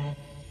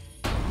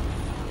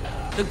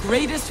 The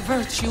greatest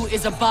virtue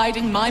is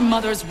abiding my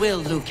mother's will,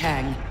 Liu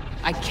Kang.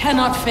 I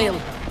cannot fail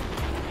her.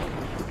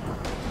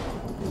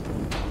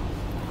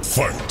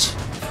 Fight!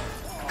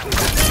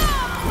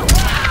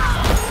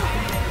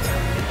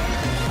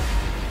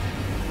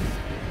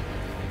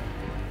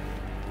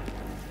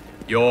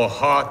 Your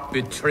heart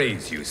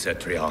betrays you,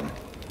 Cetrion.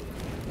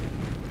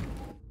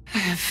 I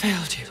have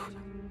failed you.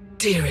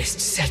 Dearest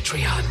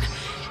Cetrion,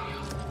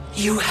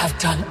 you have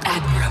done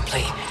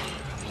admirably.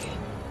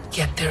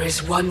 Yet there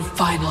is one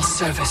final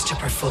service to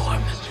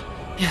perform.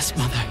 Yes,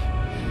 Mother.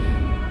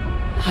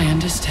 I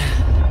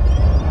understand.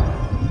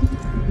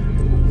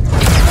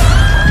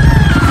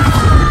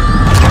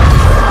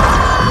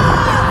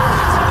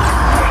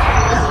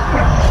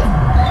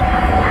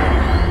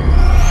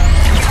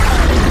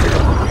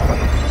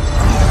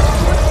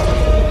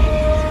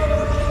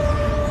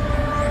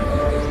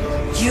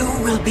 You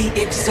will be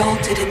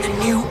exalted in the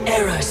new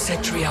era,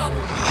 Cetrion.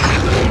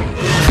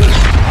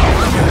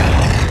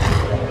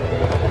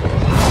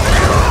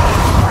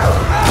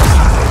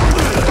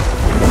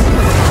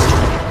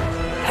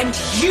 And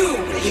you,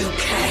 Liu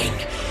Kang,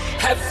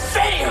 have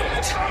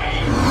failed!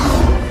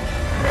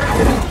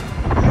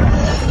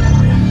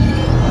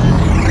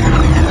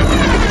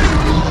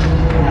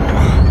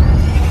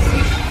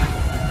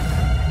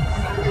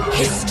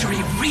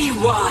 History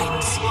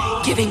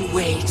rewinds, giving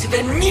way to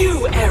the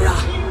new era!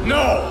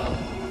 No!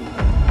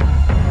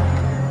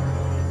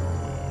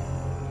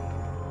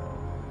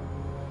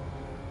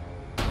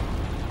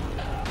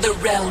 The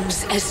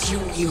realms as you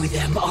knew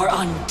them are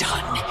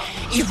undone,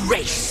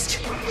 erased.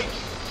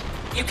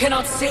 You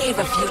cannot save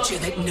a future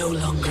that no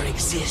longer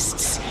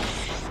exists.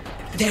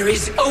 There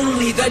is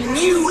only the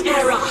new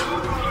era!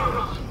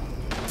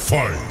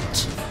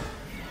 Fight!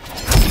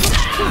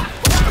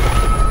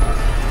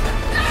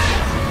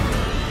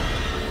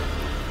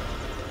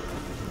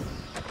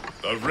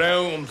 The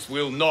realms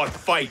will not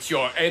fight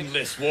your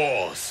endless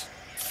wars.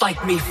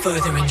 Fight me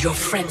further and your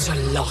friends are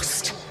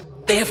lost.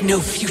 They have no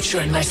future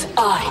unless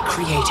I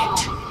create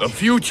it. The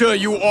future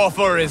you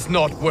offer is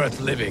not worth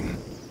living.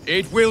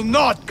 It will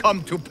not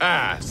come to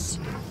pass.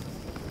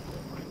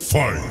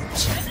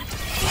 Fight!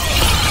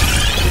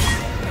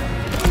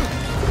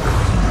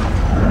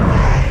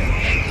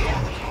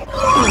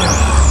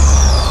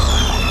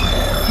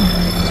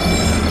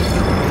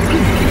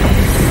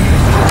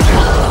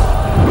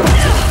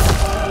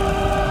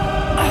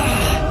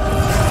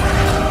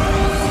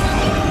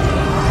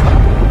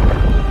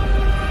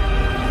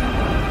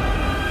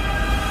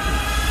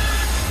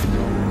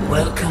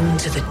 Welcome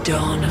to the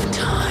dawn of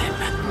time.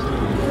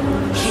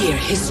 Here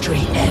history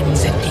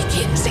ends and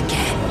begins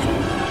again.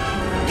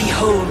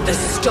 Behold the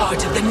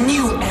start of the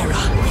new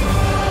era.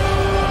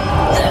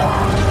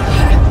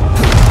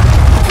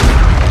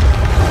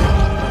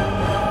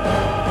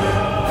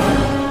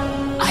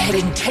 I had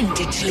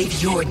intended to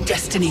leave your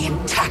destiny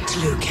intact,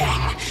 Liu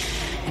Kang,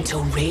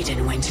 until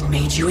Raiden went and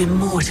made you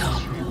immortal.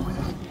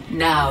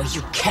 Now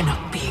you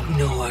cannot be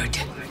ignored.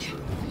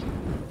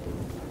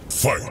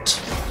 Fight!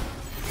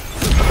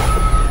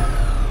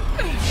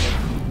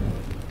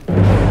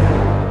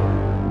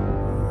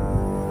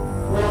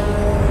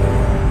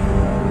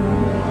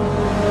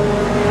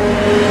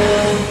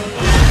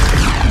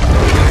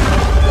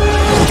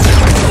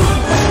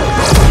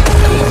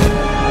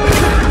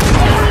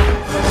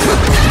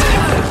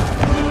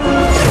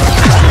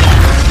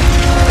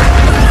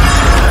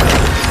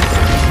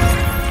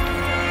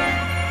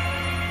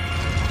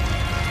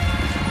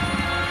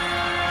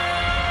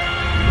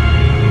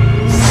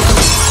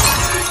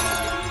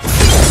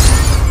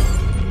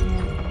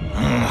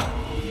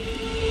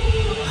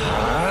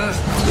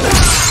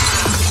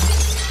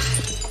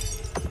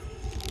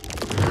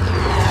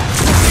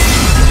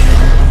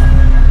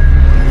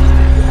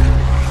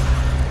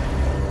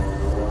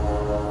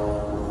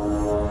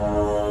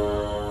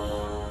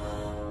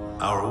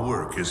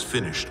 Is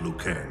finished, Liu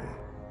Kang.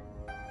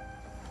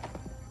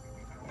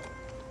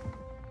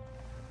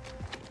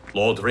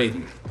 Lord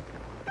Raiden.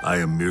 I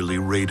am merely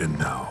Raiden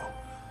now.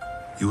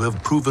 You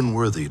have proven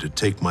worthy to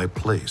take my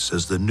place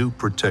as the new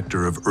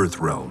protector of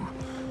Earthrealm,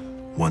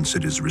 once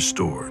it is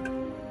restored.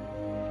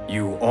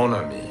 You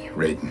honor me,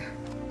 Raiden.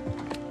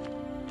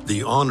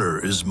 The honor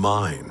is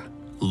mine,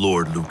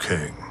 Lord Liu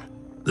Kang.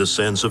 The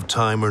sands of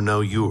time are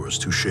now yours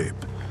to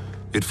shape.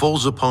 It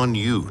falls upon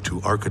you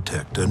to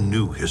architect a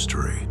new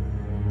history.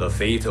 The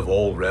fate of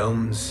all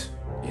realms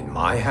in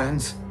my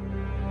hands?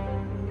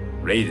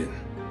 Raiden,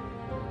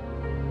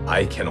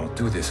 I cannot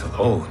do this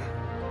alone.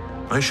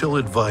 I shall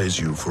advise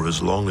you for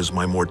as long as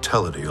my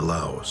mortality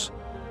allows.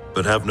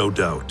 But have no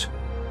doubt,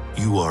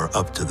 you are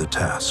up to the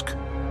task.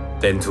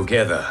 Then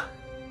together,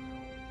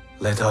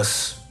 let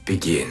us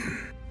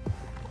begin.